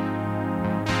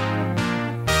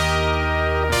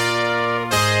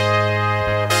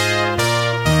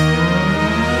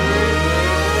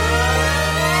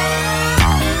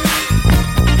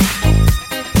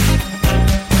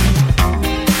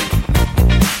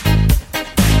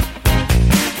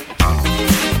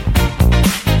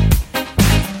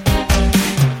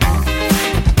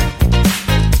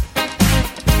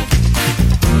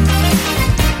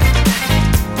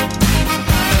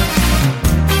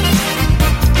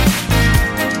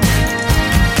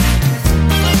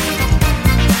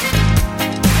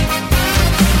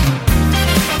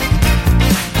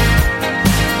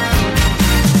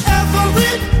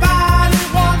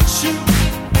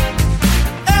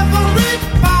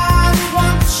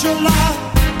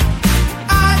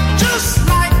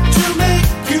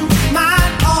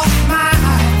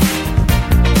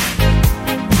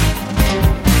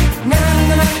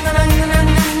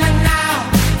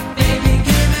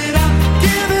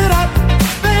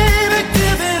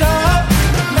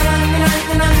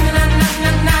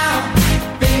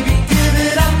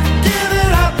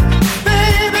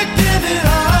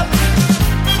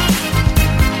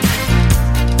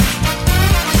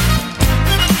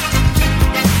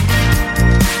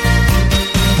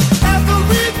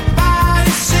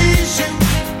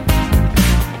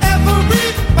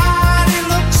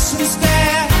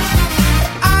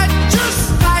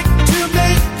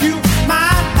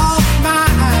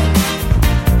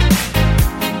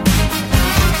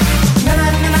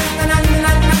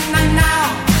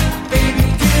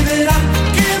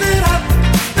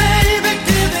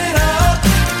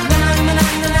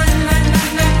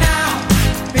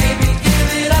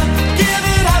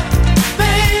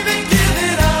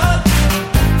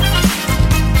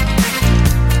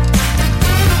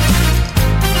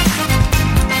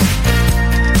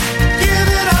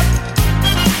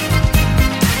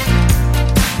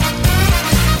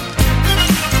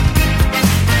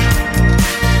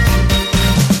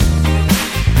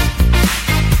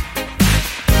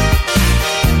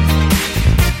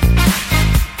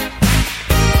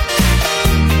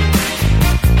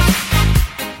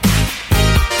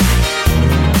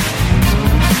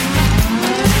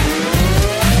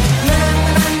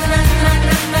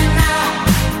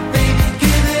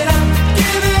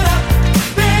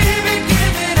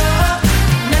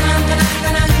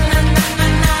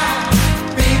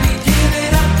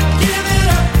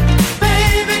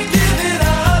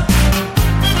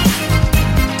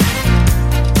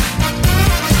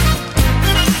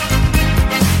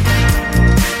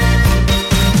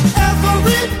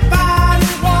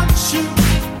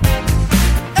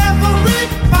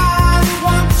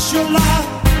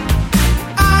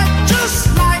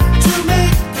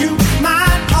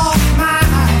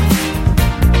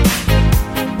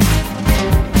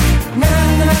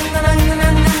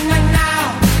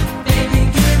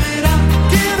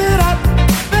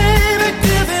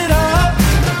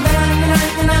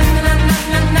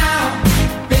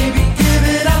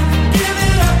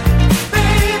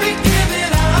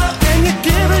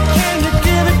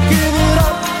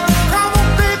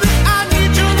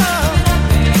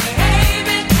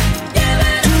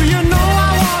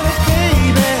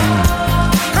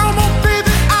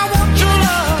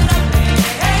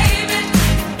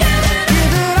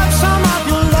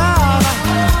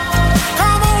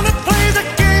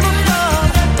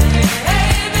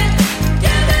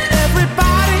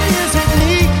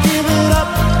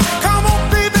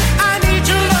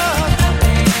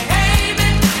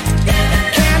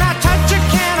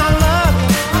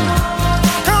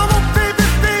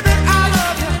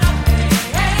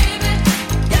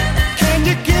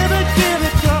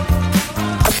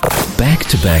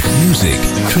 back-to-back music.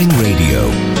 Tring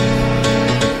Radio.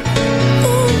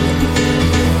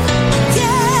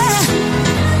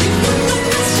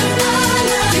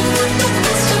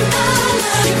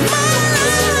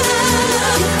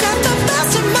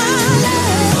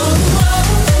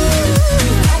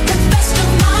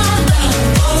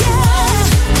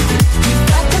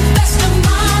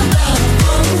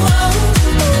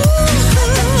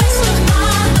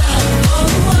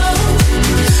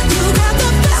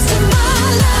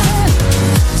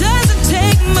 Doesn't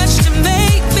take much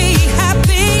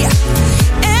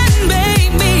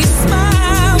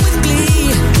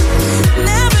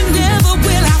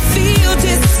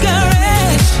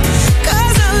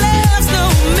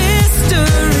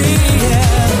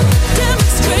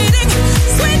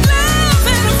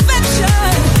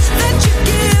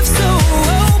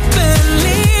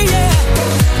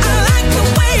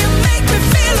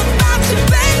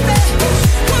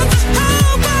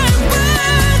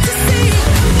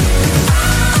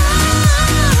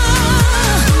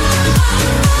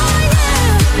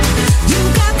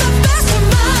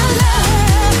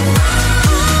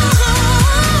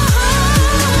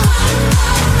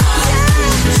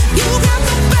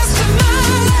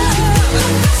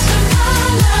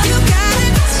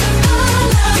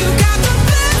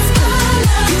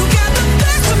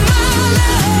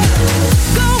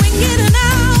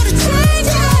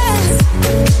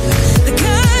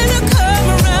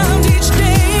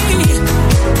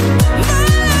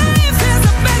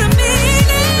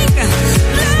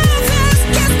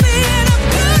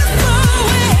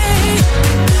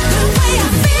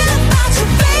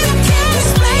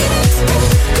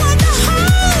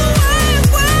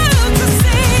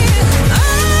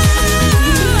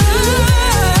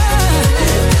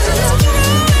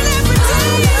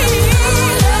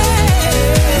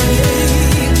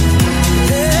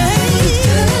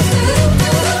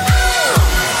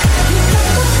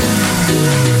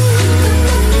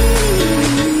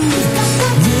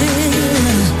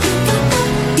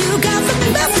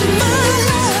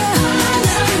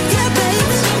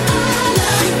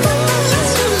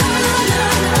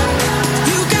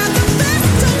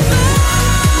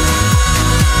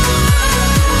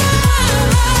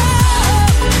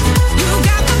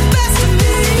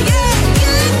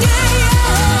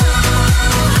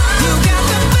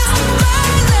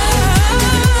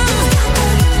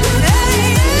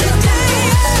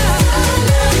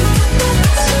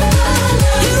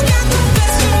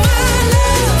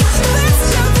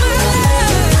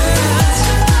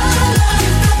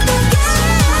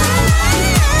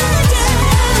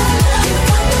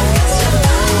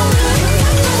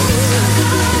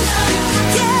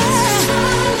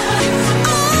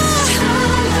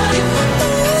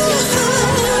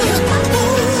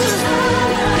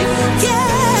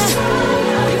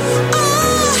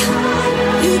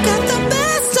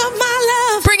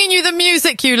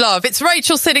music you love. It's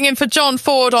Rachel sitting in for John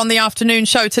Ford on the afternoon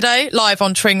show today, live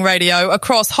on Tring Radio,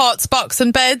 across Hearts, Bucks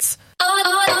and Beds.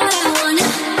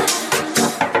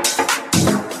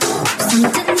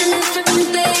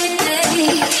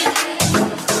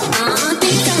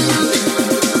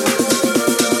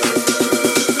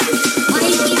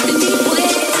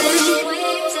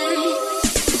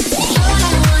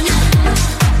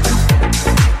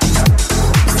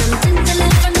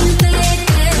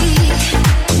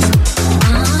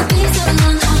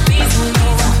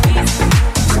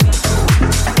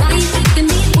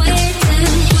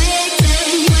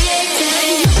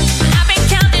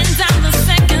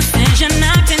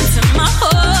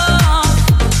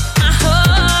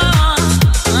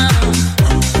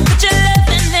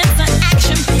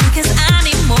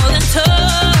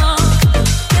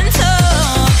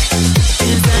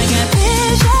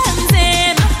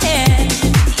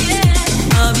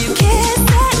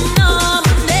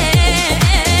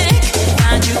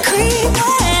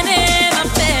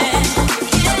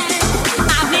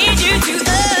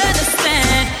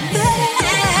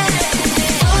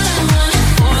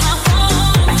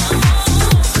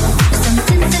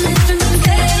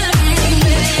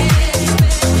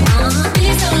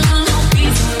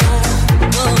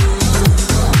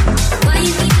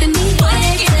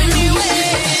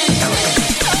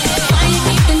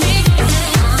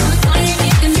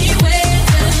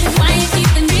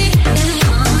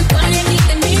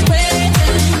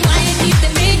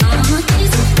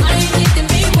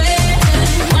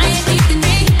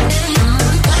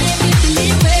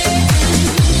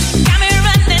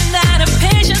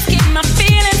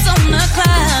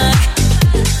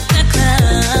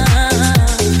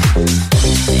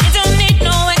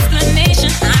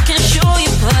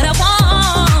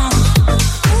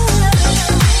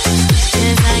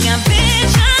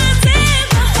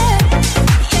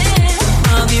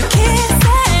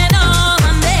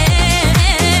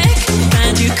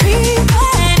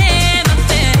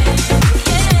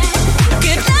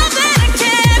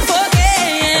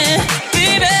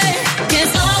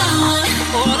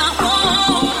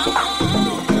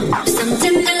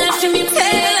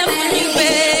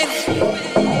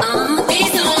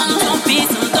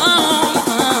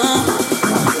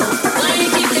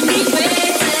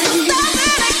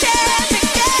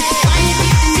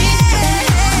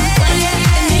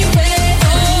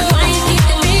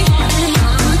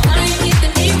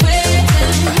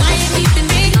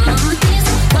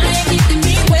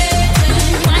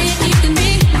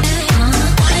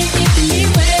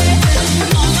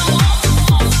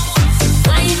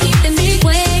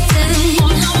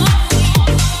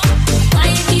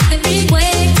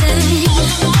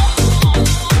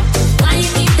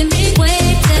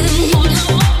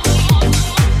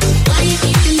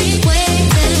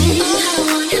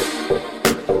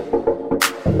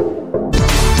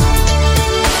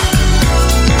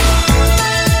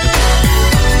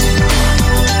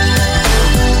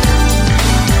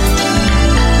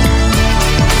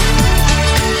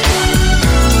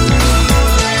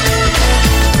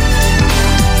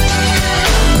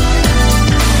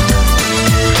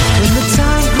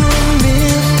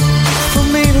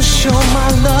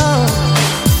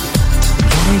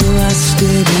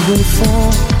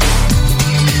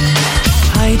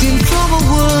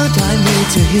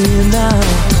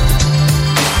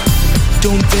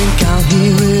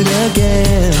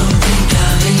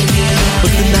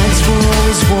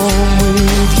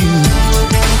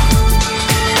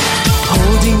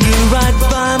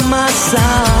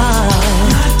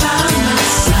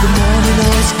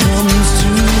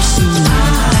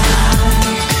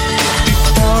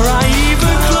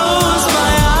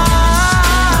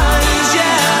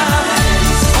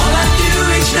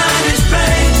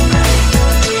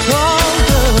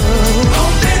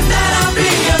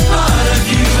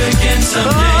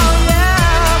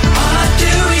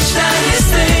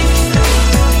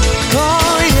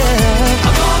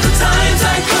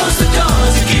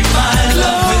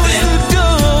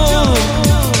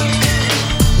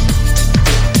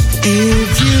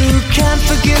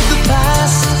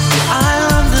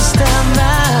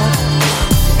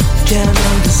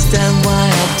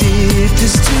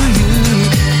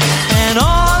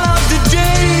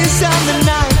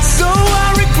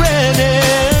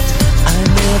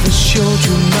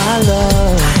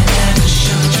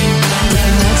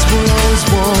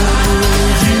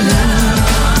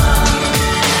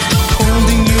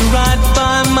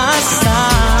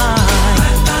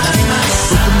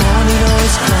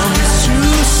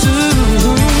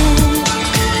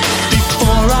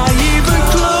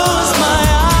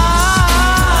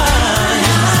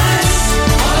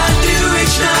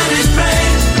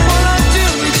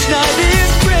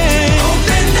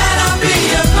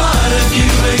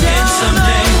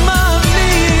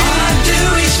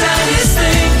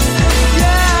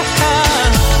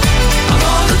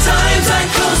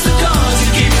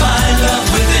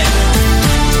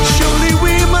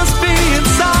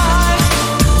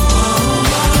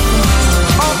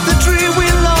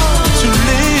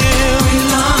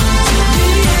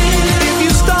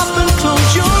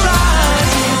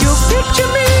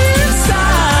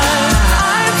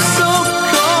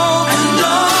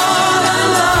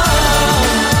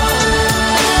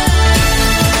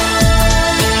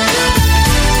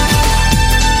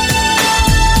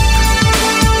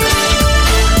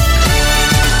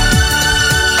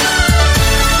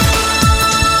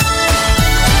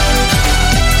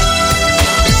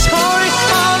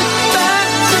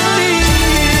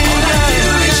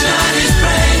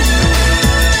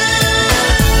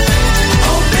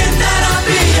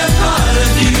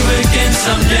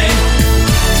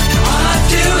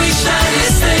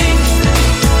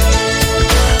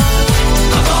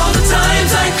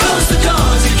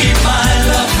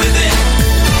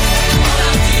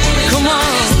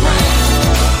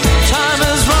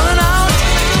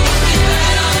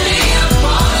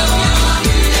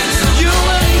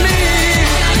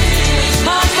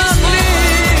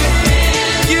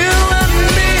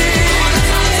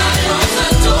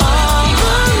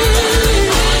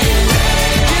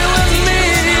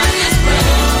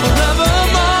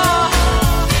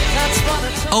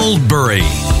 Oldbury,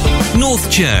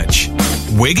 Northchurch,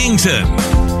 Wigington.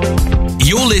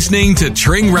 You're listening to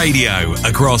Tring Radio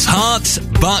across Herts,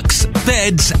 Bucks,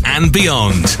 Beds and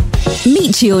beyond.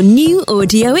 Meet your new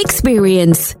audio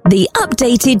experience. The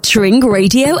updated Tring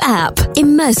Radio app.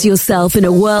 Immerse yourself in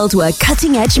a world where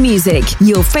cutting-edge music,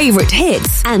 your favorite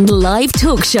hits, and live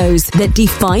talk shows that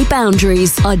defy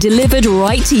boundaries are delivered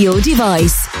right to your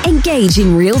device. Engage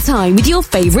in real time with your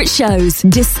favorite shows.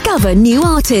 Discover new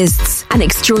artists. An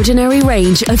extraordinary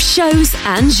range of shows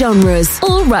and genres,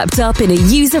 all wrapped up in a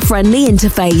user-friendly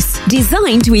interface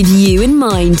designed with you in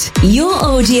mind. Your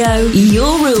audio,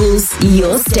 your rules,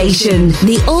 your station.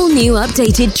 The all-new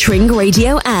updated Tring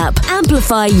Radio app.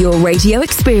 Amplify your radio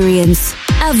experience.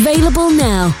 Available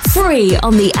now, free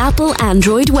on the Apple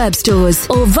Android web stores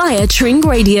or via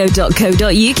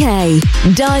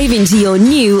tringradio.co.uk. Dive into your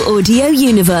new audio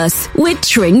universe with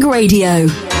Tring Radio.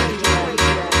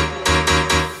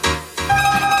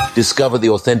 Discover the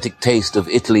authentic taste of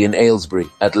Italy in Aylesbury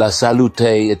at La Salute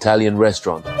Italian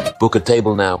Restaurant. Book a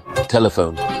table now.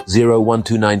 Telephone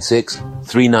 01296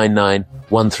 399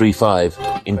 135.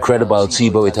 Incredibile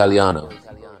Cibo Italiano.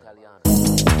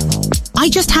 I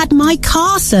just had my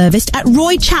car serviced at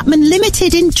Roy Chapman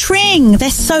Limited in Tring. They're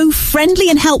so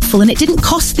friendly and helpful, and it didn't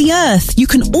cost the earth. You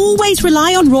can always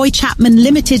rely on Roy Chapman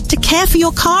Limited to care for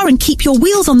your car and keep your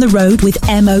wheels on the road with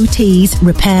MOTs,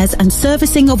 repairs and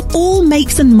servicing of all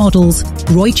makes and models.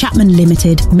 Roy Chapman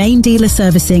Limited, main dealer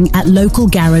servicing at local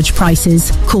garage prices.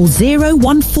 Call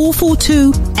 01442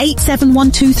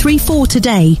 871234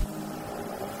 today.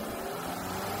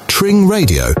 Tring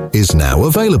Radio is now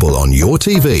available on your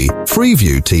TV,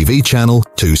 Freeview TV channel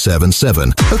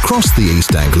 277, across the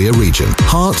East Anglia region.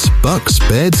 Herts, Bucks,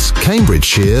 Beds,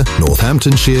 Cambridgeshire,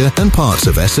 Northamptonshire and parts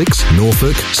of Essex,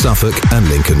 Norfolk, Suffolk and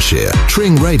Lincolnshire.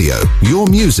 Tring Radio, your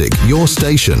music, your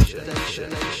station.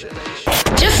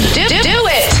 Just do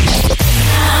it!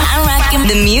 I'm rocking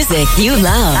the music you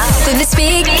love. To the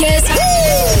speakers.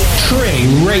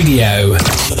 Tring Radio.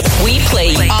 We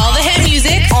play all the hit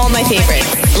music, all my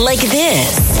favorites. Like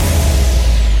this.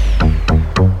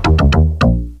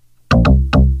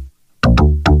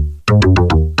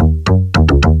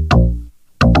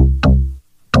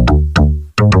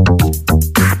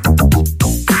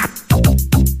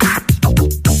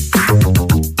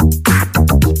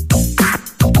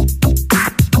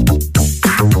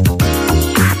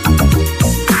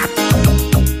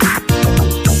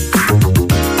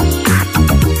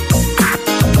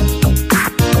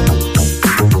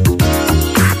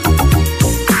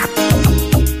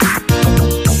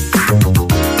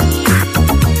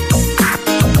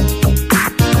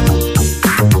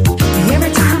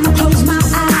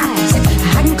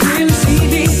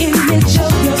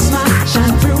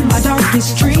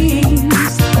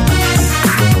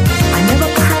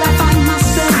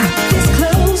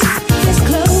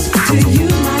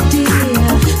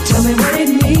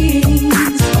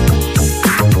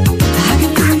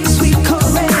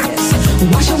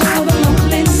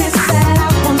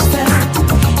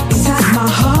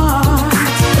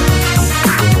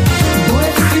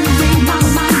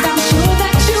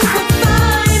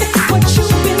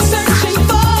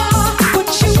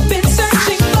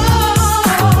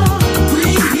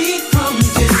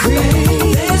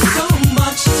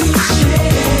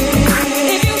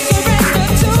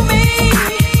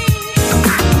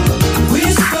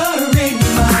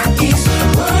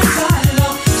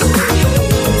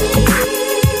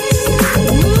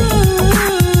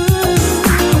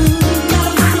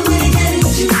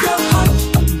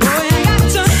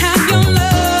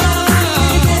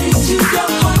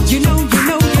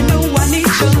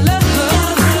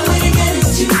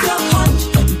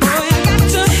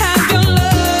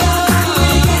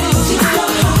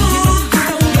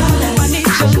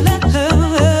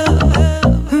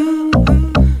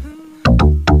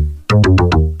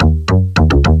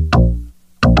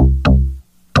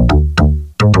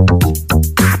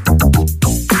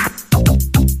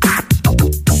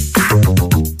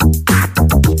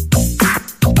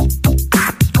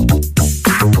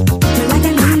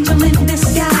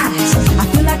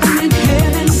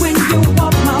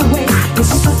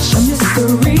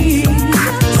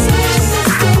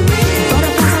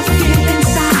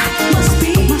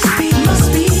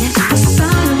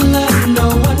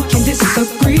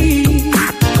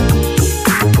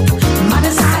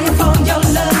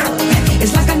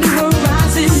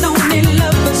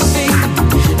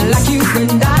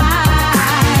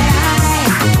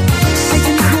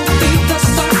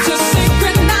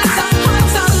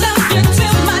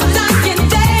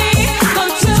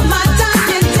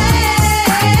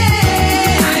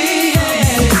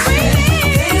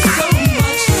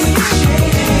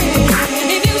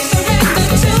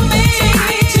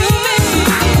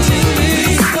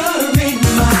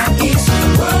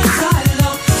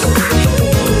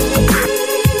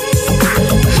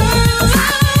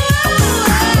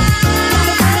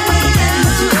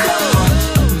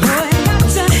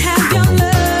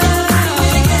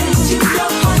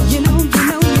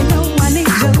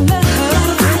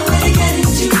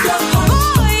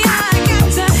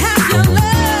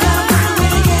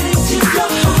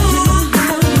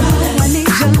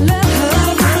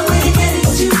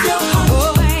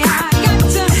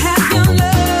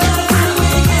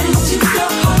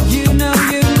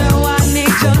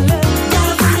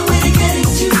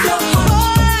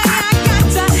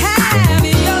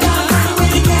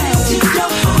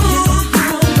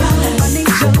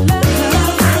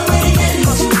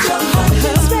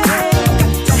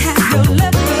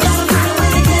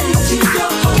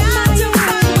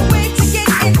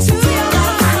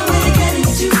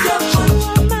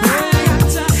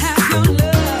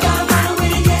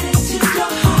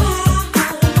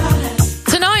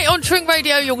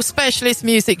 Royal Specialist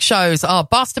Music shows are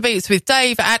Buster Beats with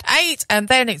Dave at 8, and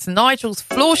then it's Nigel's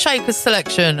Floor Shakers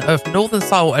selection of Northern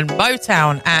Soul and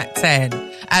Motown at 10.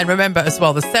 And remember as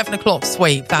well, the 7 o'clock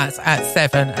sweep, that's at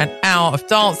 7, an hour of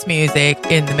dance music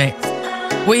in the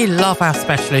mix. We love our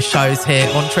specialist shows here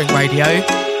on Tring Radio.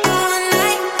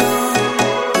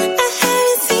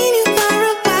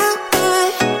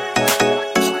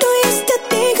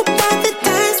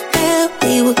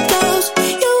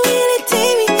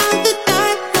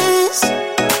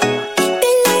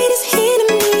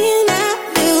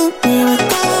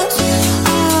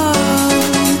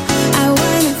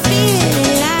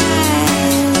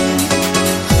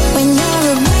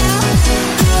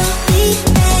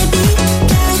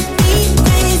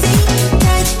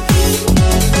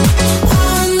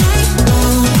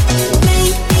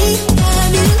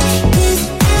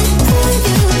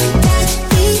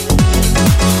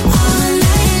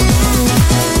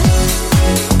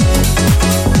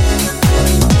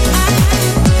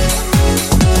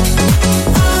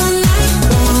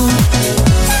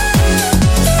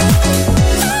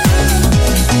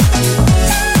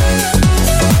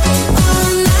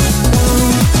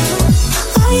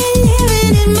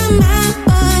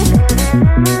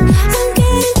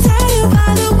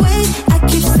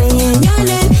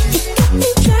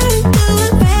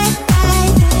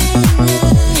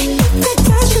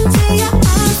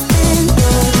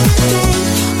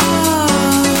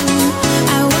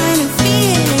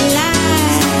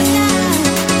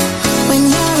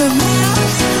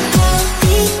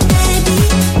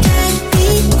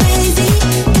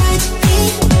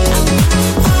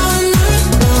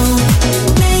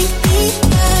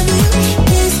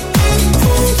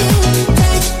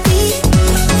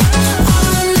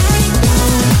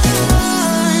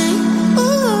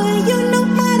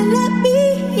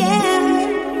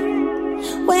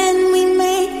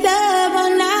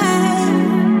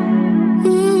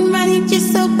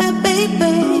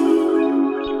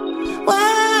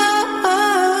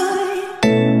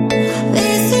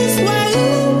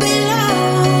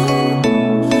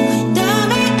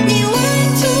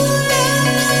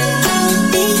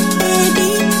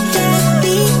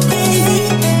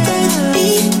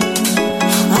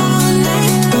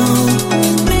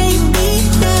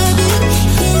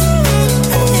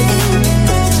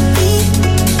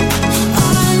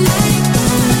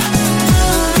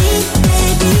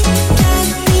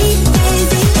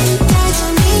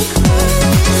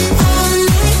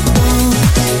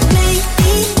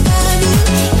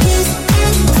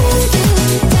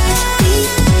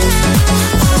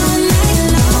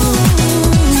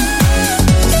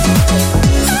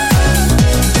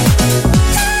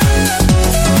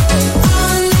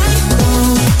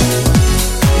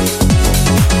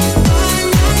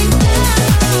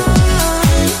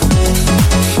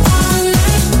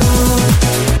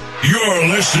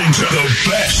 listening to the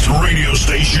best radio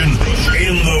station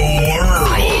in the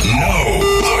world. No,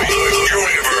 the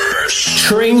universe.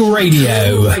 Tring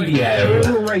Radio.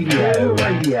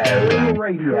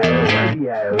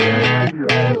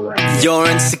 You're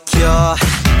insecure,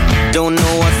 don't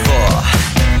know what for.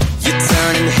 You're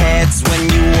turning heads when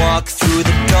you walk through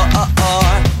the door.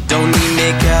 Don't need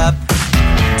makeup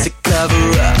to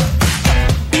cover up.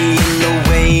 Being the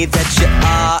way that you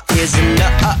are is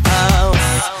enough.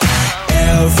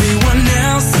 Everyone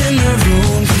else in the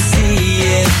room can see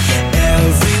it.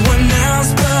 Everyone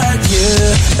else but you.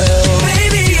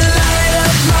 Baby, you light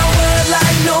up my world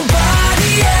like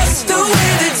nobody else. The way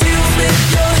that you flip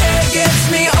your hair gets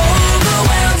me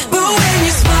overwhelmed. But when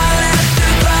you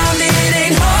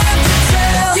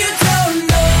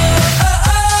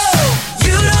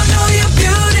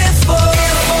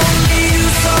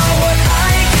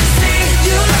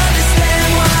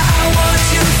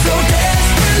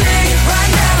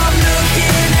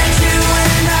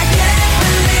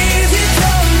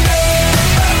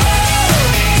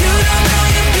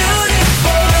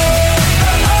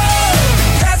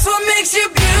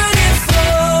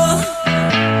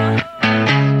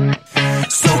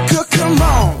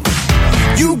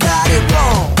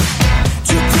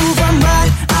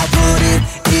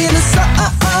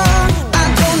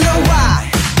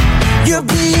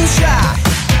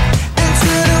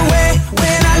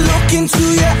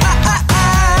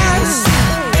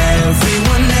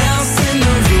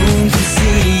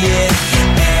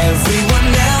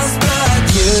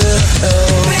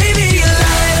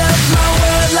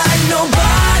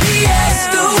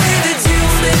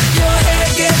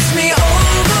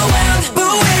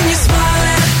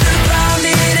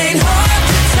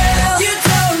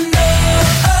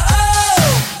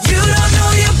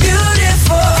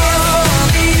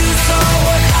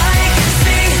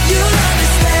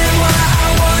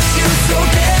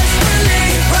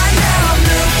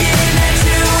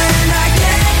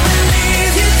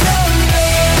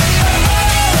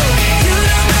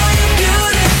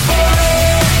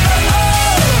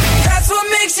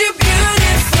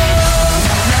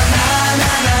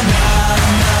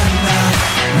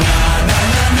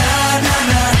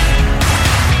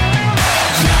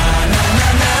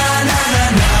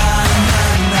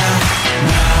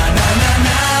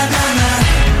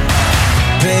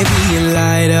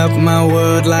up my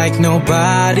world like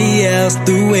nobody else.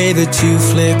 The way that you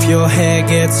flip your hair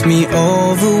gets me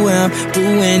overwhelmed. But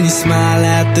when you smile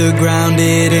at the ground,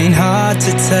 it ain't hard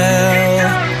to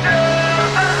tell.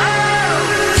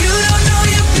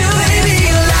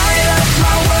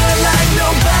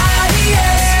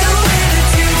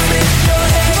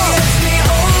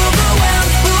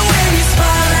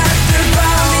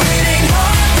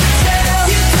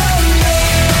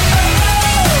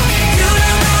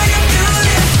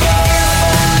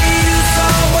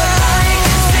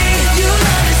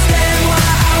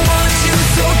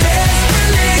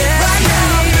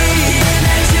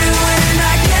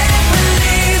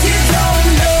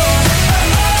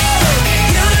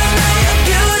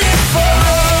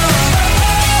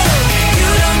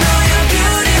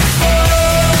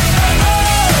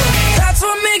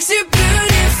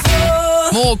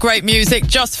 More great music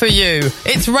just for you.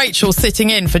 It's Rachel sitting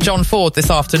in for John Ford this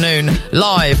afternoon,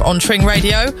 live on Tring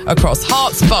Radio across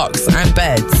Hearts, Bucks and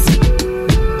Beds.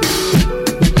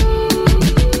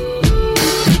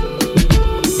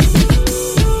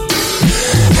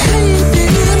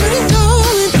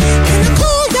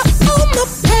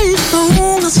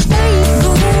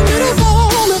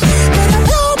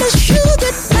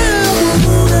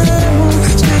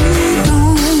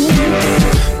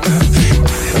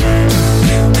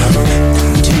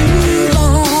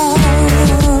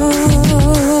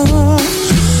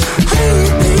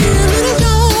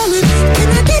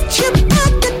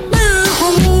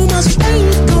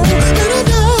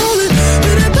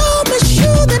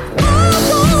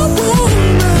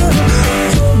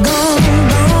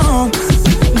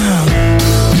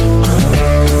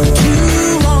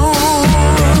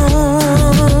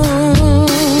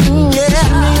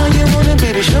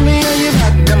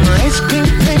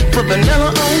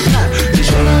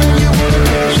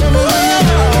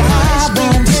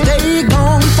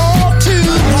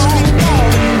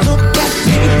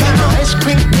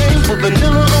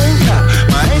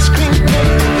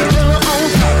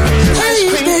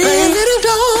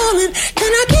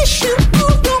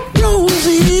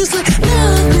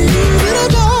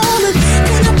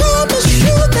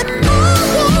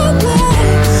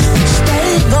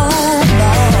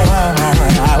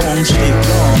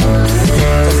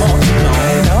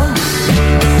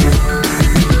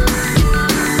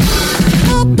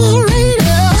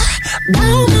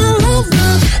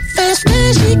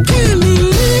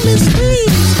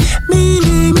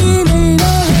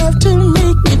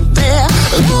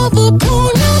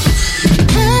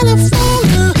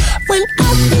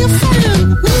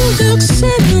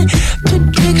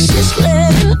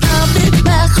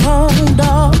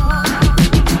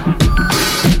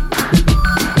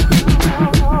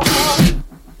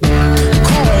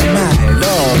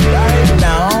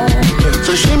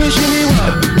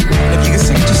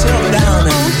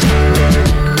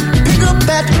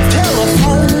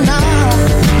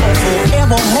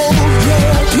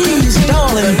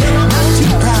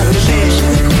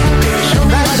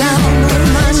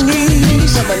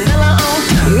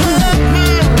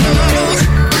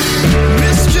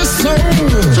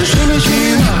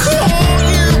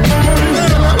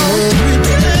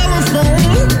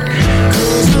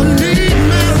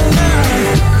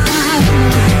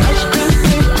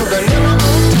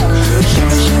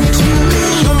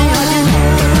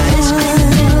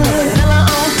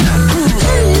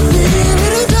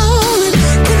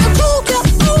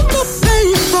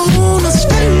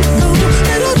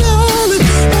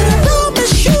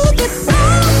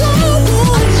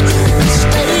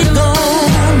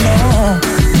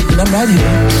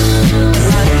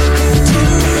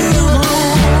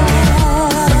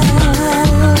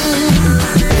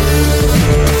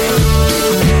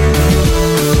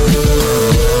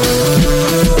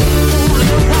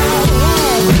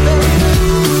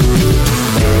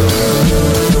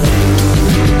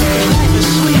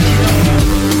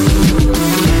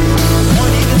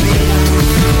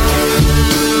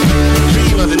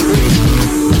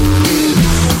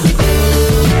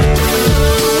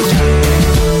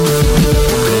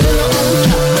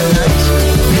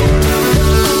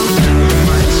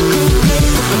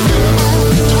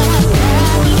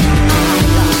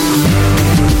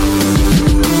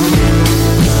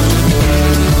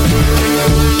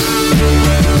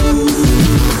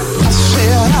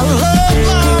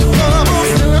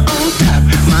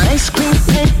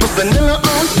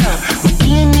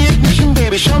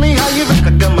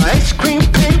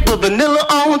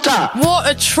 What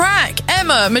a track!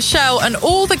 Emma, Michelle and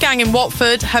all the gang in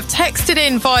Watford have texted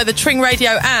in via the Tring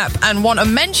Radio app and want a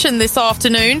mention this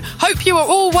afternoon. Hope you are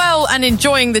all well and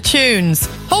enjoying the tunes.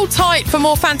 Hold tight for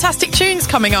more fantastic tunes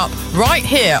coming up right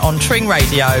here on Tring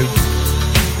Radio.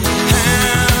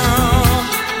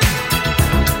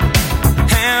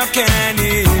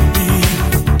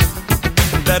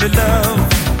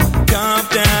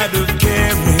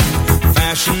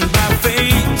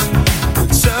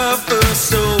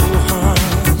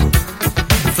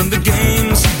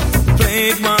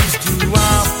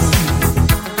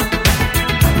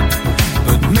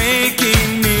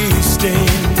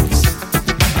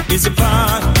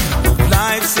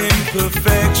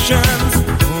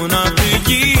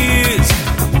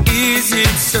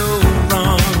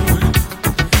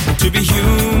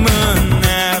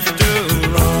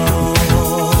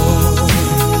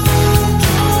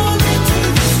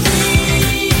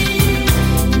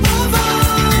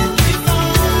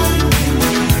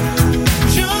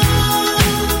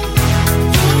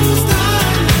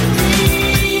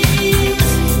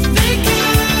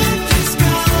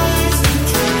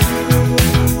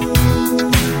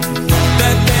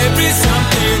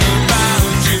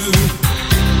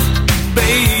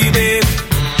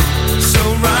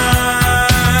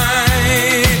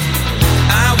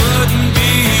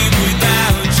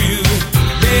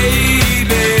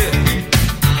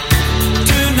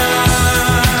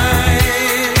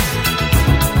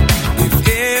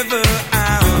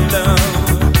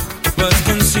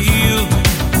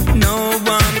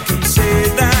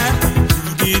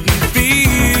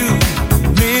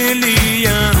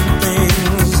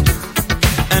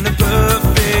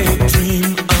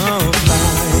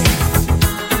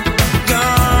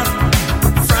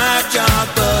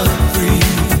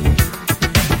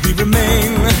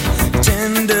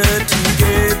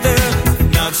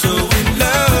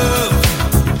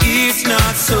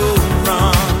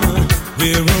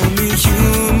 We're only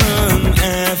human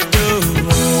after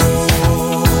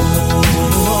all.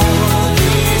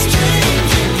 These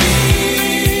changing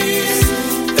leaves,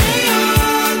 they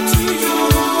are to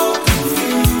your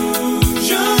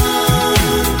confusion.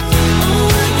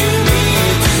 Oh, and you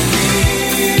need to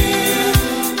hear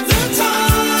the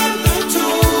time that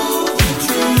told the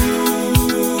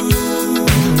truth.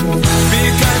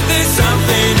 Because there's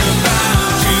something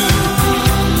about you,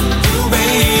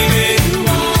 baby,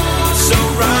 so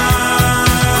right.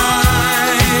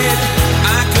 I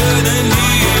couldn't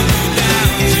live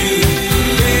without you,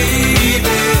 baby,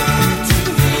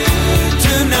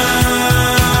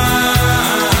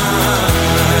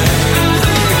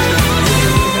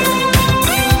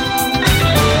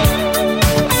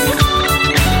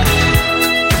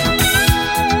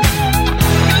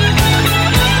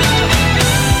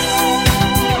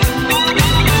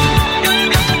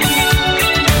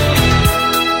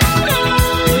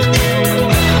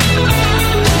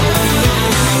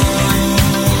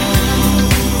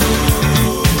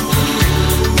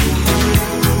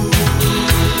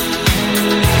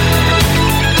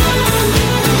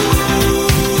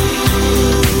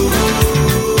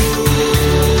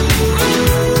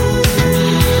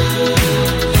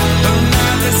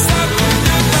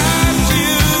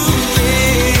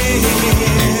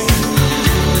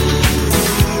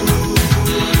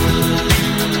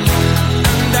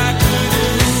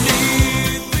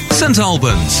 St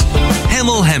Albans,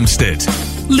 Hemel Hempstead,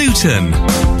 Luton.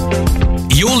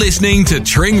 You're listening to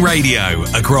Tring Radio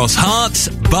across Herts,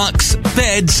 Bucks,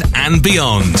 Beds and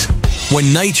beyond.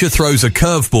 When nature throws a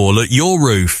curveball at your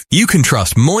roof, you can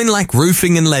trust Moynlack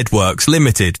Roofing and Leadworks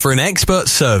Limited for an expert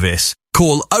service.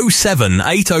 Call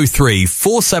 07803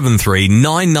 473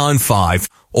 995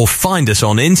 or find us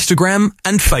on Instagram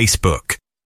and Facebook.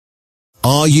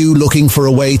 Are you looking for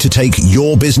a way to take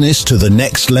your business to the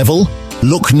next level?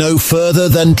 Look no further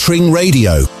than Tring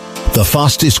Radio, the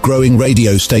fastest growing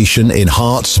radio station in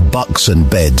Herts, Bucks and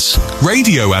Beds.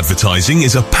 Radio advertising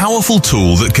is a powerful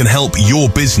tool that can help your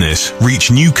business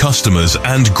reach new customers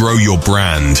and grow your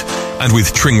brand. And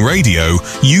with Tring Radio,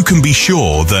 you can be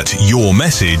sure that your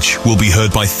message will be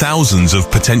heard by thousands of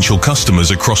potential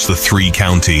customers across the 3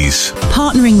 counties.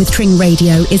 Partnering with Tring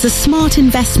Radio is a smart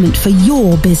investment for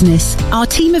your business. Our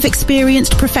team of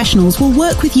experienced professionals will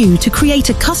work with you to create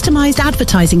a customized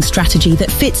advertising strategy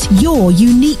that fits your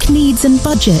unique needs and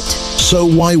budget. So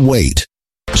why wait?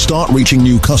 Start reaching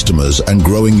new customers and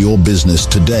growing your business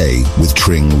today with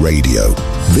Tring Radio.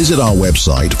 Visit our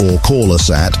website or call us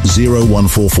at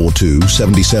 01442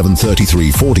 77 33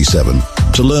 47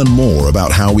 to learn more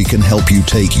about how we can help you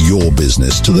take your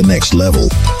business to the next level.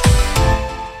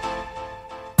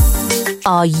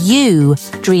 Are you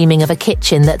dreaming of a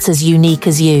kitchen that's as unique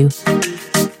as you?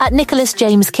 At Nicholas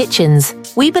James Kitchens,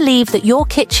 we believe that your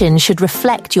kitchen should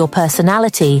reflect your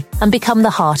personality and become the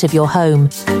heart of your home.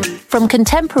 From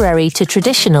contemporary to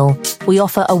traditional, we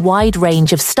offer a wide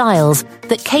range of styles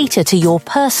that cater to your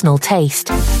personal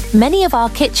taste. Many of our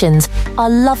kitchens are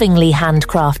lovingly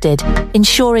handcrafted,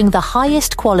 ensuring the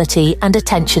highest quality and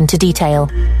attention to detail.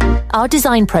 Our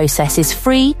design process is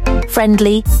free,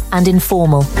 friendly and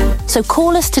informal. So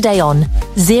call us today on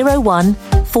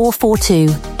 01442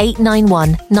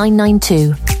 891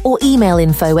 992 or email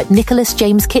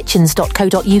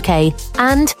info@nicholasjameskitchens.co.uk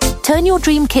and turn your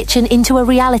dream kitchen into a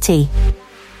reality.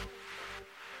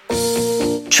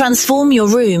 Transform your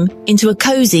room into a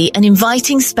cosy and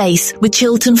inviting space with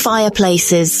Chiltern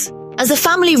Fireplaces. As a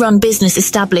family-run business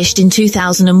established in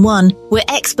 2001, we're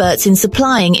experts in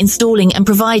supplying, installing and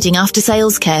providing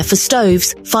after-sales care for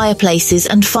stoves, fireplaces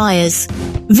and fires.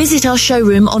 Visit our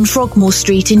showroom on Frogmore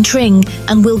Street in Tring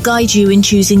and we'll guide you in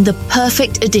choosing the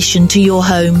perfect addition to your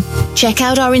home. Check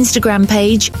out our Instagram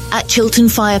page at Chiltern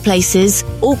Fireplaces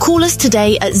or call us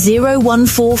today at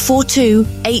 01442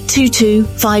 822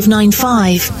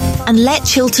 595 and let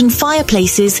Chiltern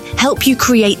Fireplaces help you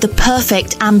create the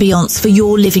perfect ambience for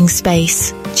your living space.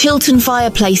 Chiltern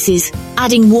Fireplaces,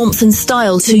 adding warmth and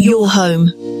style to your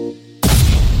home.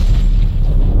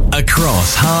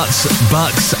 Across Herts,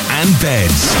 Bucks and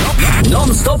Beds.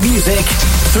 Non-stop music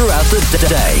throughout the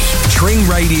day. Tring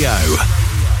Radio.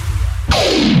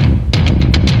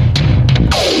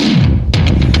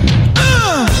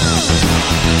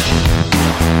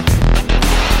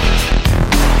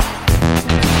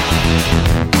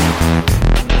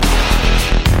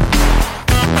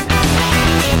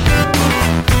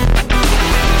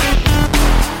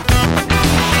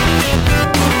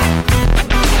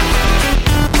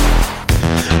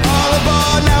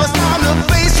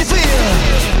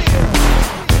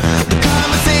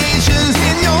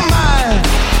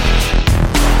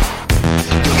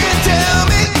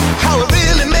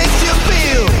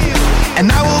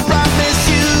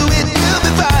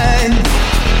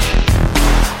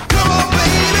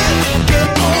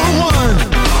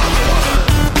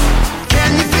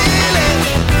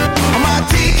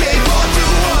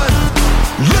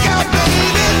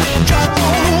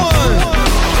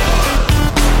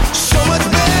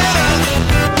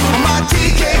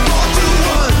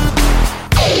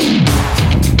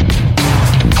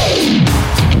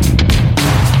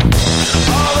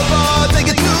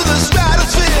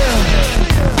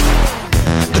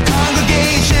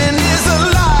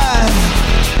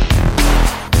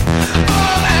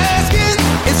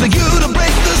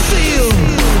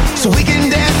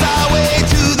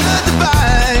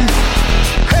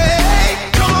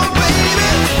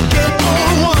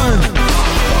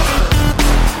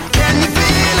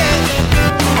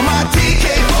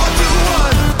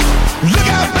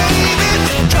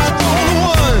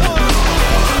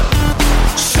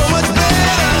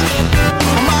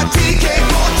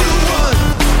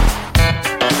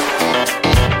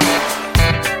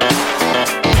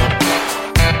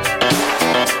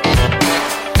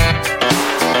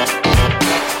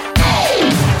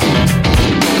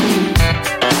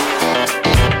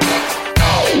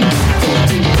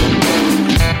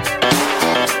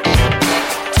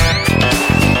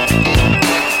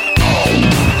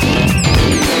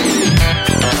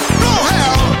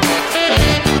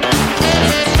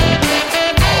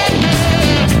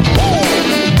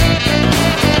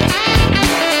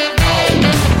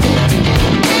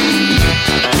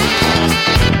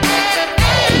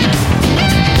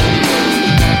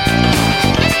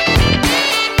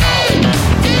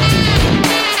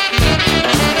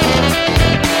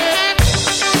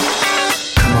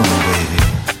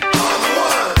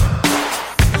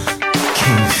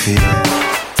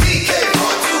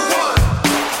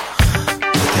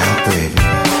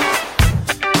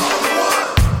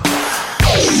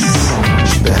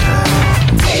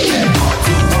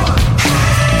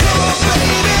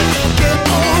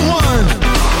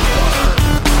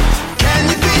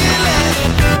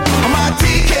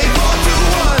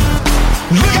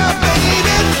 Look out,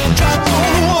 baby, drop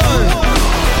on one.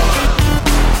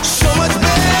 So much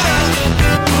better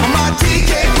on my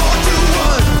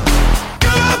TK421.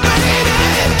 Girl, baby,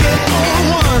 get on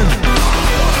one.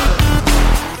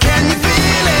 Can you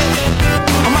feel it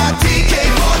on my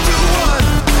TK421?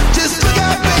 Just look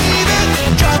out, baby,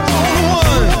 drop on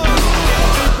one.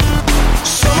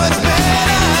 So much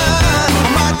better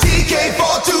on my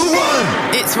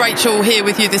TK421. It's Rachel here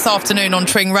with you this afternoon on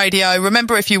Tring Radio.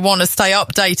 Remember, if you want to stay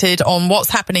updated on what's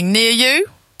happening near you,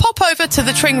 pop over to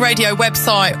the Tring Radio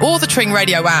website or the Tring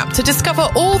Radio app to discover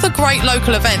all the great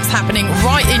local events happening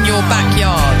right in your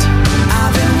backyard.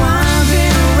 I've been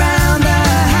wandering around the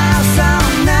house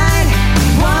all night,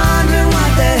 wondering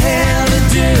what the hell to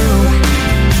do.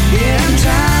 Yeah, I'm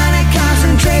trying to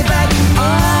concentrate, but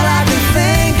all I can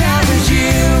think of is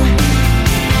you.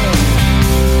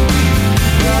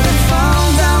 Well, the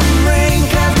phone don't ring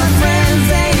 'cause my friends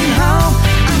ain't home.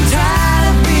 I'm tired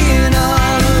of being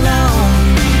all alone.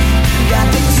 Got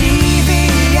the TV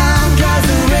on 'cause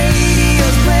the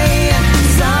radio's playing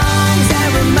songs that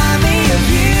remind me of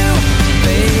you,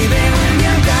 baby.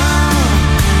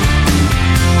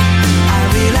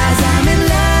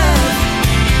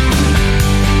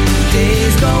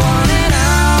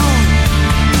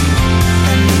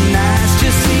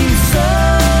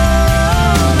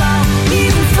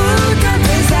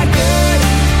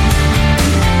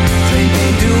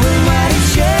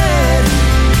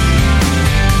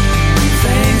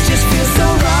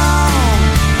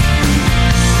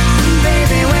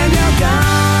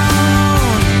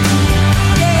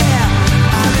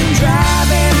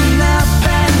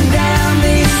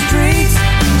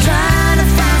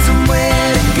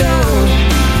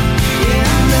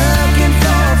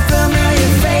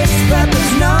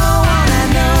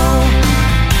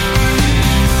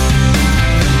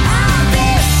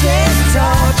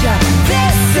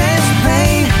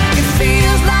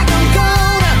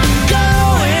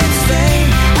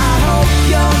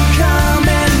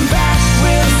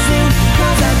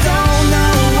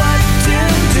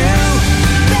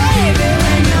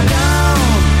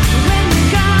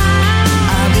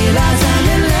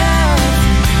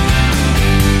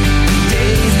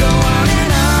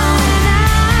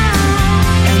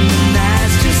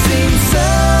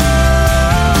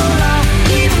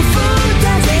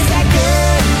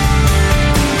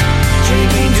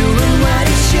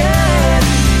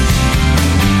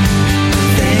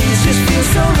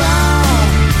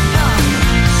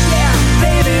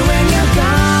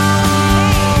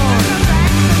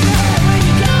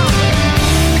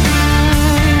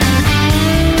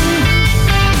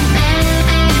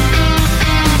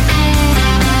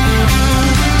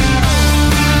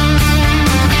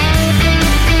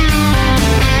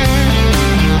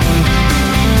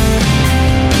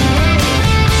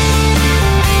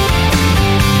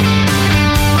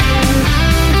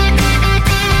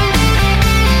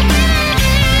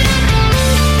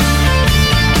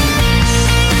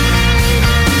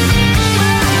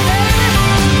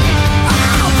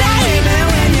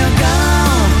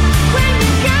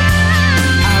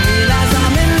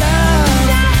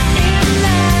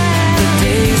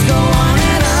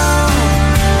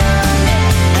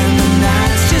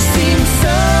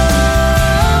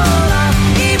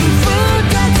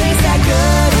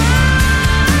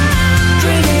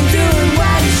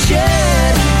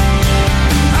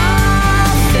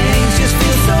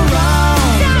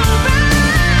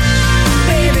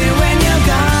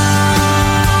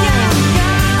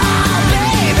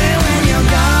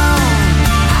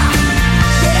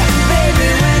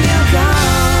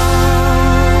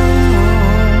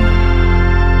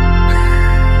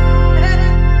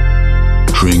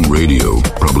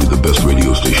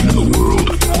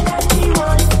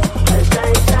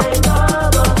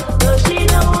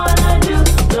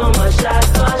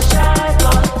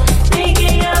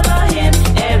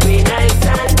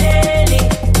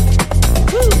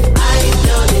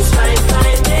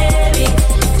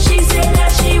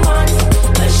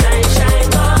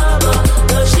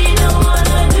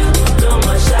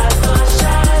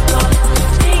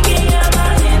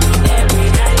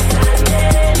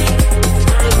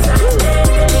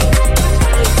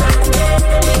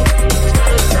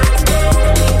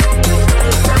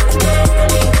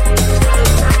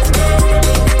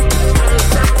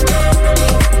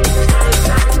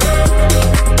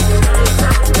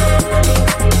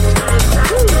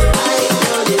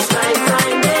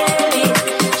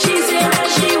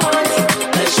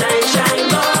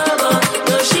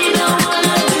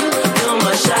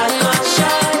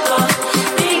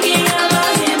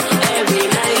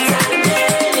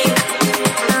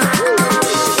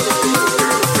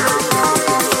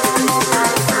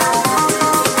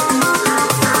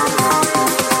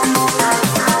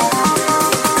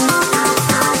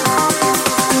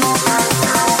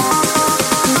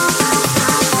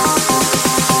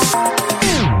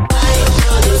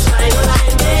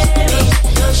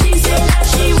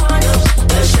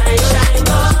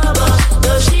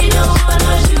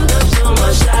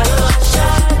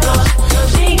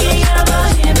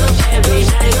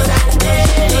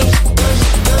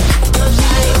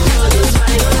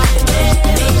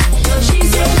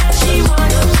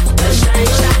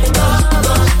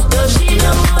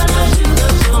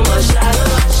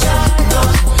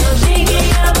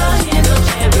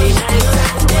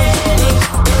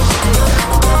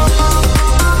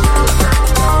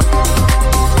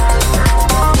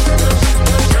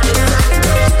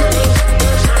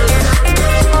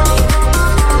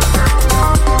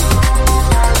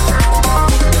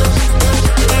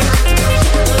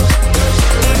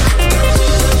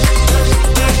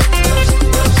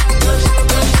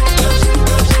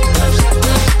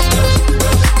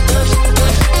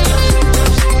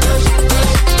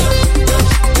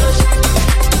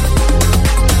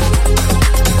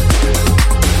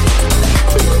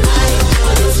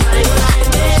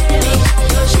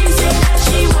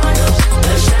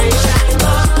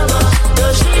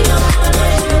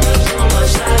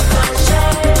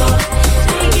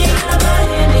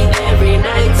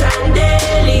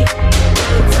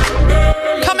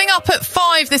 up at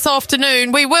 5 this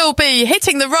afternoon, we will be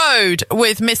hitting the road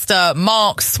with Mr.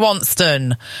 Mark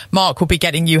Swanston. Mark will be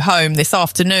getting you home this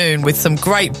afternoon with some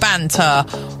great banter,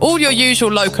 all your usual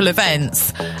local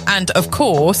events, and of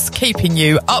course, keeping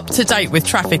you up to date with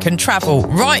traffic and travel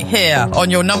right here on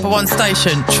your number one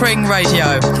station, Tring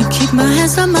Radio. Can keep my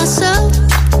hands on myself.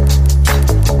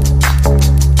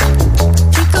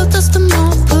 Think I'll dust them all.